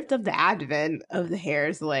 you ripped up the abdomen of the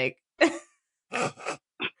hairs. Like I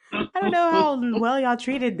don't know how well y'all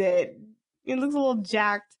treated it. It looks a little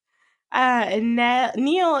jacked. And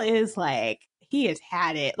Neil is like, he has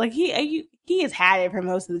had it. Like he has had it for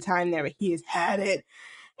most of the time there, but he has had it.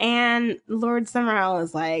 And Lord Summerisle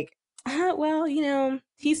is like, well, you know,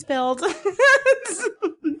 he spilled. He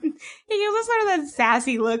gives us sort of that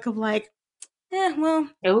sassy look of like, well,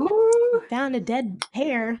 Ooh. found a dead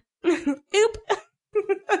hare. Oop.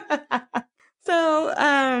 So,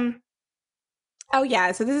 oh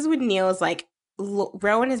yeah, so this is when Neil is like,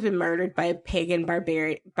 Rowan has been murdered by pagan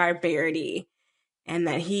barbarity, and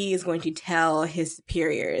that he is going to tell his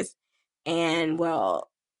superiors. And well,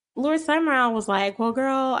 Lord Summerisle was like, well,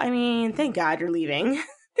 girl, I mean, thank God you're leaving.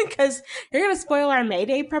 Because you're going to spoil our May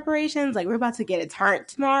Day preparations. Like, we're about to get a tart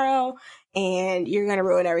tomorrow, and you're going to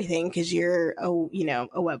ruin everything because you're, a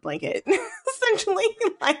wet blanket. Essentially,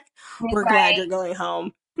 like, we're glad you're going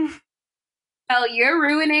home. Oh, you're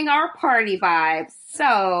ruining our party vibes.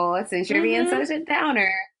 So, since you're being such a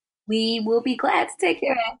downer, we will be glad to take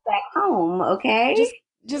your ass back home, okay?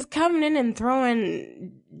 Just coming in and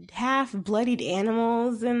throwing half bloodied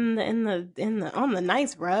animals on the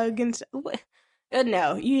nice rug and stuff.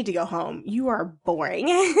 No, you need to go home. You are boring.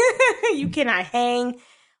 You cannot hang.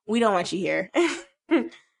 We don't want you here.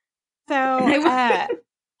 So, he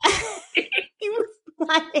was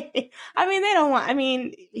like, I mean, they don't want, I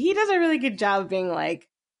mean, he does a really good job of being like,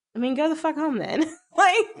 I mean, go the fuck home then.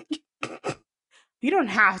 Like, you don't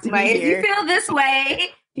have to be here. If you feel this way,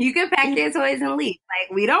 you can pack your toys and leave. Like,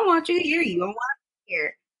 we don't want you here. You don't want us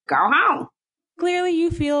here. Go home. Clearly, you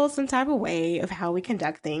feel some type of way of how we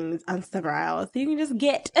conduct things on Summerisle, so you can just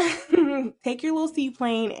take your little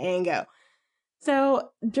seaplane and go. So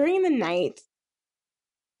during the night,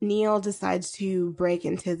 Neil decides to break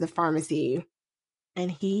into the pharmacy, and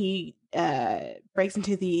he breaks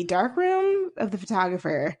into the dark room of the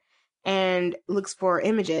photographer and looks for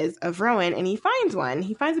images of Rowan, and he finds one.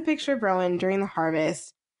 He finds a picture of Rowan during the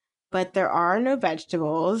harvest, but there are no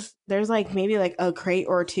vegetables. There's like maybe like a crate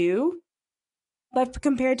or two. But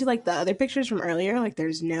compared to like the other pictures from earlier, like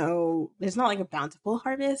there's not like a bountiful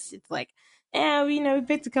harvest. It's like, we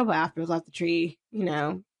picked a couple apples off the tree.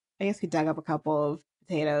 I guess we dug up a couple of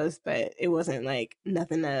potatoes, but it wasn't like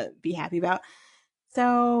nothing to be happy about.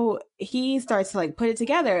 So he starts to like put it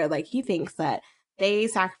together. Like he thinks that they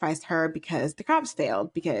sacrificed her because the crops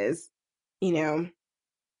failed because,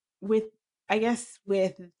 with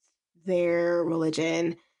their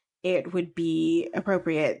religion, it would be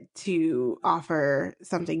appropriate to offer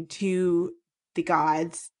something to the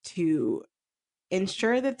gods to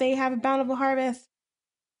ensure that they have a bountiful harvest.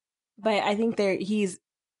 But I think he's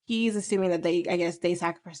assuming that they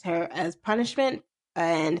sacrificed her as punishment.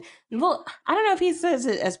 And well, I don't know if he says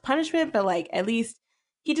it as punishment, but like at least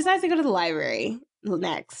he decides to go to the library the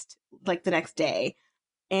next day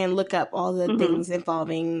and look up all the things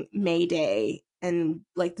involving May Day and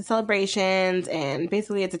like the celebrations, and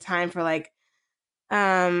basically it's a time for like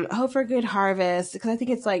hope for a good harvest, because I think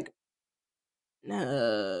it's like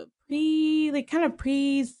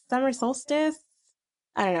pre summer solstice.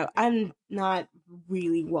 I don't know. I'm not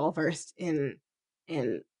really well versed in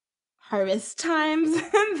harvest times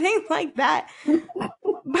and things like that.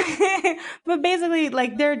 But basically,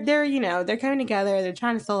 like they're coming together. They're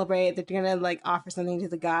trying to celebrate. They're gonna like offer something to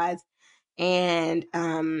the gods, and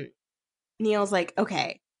Neil's like,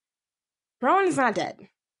 okay, Rowan is not dead.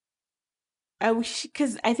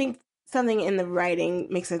 Because I think something in the writing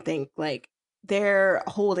makes it think like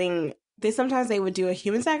sometimes they would do a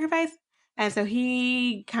human sacrifice. And so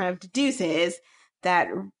he kind of deduces that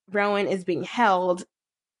Rowan is being held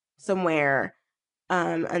somewhere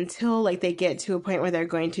until like they get to a point where they're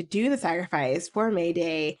going to do the sacrifice for May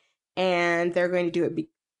Day, and they're going to do it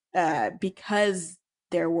because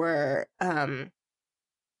there were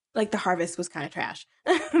like the harvest was kind of trash,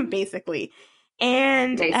 basically.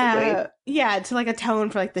 And to like atone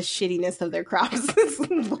for like the shittiness of their crops is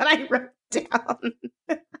what I wrote down.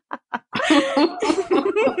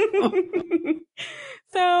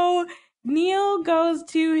 So Neil goes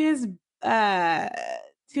to his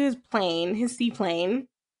plane, his seaplane,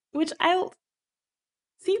 which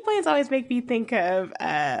seaplanes always make me think of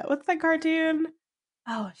what's that cartoon?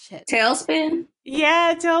 Oh shit. Tailspin.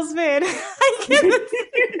 Yeah, Tailspin.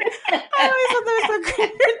 I always thought that was so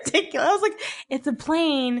ridiculous. I was like, it's a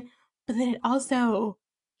plane, but then it also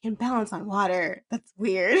can balance on water. That's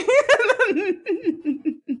weird.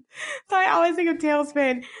 So I always think of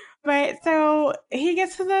Tailspin. But so he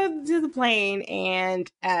gets to the plane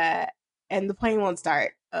and the plane won't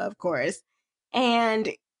start, of course.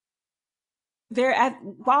 And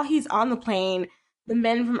while he's on the plane, the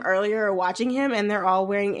men from earlier are watching him and they're all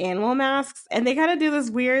wearing animal masks and they kind of do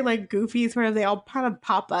this weird like goofy sort of, they all kind of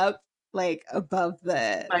pop up like above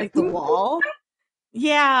the wall.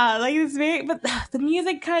 Yeah, like it's very, but the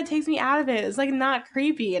music kind of takes me out of it. It's like not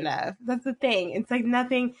creepy enough. That's the thing. It's like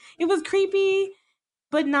nothing. It was creepy,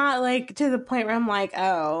 but not like to the point where I'm like,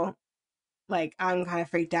 oh, like I'm kind of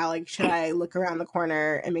freaked out. Like, should I look around the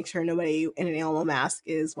corner and make sure nobody in an animal mask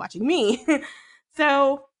is watching me?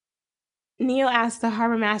 So Neil asks the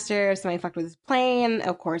harbor master if somebody fucked with his plane.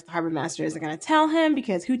 Of course, the harbor master isn't going to tell him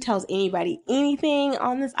because who tells anybody anything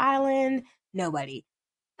on this island? Nobody.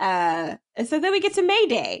 And so then we get to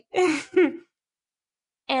Mayday.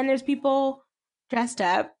 And there's people dressed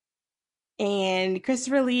up. And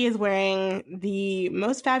Christopher Lee is wearing the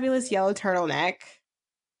most fabulous yellow turtleneck.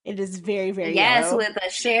 It is very, very yellow. With a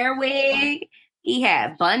Cher wig. He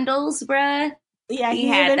had bundles, bruh. Yeah, he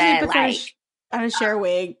had that, puts on a Cher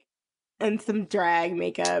wig and some drag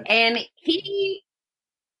makeup. And he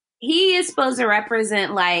is supposed to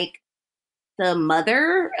represent, like, the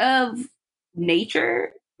mother of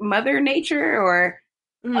nature, Mother Nature, or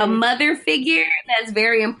a mother figure that's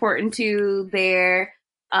very important to their,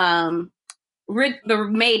 the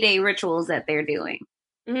Mayday rituals that they're doing.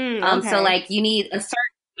 Okay. So, like, you need a certain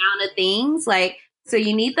amount of things, like, so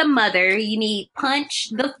you need the mother, you need Punch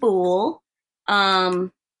the Fool,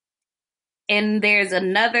 and there's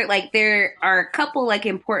another, like, there are a couple, like,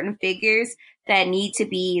 important figures that need to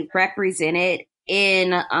be represented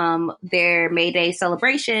in their Mayday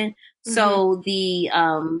celebration, so the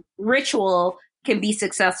ritual can be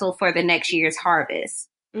successful for the next year's harvest.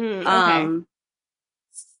 Okay.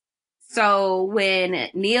 So when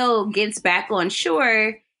Neil gets back on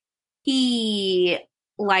shore, he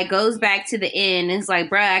like goes back to the inn and is like,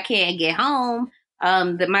 bruh, I can't get home.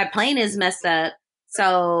 My plane is messed up.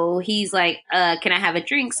 So he's like, can I have a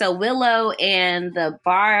drink? So Willow and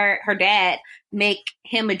her dad make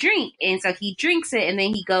him a drink. And so he drinks it and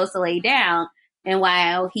then he goes to lay down. And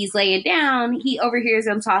while he's laying down, he overhears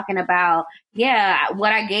them talking about, yeah,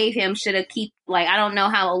 what I gave him should have I don't know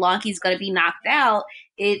how long he's going to be knocked out.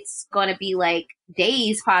 It's going to be like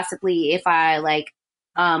days possibly if I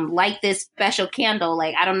light this special candle.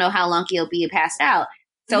 Like, I don't know how long he'll be passed out.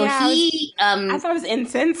 So yeah, I thought it was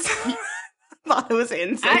incense. I thought it was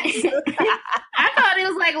incense. I thought it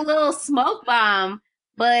was like a little smoke bomb,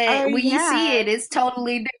 but when you see it, it's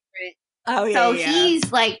totally different. Oh, yeah. So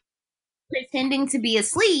he's like pretending to be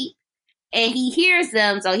asleep and he hears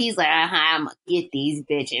them. So he's like, I'm gonna get these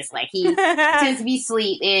bitches. Like, he pretends to be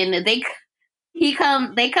asleep and they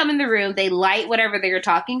come in the room, they light whatever they're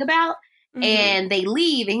talking about. And they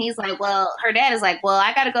leave, and he's like, well, her dad is like, well,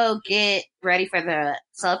 I gotta go get ready for the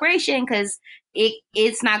celebration because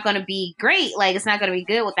it's not gonna be great. Like, it's not gonna be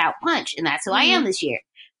good without Punch, and that's who I am this year.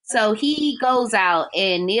 So he goes out,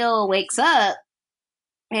 and Neil wakes up,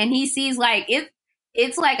 and he sees like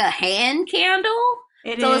it's like a hand candle.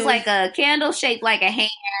 It's like a candle shaped like a hand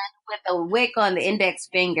with a wick on the index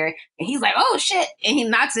finger, and he's like, oh shit, and he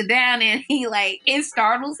knocks it down, and it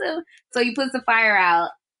startles him. So he puts the fire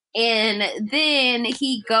out. And then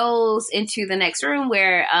he goes into the next room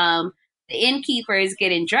where the innkeeper is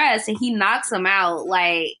getting dressed and he knocks him out.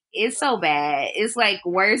 Like, it's so bad. It's like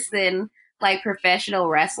worse than like professional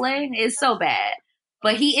wrestling. It's so bad.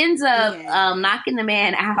 But he ends up knocking the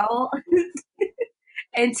man out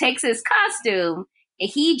and takes his costume and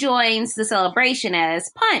he joins the celebration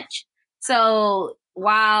as Punch. So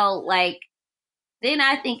while then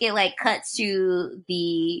I think it cuts to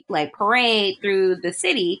the parade through the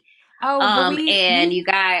city. And you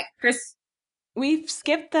got Chris. We've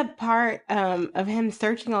skipped the part of him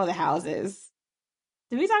searching all the houses.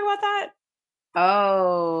 Did we talk about that?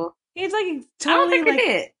 Oh, he's totally. I don't think we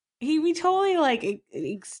did. We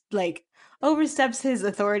totally oversteps his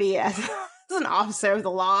authority as an officer of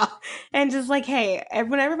the law, and just hey,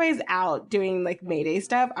 when everybody's out doing Mayday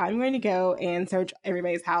stuff, I'm going to go and search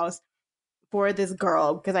everybody's house for this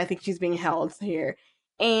girl because I think she's being held here.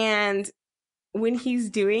 And when he's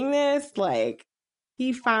doing this,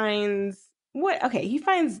 he finds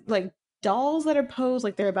dolls that are posed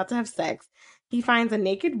like they're about to have sex. He finds a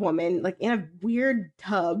naked woman in a weird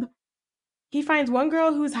tub. He finds one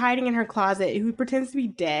girl who's hiding in her closet who pretends to be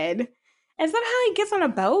dead. And somehow he gets on a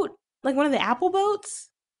boat, like one of the Apple boats,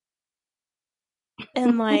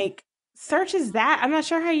 and like searches that. I'm not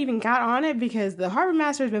sure how he even got on it because the harbor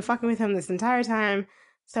master has been fucking with him this entire time.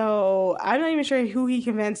 So I'm not even sure who he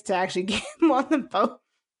convinced to actually get him on the boat.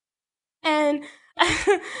 And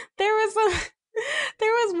there was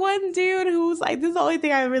one dude who was like, this is the only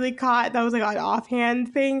thing I really caught that was like an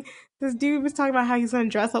offhand thing. This dude was talking about how he's gonna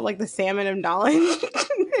dress up like the salmon of knowledge.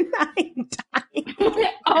 And I died.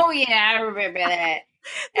 Oh yeah, I remember that.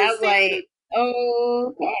 I was like,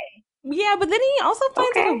 okay. Yeah, but then he also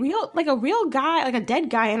finds like a real guy, like a dead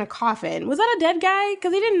guy in a coffin. Was that a dead guy?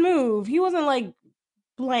 Because he didn't move. He wasn't like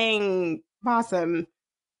playing possum.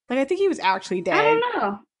 Like I think he was actually dead. I don't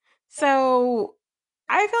know. So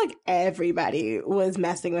I feel like everybody was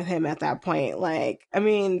messing with him at that point. Like, I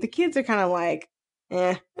mean, the kids are kind of like,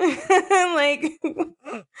 eh. Like,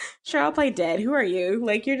 sure, I'll play dead. Who are you?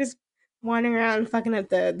 Like, you're just wandering around fucking up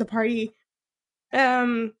the party.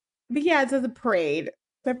 But yeah, so the parade.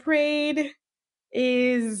 The parade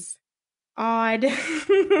is odd. It's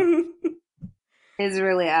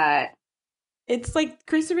really odd. It's like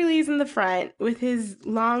Christopher Lee's in the front with his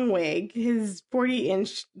long wig, his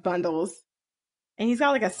 40-inch bundles. And he's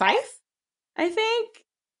got like a scythe, I think.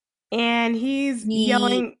 And he's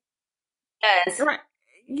yelling. Yes. Right.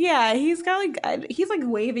 Yeah, he's like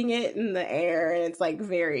waving it in the air, and it's like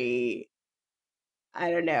very,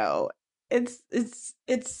 I don't know. It's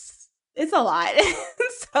a lot.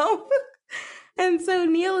 So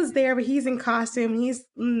Neil is there, but he's in costume.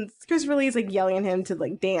 Christopher Lee's like yelling at him to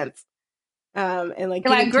like dance. And like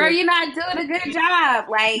girl, you're not doing a good job.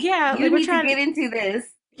 Like, yeah, you need to get into this.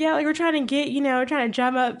 Yeah, like we're trying to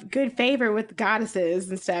drum up good favor with the goddesses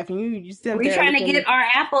and stuff. And you sit we're trying to get our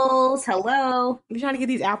apples. Hello. We're trying to get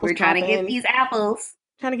these apples. We're trying to get these apples.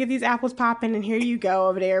 Trying to get these apples popping, and here you go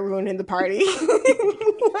over there ruining the party.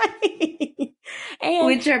 And,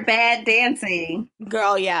 with your bad dancing.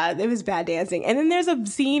 Girl, yeah, it was bad dancing. And then there's a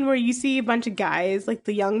scene where you see a bunch of guys, like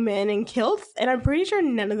the young men in kilts, and I'm pretty sure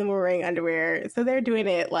none of them were wearing underwear. So they're doing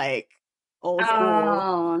it like old school.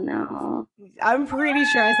 Oh, no. I'm pretty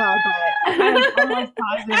sure I saw a butt. I'm almost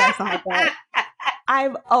positive I saw a butt.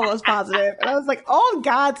 I'm almost positive. And I was like, oh,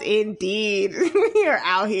 gods, indeed. We are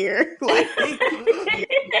out here. Like,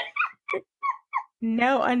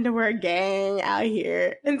 no underwear gang out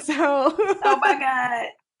here. And so oh my god.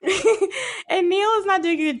 And Neil is not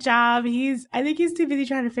doing a good job. I think he's too busy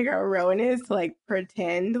trying to figure out what Rowan is to like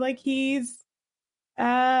pretend like he's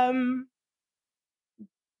getting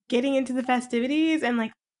into the festivities, and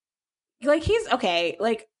like he's okay.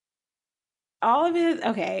 Like all of his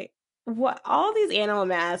all these animal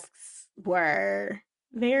masks were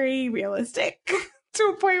very realistic to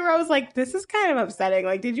a point where I was like, this is kind of upsetting.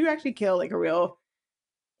 Like, did you actually kill like a real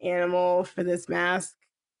animal for this mask?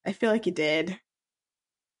 I feel like you did.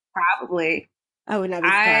 Probably. I would not be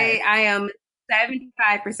surprised. I am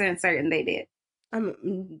 75% certain they did.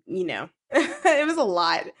 It was a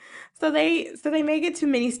lot. So they make it to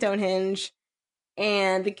Mini Stonehenge,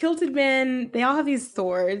 and the kilted men, they all have these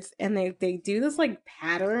swords, and they do this like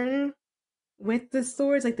pattern with the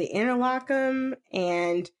swords, like they interlock them,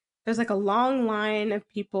 and there's like a long line of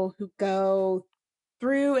people who go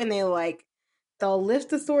through, and they'll lift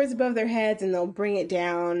the swords above their heads, and they'll bring it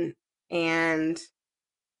down, and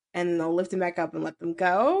they'll lift them back up and let them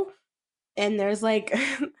go. And there's like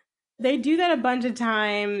they do that a bunch of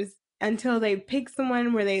times until they pick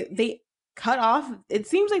someone where they cut off. It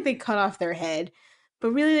seems like they cut off their head,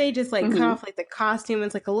 but really they just like cut off like the costume.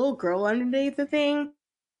 It's like a little girl underneath the thing.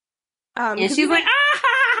 And she's like,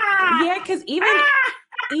 ah! Yeah, because even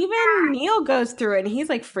Neil goes through it, and he's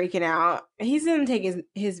like freaking out. He doesn't take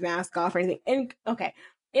his mask off or anything. And okay,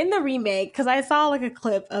 in the remake, because I saw like a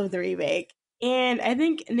clip of the remake, and I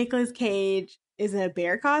think Nicolas Cage is in a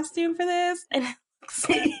bear costume for this, and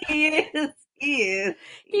he is. He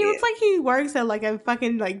looks like he works at like a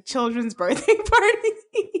fucking like children's birthday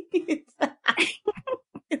party.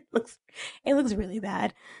 It looks really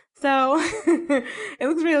bad. So it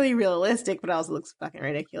looks really realistic, but it also looks fucking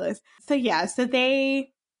ridiculous. So yeah, so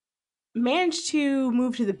they managed to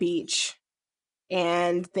move to the beach,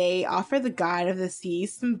 and they offer the god of the sea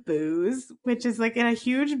some booze, which is like in a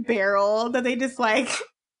huge barrel that they just like.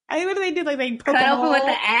 I think what do they do? Like they poke cut a open hole with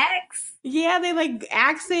the axe. Yeah, they like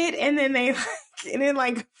axe it, and then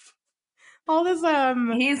like all this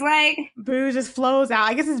He's like, booze just flows out.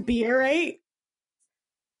 I guess it's beer, right?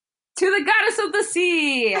 To the goddess of the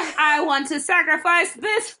sea, I want to sacrifice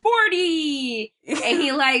this 40. And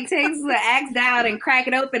he like takes the axe down and crack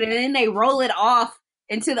it open, and then they roll it off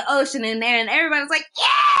into the ocean in there, and everybody's like,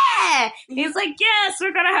 yeah. He's like, yes,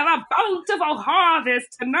 we're gonna have a bountiful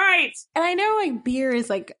harvest tonight. And I know like beer is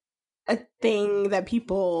like a thing that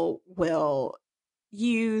people will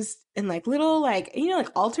use in like little like like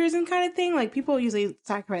altars and kind of thing. Like people usually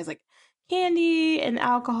sacrifice like candy and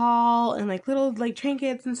alcohol and like little like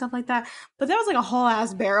trinkets and stuff like that. But that was like a whole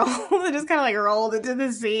ass barrel that just kind of like rolled into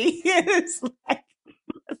the sea. It's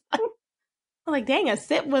like, dang, a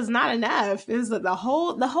sip was not enough. It was like the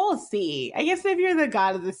whole sea. I guess if you're the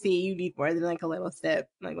god of the sea, you need more than like a little sip.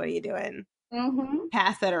 Like, what are you doing? Mm-hmm.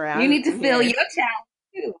 Pass that around. You need to fill your chalice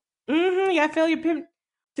too. Mm-hmm. Yeah, fill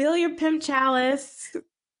your pimp chalice.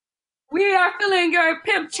 We are filling your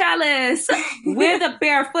pimp chalice with a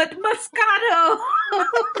barefoot Moscato.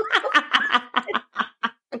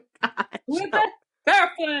 With a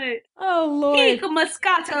barefoot. Oh, Lord. Pink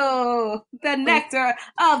Moscato, the nectar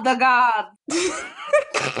of the gods.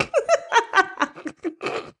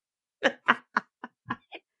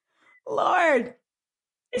 Lord.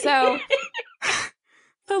 So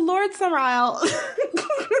Lord Summerisle.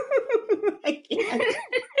 I can't.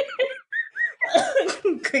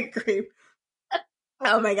 Good grief.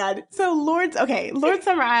 Oh my god. So Lord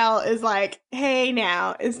Summerisle is like, hey,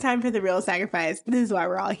 now it's time for the real sacrifice. This is why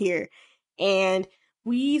we're all here. And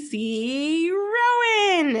we see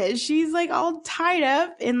Rowan. She's like all tied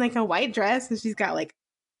up in like a white dress, and she's got like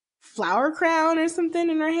flower crown or something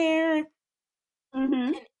in her hair.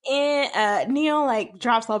 Mm-hmm. And Neil like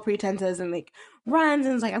drops all pretenses and like runs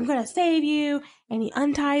and is like, I'm gonna save you, and he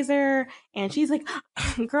unties her, and she's like,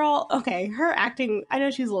 girl, okay, her acting, I know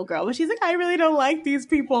she's a little girl, but she's like, I really don't like these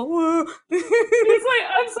people. He's like,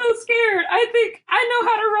 I'm so scared, I think I know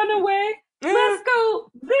how to run away. Let's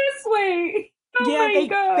go this way. Oh my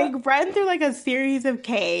god. They run through like a series of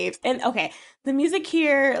caves, and okay, the music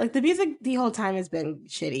here, like the music the whole time has been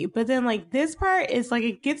shitty, but then like this part is like,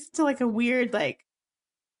 it gets to like a weird like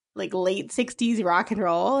late 60s rock and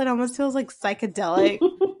roll. It almost feels like psychedelic,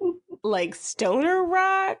 like stoner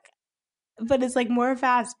rock, but it's like more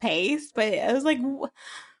fast paced. But I was like,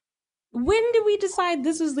 when did we decide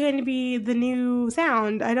this was going to be the new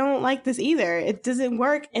sound? I don't like this either. It doesn't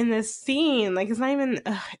work in this scene. Like, it's not even,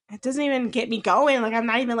 it doesn't even get me going. Like, I'm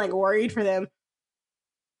not even like worried for them.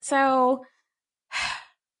 So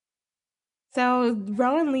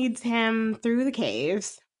Rowan leads him through the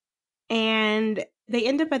caves, and they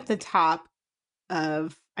end up at the top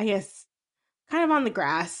of, I guess, kind of on the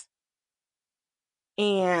grass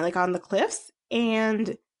and like on the cliffs,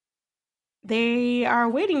 and they are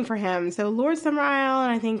waiting for him. So Lord Summerisle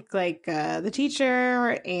and I think like the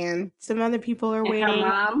teacher and some other people are waiting. Her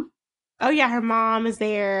mom. Oh yeah, her mom is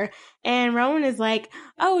there, and Rowan is like,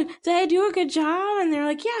 "Oh, did I do a good job?" And they're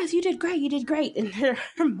like, "Yes, you did great." And her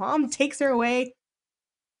mom takes her away,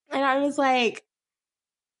 and I was like,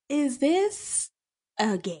 "Is this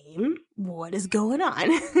a game? What is going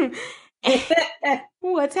on?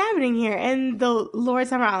 What's happening here?" And the Lord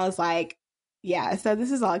Summerisle is like, yeah, so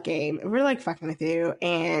this is all a game. We're like fucking with you.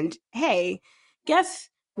 And hey, guess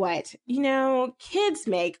what? Kids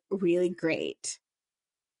make really great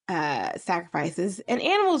sacrifices, and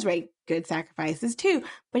animals make good sacrifices too.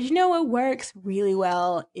 But you know what works really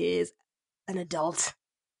well is an adult.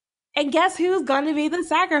 And guess who's going to be the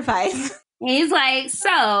sacrifice? He's like,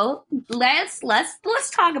 so let's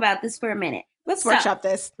talk about this for a minute. Let's workshop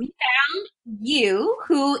this. We found you,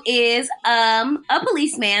 who is a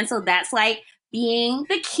policeman, so that's like being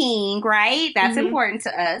the king, right? That's important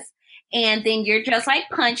to us. And then you're just like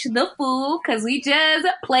Punch the Fool, because we just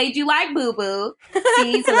played you like Boo Boo.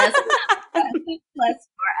 See, so that's plus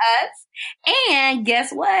for us. And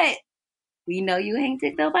guess what? We know you ain't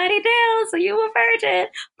took nobody down, so you a virgin.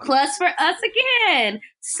 Plus for us again.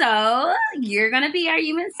 So you're going to be our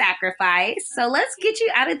human sacrifice. So let's get you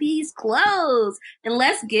out of these clothes and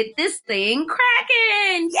let's get this thing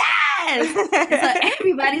cracking. Yes! So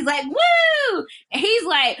everybody's like, woo! And he's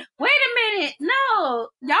like, wait a minute. No,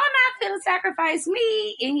 y'all not finna sacrifice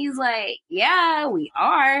me. And he's like, yeah, we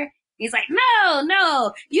are. He's like,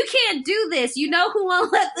 no, you can't do this. You know who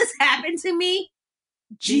won't let this happen to me?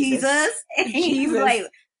 Jesus. And he's like,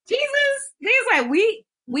 Jesus. He's like,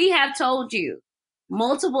 we have told you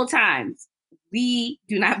multiple times we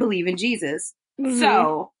do not believe in Jesus.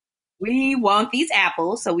 So we want these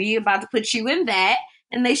apples. So we about to put you in that.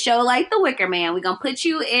 And they show like the Wicker Man. We're going to put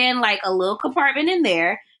you in like a little compartment in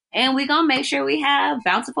there. And we're going to make sure we have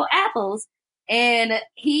bountiful apples. And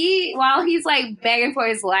while he's like begging for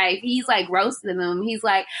his life, he's like roasting them. He's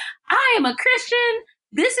like, I am a Christian.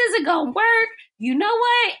 This isn't going to work. you know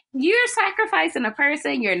what? You're sacrificing a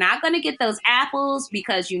person. You're not going to get those apples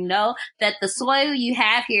because you know that the soil you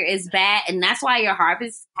have here is bad, and that's why your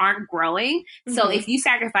harvests aren't growing. So if you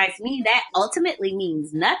sacrifice me, that ultimately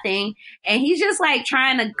means nothing. And he's just like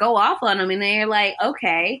trying to go off on him, and they're like,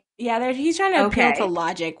 okay. Yeah, he's trying to appeal Okay. to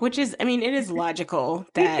logic, which is, I mean, it is logical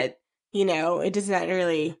that, you know, it doesn't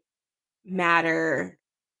really matter.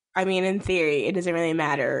 I mean, in theory, it doesn't really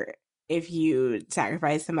matter if you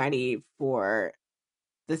sacrifice somebody for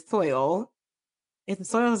the soil. If the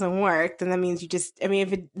soil doesn't work, then that means you just, I mean,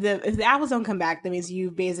 if the apples don't come back, that means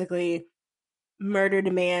you basically murdered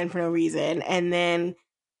a man for no reason. And then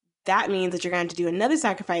that means that you're going to have to do another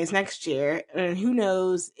sacrifice next year. And who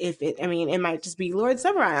knows if it, I mean, it might just be Lord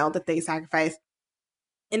Summerisle that they sacrifice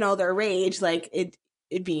in all their rage. Like it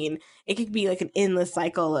could be like an endless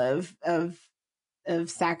cycle of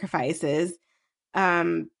sacrifices.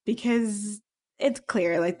 Because it's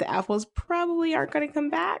clear like the apples probably aren't going to come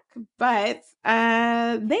back, but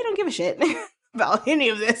they don't give a shit about any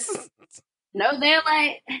of this. No, they're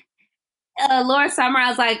like, Lord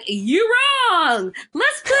Summerisle's like, you wrong.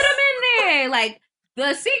 Let's put him in there. Like,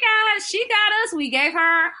 the sea guy, she got us. We gave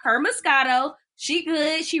her Moscato. She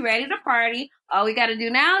good. She ready to party. All we got to do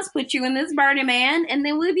now is put you in this Burning Man, and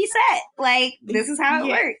then we'll be set. Like, this is how it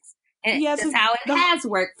works. And that's how it has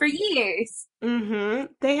worked for years.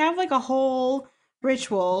 They have like a whole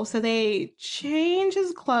ritual. So they change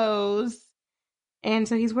his clothes. And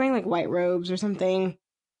so he's wearing like white robes or something.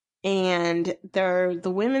 And the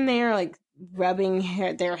women there like rubbing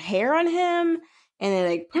their hair on him. And they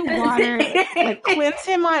like put water, like cleanse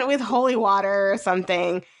him with holy water or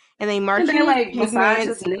something. And they mark him like massage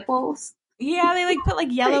his nipples. Yeah, they like put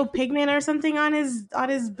like yellow pigment or something on his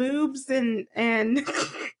boobs and and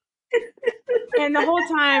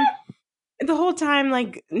the whole time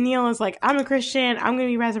like Neil is like, I'm a Christian, I'm gonna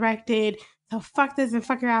be resurrected, so fuck this and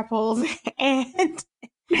fuck your apples. And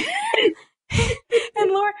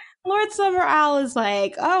Lord Summerisle is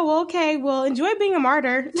like, oh, okay, well, enjoy being a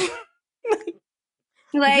martyr.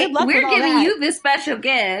 Like, we're giving you this special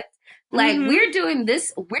gift. Like, we're doing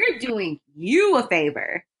you a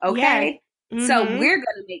favor, okay? Yeah. So we're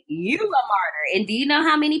going to make you a martyr. And do you know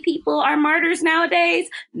how many people are martyrs nowadays?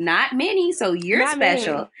 Not many, so you're not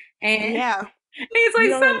special. Many. And yeah. he's like,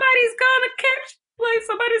 somebody's going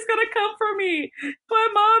to come for me. My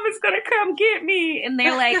mom is going to come get me. And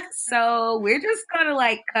they're like, so we're just going to,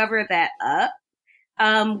 like, cover that up.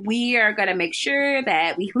 We are going to make sure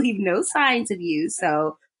that we leave no signs of you.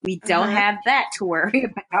 So we don't have that to worry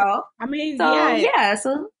about. I mean,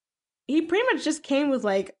 so he pretty much just came with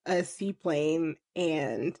like a seaplane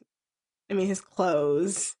and, I mean, his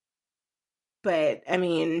clothes. But I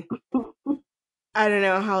mean, I don't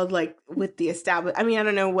know how like with the I mean, I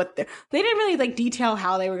don't know what they didn't really like detail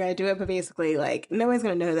how they were going to do it, but basically like no one's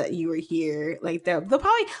going to know that you were here. Like they'll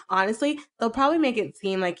probably make it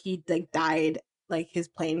seem like he like died, like his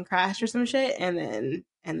plane crashed or some shit, and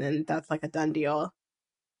then that's like a done deal.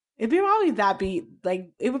 It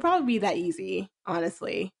would probably be that easy,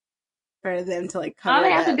 honestly, for them to like cover. All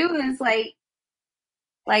they have to do is like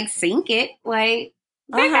sink it. Like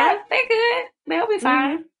they're good. They'll be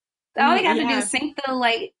fine. All they have to do is sink the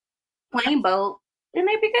like plane boat, and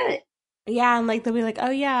they'd be good. Yeah, and like they'll be like,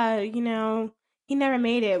 oh yeah, you know, he never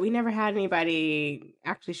made it. We never had anybody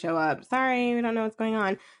actually show up. Sorry, we don't know what's going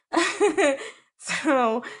on.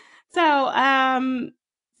 So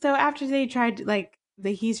after they tried to, like,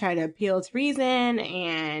 he's tried to appeal to reason,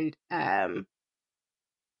 and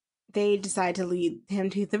they decide to lead him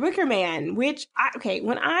to the Wicker Man, which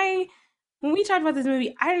when we talked about this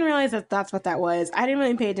movie, I didn't realize that that's what that was. I didn't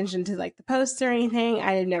really pay attention to like the poster or anything.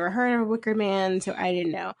 I had never heard of a Wicker Man, so I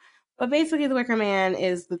didn't know. But basically, the Wicker Man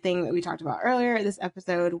is the thing that we talked about earlier this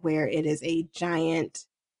episode, where it is a giant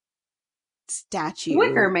statue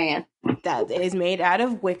Wicker Man that is made out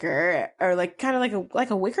of wicker, or like kind of like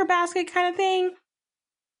a wicker basket kind of thing.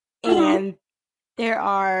 And there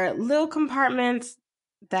are little compartments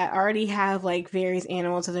that already have like various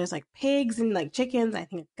animals. So there's like pigs and like chickens, I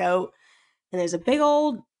think a goat, and there's a big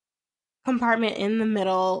old compartment in the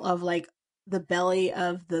middle of like the belly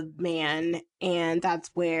of the man, and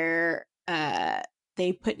that's where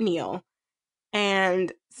they put Neil.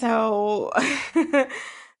 And so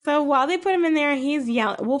so while they put him in there, he's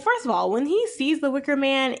yelling. Well, first of all, when he sees the Wicker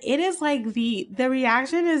Man, it is like the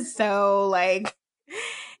reaction is so like,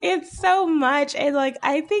 it's so much. And like,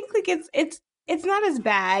 I think like it's not as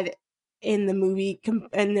bad in the movie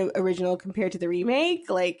in the original compared to the remake.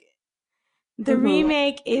 Like the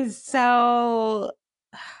remake is so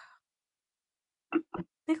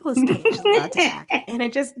Nicolas Cage is allowed to act, and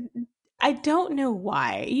it just I don't know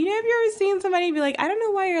why. You know, have you ever seen somebody be like, I don't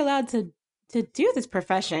know why you're allowed to do this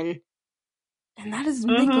profession? And that is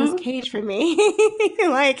Nicolas Cage for me.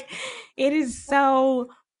 Like, it is so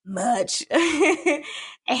much.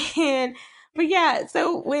 But yeah,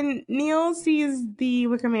 so when Neil sees the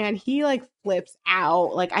Wicker Man, he like flips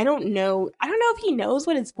out. Like, I don't know if he knows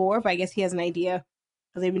what it's for, but I guess he has an idea.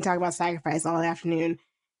 Because they've been talking about sacrifice all afternoon.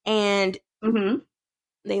 And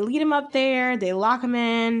they lead him up there, they lock him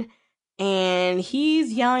in, and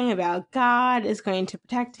he's yelling about God is going to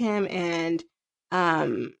protect him, and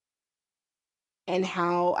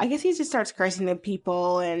how I guess he just starts cursing the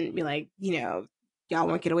people and be like, you know, y'all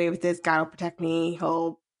won't get away with this. God will protect me.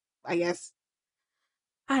 He'll, I guess,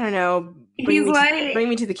 I don't know, bring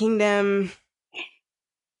me to the kingdom.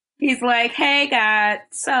 He's like, hey, God,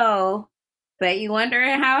 so, bet you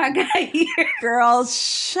wondering how I got here. Girl,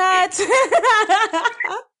 shut.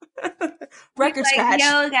 Record scratch.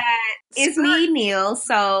 Yo, God, it's me, Neil.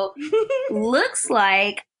 So, looks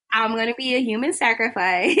like I'm going to be a human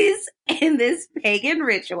sacrifice in this pagan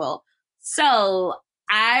ritual. So,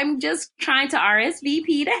 I'm just trying to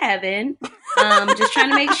RSVP to heaven. Just trying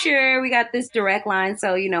to make sure we got this direct line.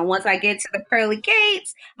 So, you know, once I get to the pearly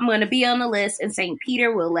gates, I'm going to be on the list and St.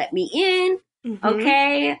 Peter will let me in.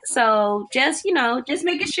 Okay. So just, you know, just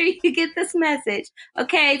making sure you get this message.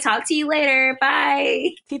 Okay. Talk to you later. Bye.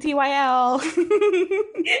 TTYL.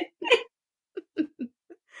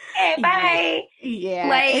 Hey, bye. Yeah.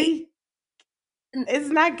 Like, it's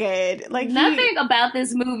not good. Like, nothing about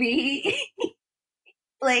this movie.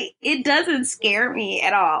 Like, it doesn't scare me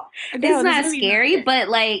at all. No, it's not scary, but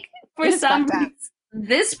like, for some reason,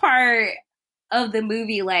 this part of the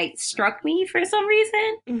movie like struck me for some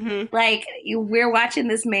reason. Like, we're watching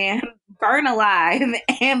this man burn alive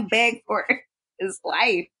and beg for his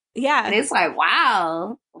life. Yeah. And it's like,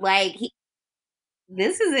 wow, like,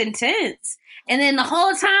 this is intense. And then the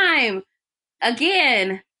whole time,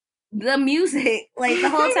 again, the music, like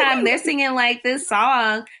the whole time they're singing like this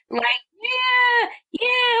song, like,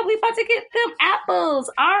 yeah, we about to get them apples.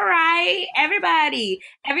 All right, everybody,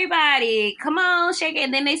 come on, shake it.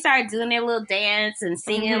 And then they start doing their little dance and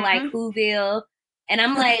singing like Whoville. And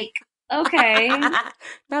I'm like, okay.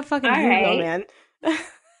 Not fucking Whoville, man.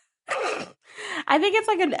 I think it's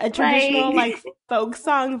like a traditional like folk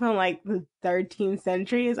song from like the 13th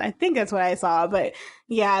century. I think that's what I saw. But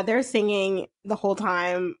yeah, they're singing the whole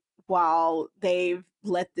time while they've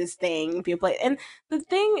let this thing be played. And the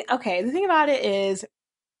thing about it is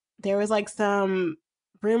there was like some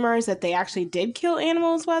rumors that they actually did kill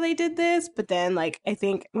animals while they did this, but then like I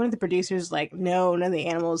think one of the producers like, no, none of the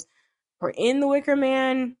animals were in the Wicker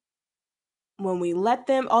Man when we let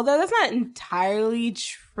them, although that's not entirely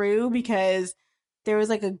true because there was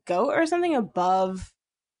like a goat or something above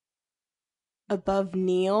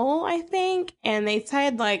Neil, I think, and they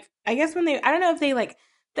said like, I guess when I don't know if they like,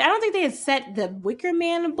 I don't think they had set the Wicker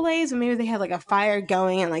Man ablaze, or maybe they had like a fire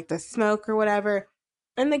going and like the smoke or whatever.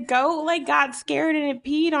 And the goat like got scared and it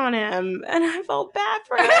peed on him, and I felt bad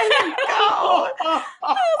for him. I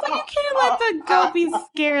was like, you can't let the goat be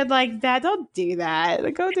scared like that. Don't do that.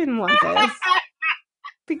 The goat didn't want this.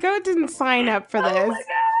 The goat didn't sign up for this.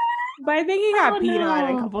 But I think he got peed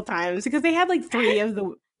on a couple times because they had like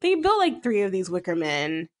they built like 3 of these Wicker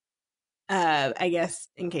Men. I guess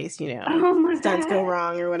in case, you know, stunts go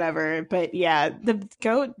wrong or whatever. But yeah, the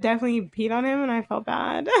goat definitely peed on him and I felt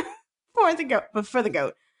bad for the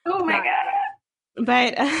goat. Oh my God.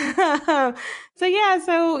 But so yeah,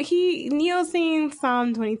 so Neil's singing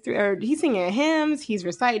Psalm 23, or he's singing hymns, he's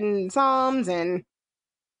reciting Psalms, and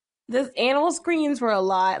the animal screams were a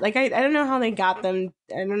lot. Like I don't know how they got them.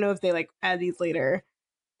 I don't know if they like add these later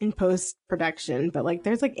in post production, but like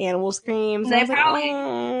there's like animal screams. They probably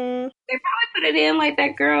put it in like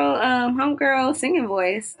that girl, homegirl singing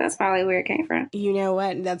voice. That's probably where it came from. You know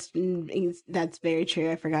what? That's very true.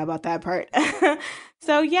 I forgot about that part.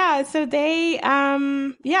 So yeah, so they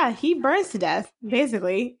he burns to death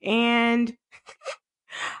basically, and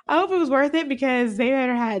I hope it was worth it because they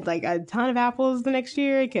better had like a ton of apples the next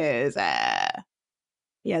year because they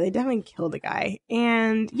definitely killed the guy.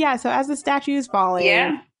 And yeah, so as the statue is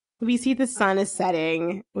falling, we see the sun is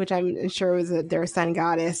setting, which I'm sure was their sun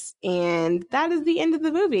goddess, and that is the end of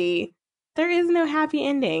the movie. There is no happy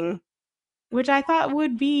ending, which I thought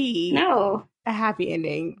would be a happy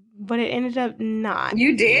ending, but it ended up not.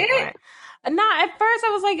 You did? Not at first.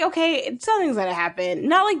 I was like, okay, something's gonna happen.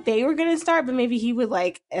 Not like they were gonna start, but maybe he would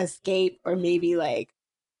like escape, or maybe like,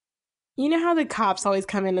 you know how the cops always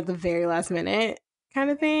come in at the very last minute,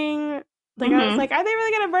 kind of thing. Like I was like, are they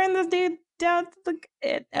really gonna burn this dude down?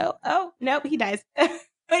 Oh nope, he dies.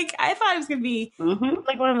 Like, I thought it was gonna be Mm-hmm.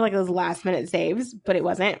 like one of like those last minute saves, but it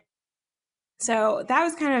wasn't. So that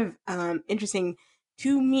was kind of interesting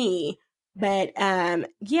to me. But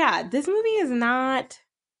yeah, this movie is not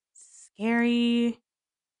scary.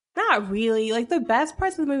 Not really. Like the best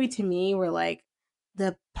parts of the movie to me were like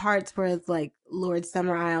the parts where it's like Lord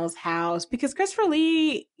Summer Isle's house, because Christopher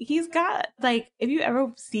Lee, he's got like, if you've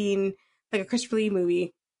ever seen like a Christopher Lee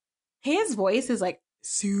movie, his voice is like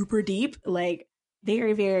super deep, like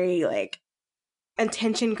very, very like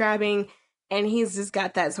attention grabbing. And he's just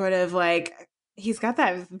got that sort of like, he's got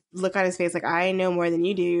that look on his face like, I know more than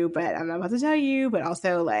you do, but I'm not about to tell you, but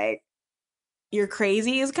also like, you're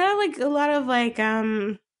crazy. It's kind of like a lot of like,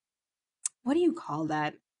 what do you call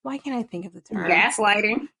that? Why can't I think of the term?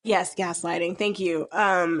 Gaslighting. Yes, gaslighting. Thank you.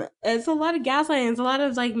 It's a lot of gaslighting. It's a lot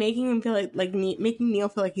of like making him feel like making Neil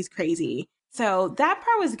feel like he's crazy. So that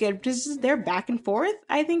part was good. Just their back and forth,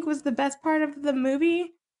 I think, was the best part of the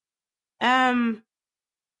movie. But I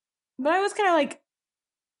was kind of like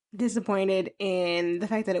disappointed in the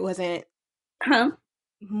fact that it wasn't Huh?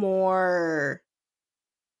 more.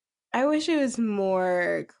 I wish it was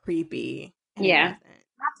more creepy. And Yeah. it wasn't.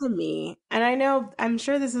 Not to me. And I know, I'm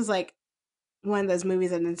sure this is like one of those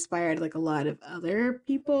movies that inspired like a lot of other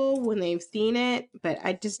people when they've seen it, but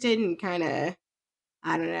I just didn't kind of,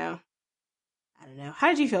 I don't know. How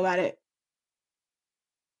did you feel about it?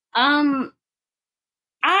 I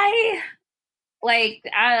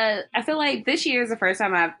I feel like this year is the first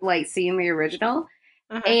time I've like seen the original,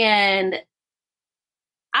 Uh-huh. and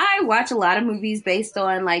I watch a lot of movies based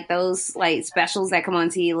on like those like specials that come on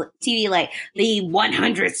TV, like the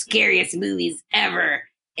 100 scariest movies ever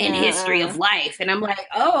in history of life, and I'm like,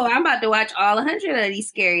 oh, I'm about to watch all 100 of these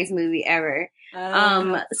scariest movie ever.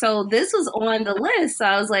 So this was on the list, so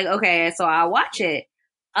I was like, okay, so I'll watch it.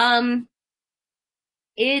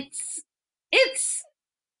 It's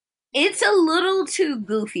it's a little too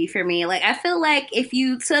goofy for me. Like, I feel like if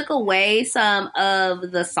you took away some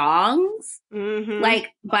of the songs,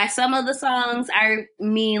 like by some of the songs, I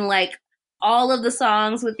mean like all of the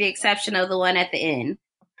songs with the exception of the one at the end,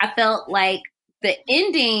 I felt like the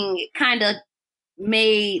ending kind of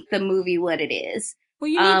made the movie what it is. Well,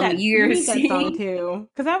 you need that song too,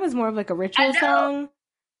 because that was more of like a ritual song.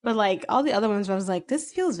 But like all the other ones, I was like,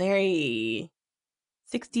 this feels very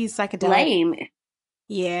 60s psychedelic. Lame.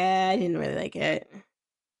 Yeah, I didn't really like it.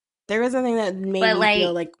 There was something that made me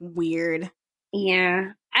feel like weird.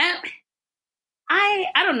 Yeah. I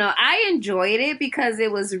don't know. I enjoyed it because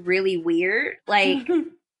it was really weird. Like,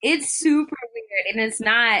 it's super weird, and it's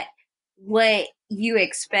not what you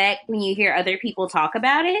expect when you hear other people talk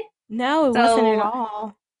about it. No, it wasn't at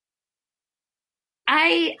all.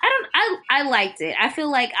 I liked it. I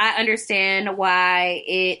feel like I understand why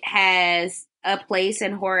it has a place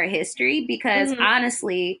in horror history, because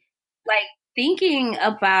honestly, like thinking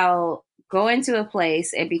about going to a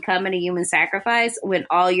place and becoming a human sacrifice when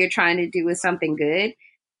all you're trying to do is something good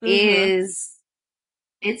it's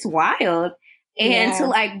wild. And to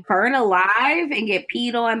like burn alive and get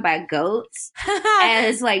peed on by goats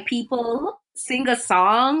as like people sing a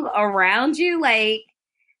song around you, like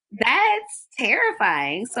that's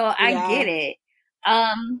terrifying. So I get it.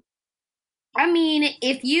 I mean,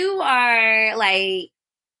 if you are like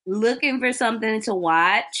looking for something to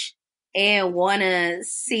watch and want to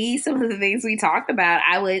see some of the things we talked about,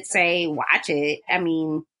 I would say watch it. I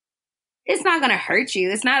mean, it's not going to hurt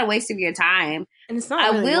you. It's not a waste of your time. And it's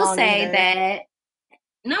not really I will long say either. that,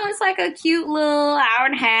 no, it's like a cute little hour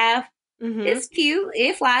and a half. It's cute.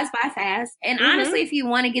 It flies by fast. And honestly, if you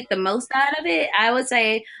want to get the most out of it, I would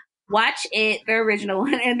say watch it, the original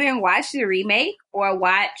one, and then watch the remake, or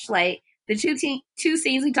watch like the two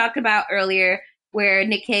scenes we talked about earlier where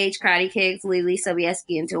Nick Cage karate kicks Lily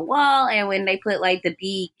Sobieski into a wall, and when they put like the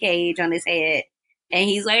bee cage on his head and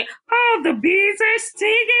he's like, oh, the bees are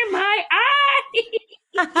stinging my eye.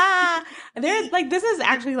 There's like, this is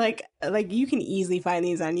actually like you can easily find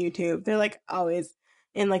these on YouTube. They're like always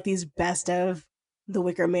in like these best of the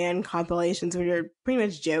Wicker Man compilations, which are pretty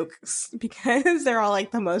much jokes because they're all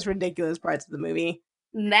like the most ridiculous parts of the movie.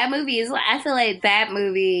 That movie is, I feel like that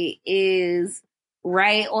movie is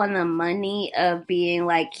right on the money of being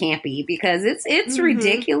like campy, because it's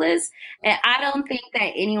ridiculous, and I don't think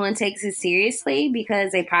that anyone takes it seriously,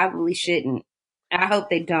 because they probably shouldn't. I hope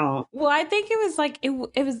they don't. Well, I think it was like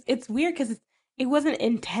it's weird because it wasn't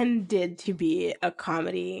intended to be a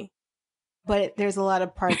comedy, but there's a lot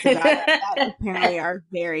of parts about it that apparently are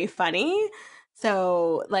very funny.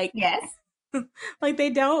 So like, yes, like they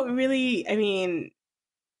don't really. I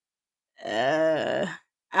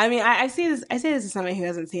see this. I say this to somebody who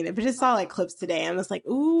hasn't seen it, but just saw like clips today. I'm just like,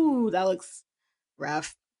 ooh, that looks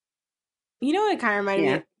rough. You know what it kind of reminded me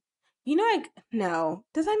Yeah. of? You know, like, no.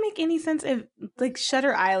 Does that make any sense if, like,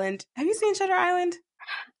 Shutter Island? Have you seen Shutter Island?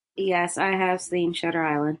 Yes, I have seen Shutter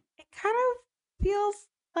Island. It kind of feels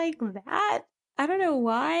like that. I don't know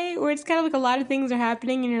why. Where it's kind of like a lot of things are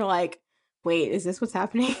happening and you're like, wait, is this what's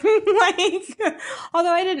happening? Like,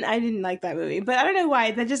 although I didn't like that movie, but I don't know why.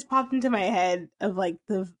 That just popped into my head of like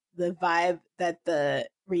the vibe that the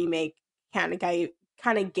remake kind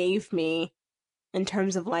of gave me in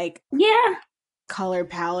terms of like Yeah. color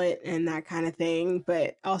palette and that kind of thing.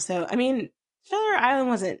 But also, I mean, Shutter Island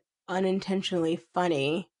wasn't unintentionally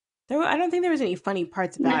funny. I don't think there was any funny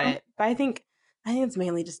parts about No. it, but I think it's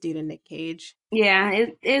mainly just due to Nick Cage. Yeah,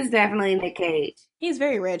 it is definitely Nick Cage. He's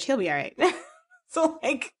very rich. He'll be all right. So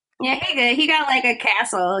like, Yeah, he good. He got like a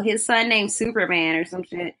castle. His son named Superman or some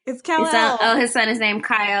shit. it's His son is named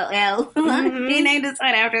Kyle L. Mhm. He named his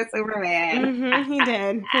son after Superman. He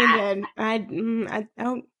did. I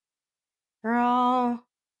don't. Girl,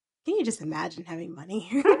 can you just imagine having money?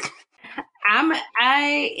 If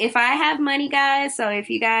I have money, guys, so if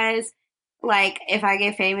you guys like, if I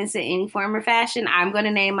get famous in any form or fashion, I'm going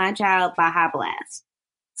to name my child Baja Blast.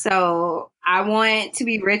 So I want to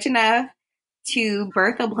be rich enough to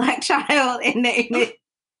birth a black child and name it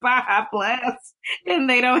Baja Blast, and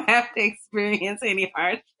they don't have to experience any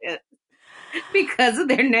hardship because of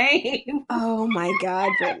their name. Oh my God,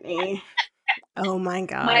 Brittany. Oh my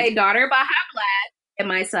God. My daughter Baja Blast and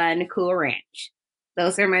my son Cool Ranch.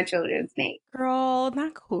 Those are my children's names. Girl,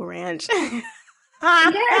 not Cool Ranch. Yes,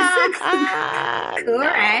 Cool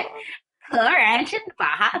Ranch. Cool Ranch and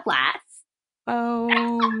Baja Blast. Oh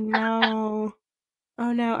no.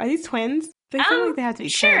 Oh no. Are these twins? They sound like they have to be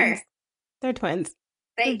sure. twins. They're twins.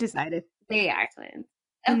 They've decided. They are twins.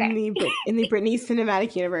 Okay. In the Britney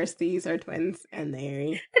cinematic universe, these are twins, and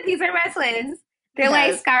These are my twins. They're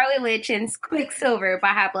like Scarlet Witch and Quicksilver,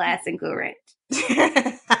 Baja Blast, and Cool Ranch.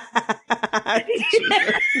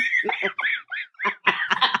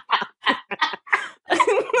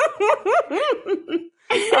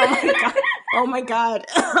 Oh my god.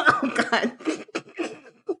 Oh god.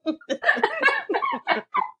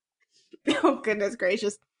 Oh goodness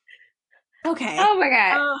gracious. Okay. Oh my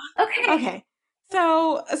god. Okay.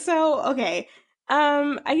 So okay.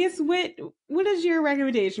 I guess what is your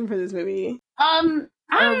recommendation for this movie?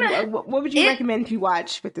 What would you recommend to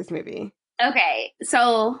watch with this movie? Okay,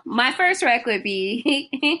 so my first rec would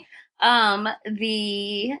be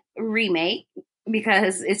the remake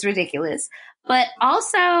because it's ridiculous. But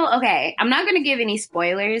also, okay, I'm not going to give any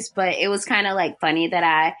spoilers, but it was kind of like funny that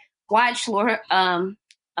I watched The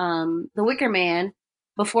Wicker Man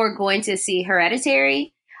before going to see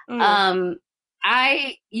Hereditary. You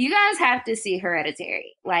guys have to see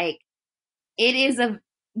Hereditary. Like, it is a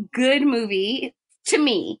good movie to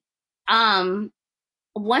me.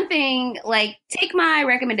 One thing, like, take my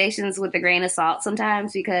recommendations with a grain of salt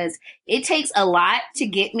sometimes because it takes a lot to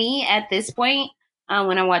get me at this point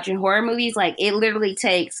when I'm watching horror movies. Like, it literally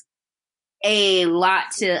takes a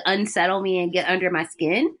lot to unsettle me and get under my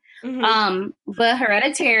skin. Mm-hmm. But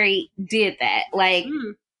Hereditary did that. Like,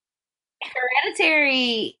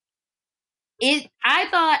 Hereditary, I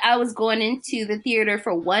thought I was going into the theater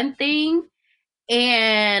for one thing,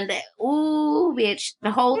 and ooh, bitch,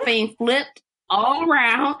 the whole thing flipped all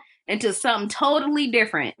around into something totally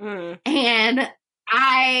different. And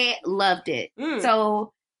I loved it.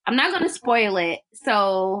 So I'm not going to spoil it.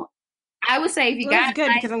 So I would say if you guys... That's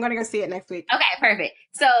good because I'm going to go see it next week. Okay, perfect.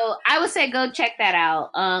 So I would say go check that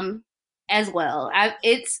out as well.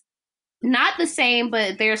 It's not the same,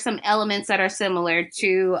 but there's some elements that are similar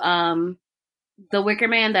to The Wicker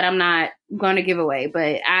Man that I'm not going to give away.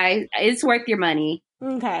 But it's worth your money.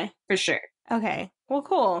 Okay. For sure. Okay. Well,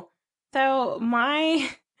 cool. So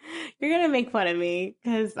you're going to make fun of me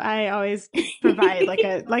because I always provide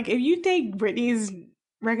like if you take Brittany's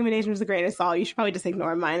recommendations with a grain of salt, you should probably just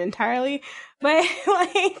ignore mine entirely. But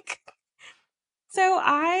like, so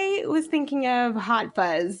I was thinking of Hot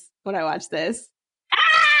Fuzz when I watched this.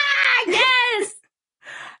 Ah, yes!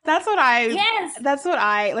 That's what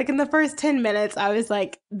I, like in the first 10 minutes, I was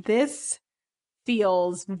like, this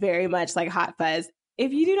feels very much like Hot Fuzz.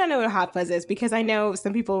 If you do not know what Hot Fuzz is, because I know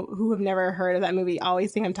some people who have never heard of that movie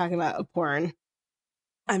always think I'm talking about a porn.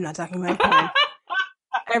 I'm not talking about a porn.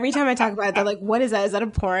 Every time I talk about it, they're like, what is that? Is that a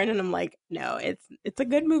porn? And I'm like, no, it's a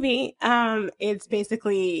good movie. It's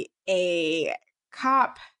basically a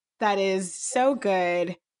cop that is so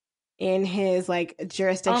good in his like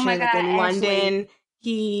jurisdiction in London.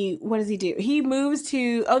 What does he do? He moves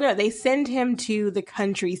to, they send him to the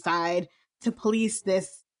countryside to police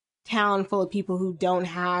this town full of people who don't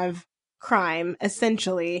have crime,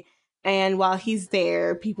 essentially. And while he's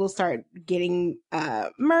there, people start getting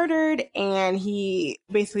murdered, and he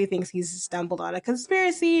basically thinks he's stumbled on a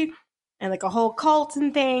conspiracy and like a whole cult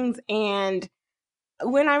and things. And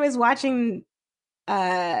when I was watching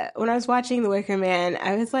The Wicker Man,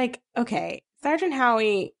 I was like, okay, Sergeant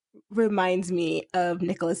Howie reminds me of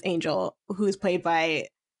Nicholas Angel, who's played by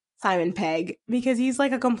Simon Pegg, because he's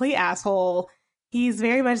like a complete asshole. He's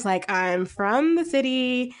very much like, I'm from the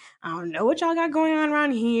city. I don't know what y'all got going on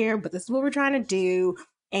around here, but this is what we're trying to do.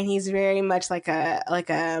 And he's very much like I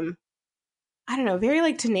don't know, very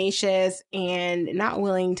like tenacious and not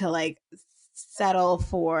willing to like settle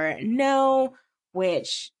for no,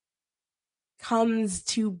 which comes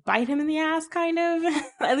to bite him in the ass, kind of,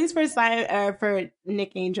 at least for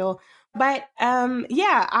Nick Angel. But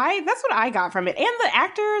that's what I got from it. And the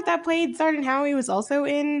actor that played Sergeant Howie was also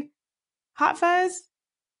in Hot Fuzz.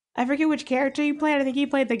 I forget which character he played. I think he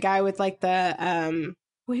played the guy with like the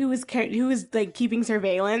who was like keeping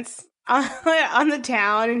surveillance on the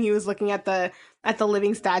town, and he was looking at the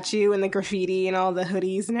living statue and the graffiti and all the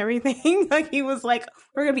hoodies and everything. Like he was like,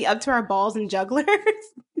 we're gonna be up to our balls in jugglers.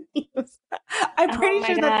 I'm pretty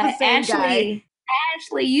sure that's the same guy.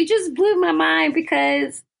 Ashley, you just blew my mind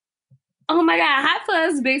because, oh my God, Hot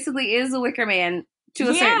Fuzz basically is the Wicker Man to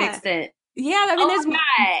a certain extent. Yeah, I mean,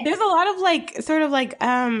 there's a lot of like sort of like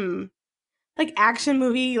action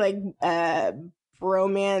movie like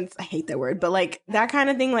romance. I hate that word, but like that kind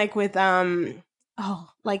of thing. Like with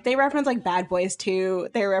like they reference like Bad Boys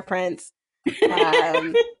 2. They reference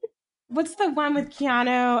what's the one with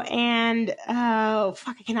Keanu and I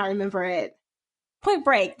cannot remember it. Point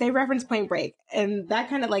Break. They reference Point Break, and that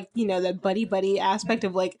kind of like, you know, the buddy aspect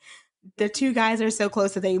of like the two guys are so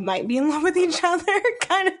close that they might be in love with each other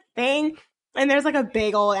kind of thing. And there's like a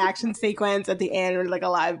big old action sequence at the end where like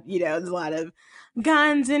there's a lot of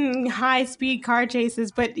guns and high speed car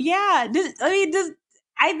chases. But yeah, I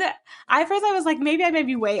first I was like, maybe I may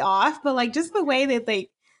be way off, but like just the way that they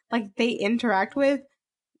interact with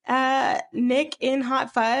Nick in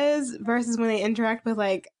Hot Fuzz versus when they interact with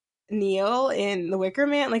like Neil in The Wicker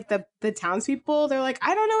Man, like the townspeople, they're like,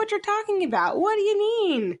 I don't know what you're talking about. What do you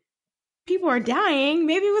mean? People are dying.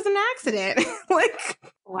 Maybe it was an accident. Like,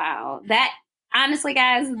 wow. That, honestly,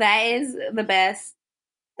 guys, that is the best.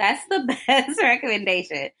 That's the best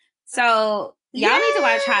recommendation. So y'all need to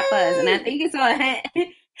watch Hot Fuzz, and I think it's on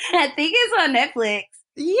Netflix.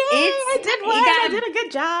 Yeah, I did a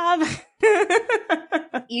good job.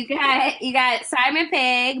 You got Simon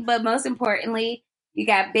Pegg, but most importantly, you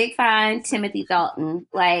got Big Fine Timothy Dalton.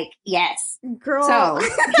 Like, yes. Girl. So,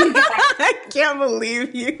 I can't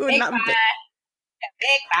believe you. Big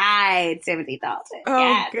Fine Timothy Dalton. Oh,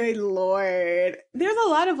 yes. Good Lord. There's a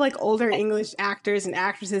lot of like older English actors and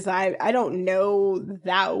actresses I don't know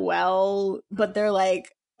that well, but they're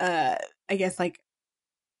like, I guess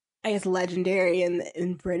legendary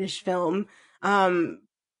in British film. But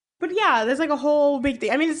yeah, there's like a whole big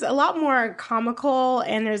thing. I mean, it's a lot more comical,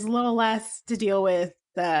 and there's a little less to deal with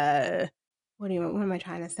the. What am I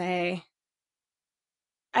trying to say?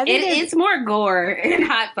 I think it's more gore in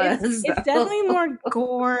Hot Fuzz. It's definitely more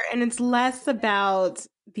gore, and it's less about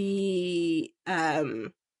the.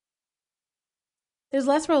 There's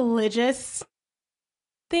less religious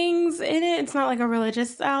things in it. It's not like a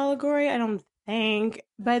religious allegory, I don't think,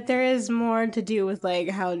 but there is more to do with like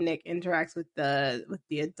how Nick interacts with the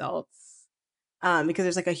adults, because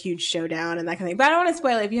there's like a huge showdown and that kind of thing. But I don't want to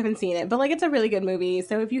spoil it if you haven't seen it. But like, it's a really good movie,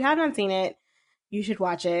 so if you have not seen it, you should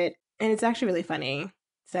watch it, and it's actually really funny.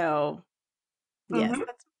 So yes,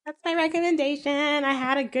 that's my recommendation. I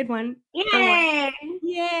had a good one. Yay!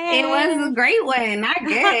 Yay! It was a great one. Not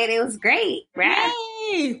good. It was great, right?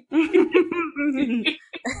 Yay!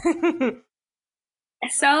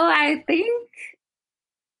 So I think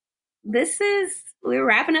we're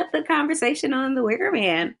wrapping up the conversation on The Wicker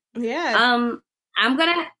Man. Yeah.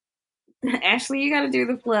 Ashley, you got to do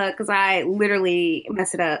the plug because I literally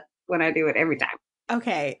mess it up when I do it every time.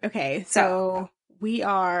 Okay. So we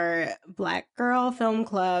are Black Girl Film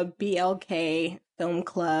Club, BLK Film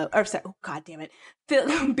Club. Or sorry, oh, God damn it.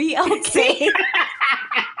 BLK.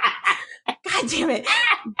 God damn it.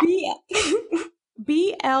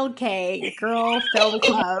 BLK Girl Film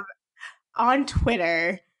Club on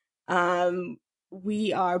Twitter.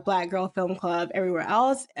 We are Black Girl Film Club everywhere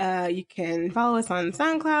else. You can follow us on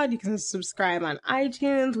SoundCloud. You can subscribe on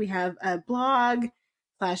iTunes. We have a blog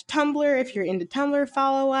 /Tumblr. If you're into Tumblr,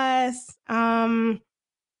 follow us.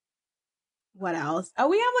 What else? Oh,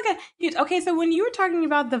 we have like okay. So when you were talking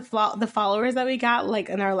about the followers that we got like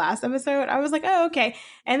in our last episode, I was like, oh, okay.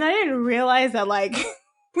 And I didn't realize that like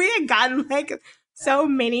we had gotten like so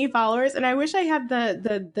many followers, and I wish I had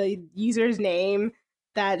the user's name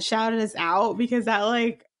that shouted us out, because that,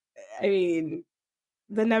 like, I mean,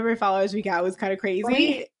 the number of followers we got was kind of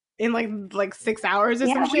crazy in like 6 hours or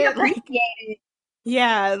some We shit. Like, appreciate it.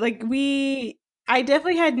 yeah, like I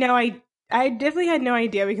definitely had no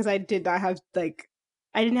idea, because I did not have, like,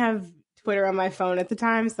 I didn't have Twitter on my phone at the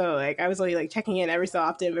time, so, like, I was only, like, checking in every so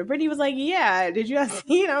often. But Brittany was like, "Yeah, did you not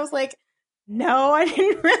see it?" And I was like, "No, I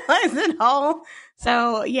didn't realize it all."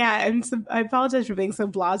 So yeah, and so, I apologize for being so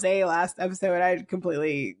blasé last episode. I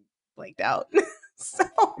completely blanked out. So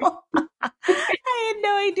I had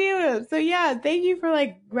no idea. So yeah, thank you for,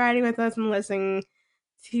 like, riding with us and listening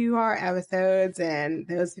to our episodes, and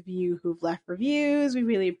those of you who've left reviews, we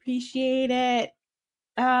really appreciate it.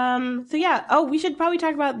 So yeah, oh, we should probably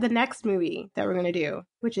talk about the next movie that we're gonna do,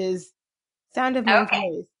 which is Sound of My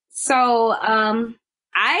Voice. So,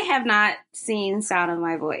 I have not seen Sound of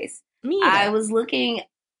My Voice. Me either. I was looking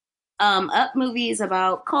up movies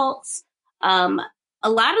about cults. A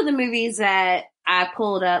lot of the movies that I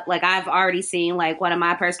pulled up, like, I've already seen. Like, one of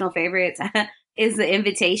my personal favorites is The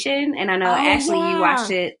Invitation, and I know Ashley, you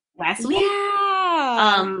watched it last week.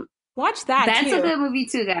 Yeah, watch that. That's too. a good movie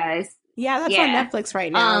too, guys. Yeah, that's on Netflix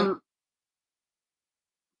right now.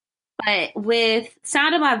 But with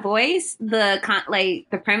Sound of My Voice, the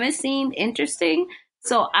premise seemed interesting,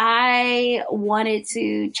 so I wanted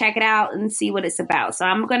to check it out and see what it's about. So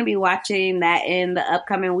I'm going to be watching that in the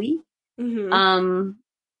upcoming week. Mm-hmm.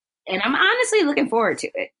 And I'm honestly looking forward to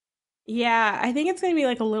it. Yeah, I think it's going to be,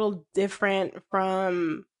 like, a little different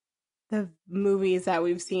from the movies that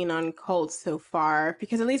we've seen on cults so far,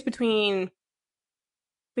 because at least between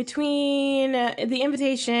The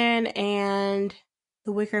Invitation and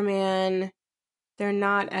The Wicker Man, they're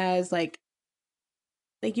not as, like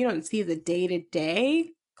you don't see the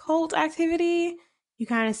day-to-day cult activity. You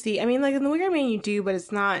kind of see, I mean, like, in The Wicker Man you do, but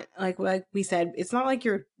it's not like we said, it's not like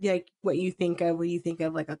you're, like, what you think of when you think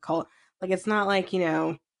of, like, a cult. Like, it's not like,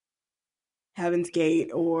 Heaven's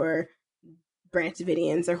Gate or Branch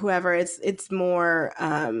Davidians or whoever. It's more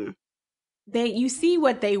you see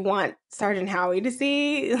what they want Sergeant Howie to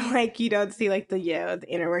see. Like, you don't see, like, the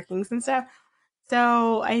inner workings and stuff.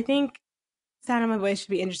 So I think Sound of My Voice should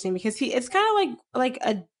be interesting, because it's kind of like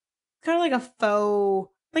a faux,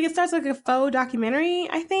 like, it starts like a faux documentary,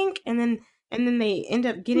 I think, and then they end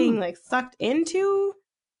up getting like sucked into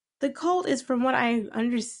the cult, is from what I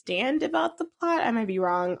understand about the plot. I might be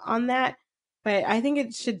wrong on that, but I think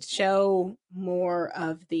it should show more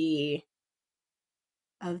of the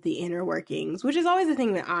inner workings, which is always the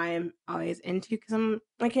thing that I'm always into, because I'm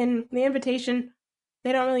like, in The Invitation,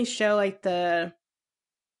 they don't really show like the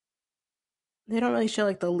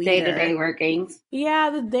leader. Day-to-day workings. Yeah,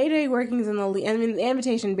 the day-to-day workings and I mean, The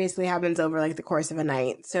Invitation basically happens over, like, the course of a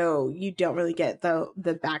night, so you don't really get the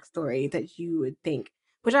backstory that you would think.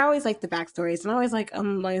 Which I always like the backstories, and I always like,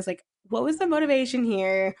 what was the motivation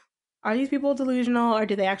here? Are these people delusional, or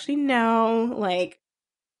do they actually know, like,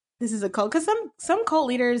 this is a cult? Because some cult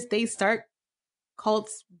leaders, they start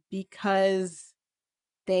cults because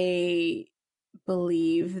they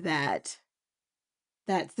believe that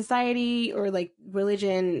society or, like,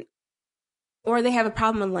 religion, or they have a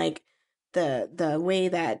problem with, like, the way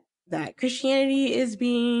that Christianity is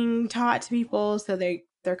being taught to people. So they're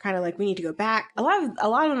kind of like, we need to go back. A lot of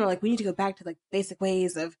them are like, we need to go back to, like, basic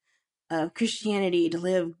ways of Christianity to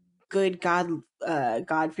live good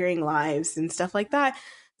God-fearing lives and stuff like that.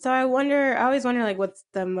 So I always wonder, like, what's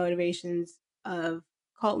the motivations of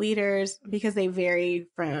cult leaders, because they vary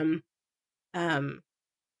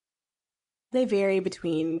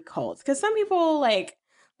between cults. Because some people, like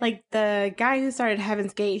the guy who started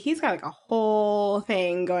Heaven's Gate, he's got, like, a whole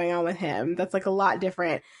thing going on with him that's, like, a lot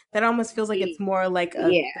different. That almost feels like it's more like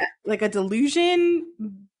a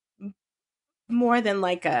delusion, more than,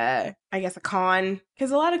 like, I guess, a con.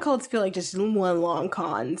 Because a lot of cults feel like just one long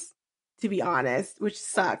cons, to be honest, which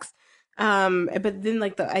sucks. But then,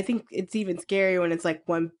 like, I think it's even scarier when it's, like,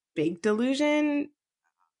 one big delusion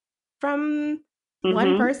from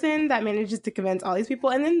one person that manages to convince all these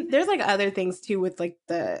people. And then there's, like, other things too with, like,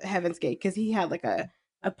 the Heaven's Gate, because he had, like, a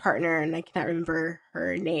partner, and I cannot remember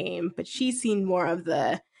her name, but she seemed more of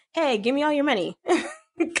the, hey, give me all your money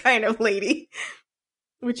kind of lady.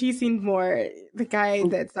 Which he seemed more, the guy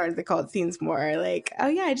that started the cult seems more like, oh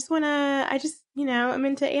yeah, I'm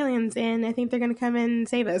into aliens, and I think they're going to come and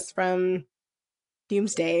save us from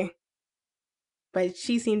doomsday. But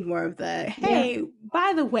she seemed more of the, hey,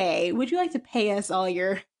 by the way, would you like to pay us all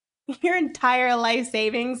your your entire life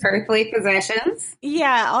savings. Earthly possessions.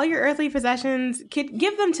 Yeah, all your earthly possessions,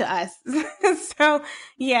 give them to us. So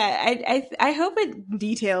yeah, I hope it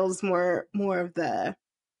details more of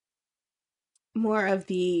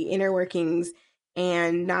the inner workings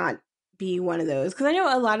and not be one of those, because I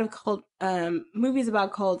know a lot of cult movies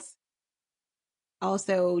about cults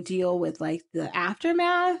also deal with like the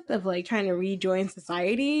aftermath of like trying to rejoin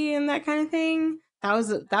society and that kind of thing. That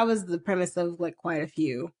was the premise of like quite a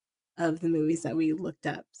few of the movies that we looked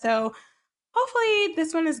up. So hopefully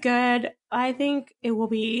this one is good. I think it will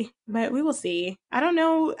be, but we will see. I don't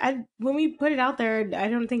know. When we put it out there, I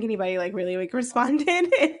don't think anybody like really like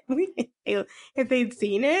responded if they'd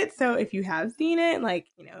seen it. So if you have seen it, like,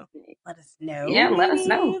 let us know. Yeah, maybe. Let us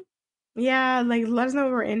know. Yeah, like let us know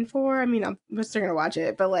what we're in for. I mean, we're still gonna watch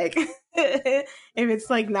it, but like if it's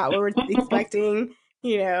like not what we're expecting,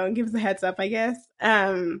 give us a heads up, I guess.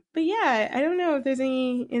 But yeah, I don't know if is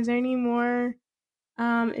there any more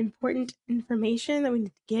important information that we need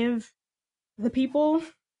to give the people?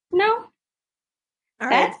 No. All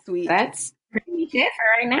right, sweet. That's pretty much it for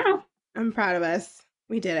right now. I'm proud of us.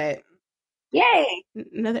 We did it. Yay!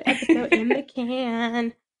 Another episode in the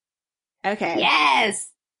can. Okay. Yes!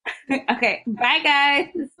 Okay, bye guys.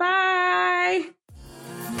 Bye.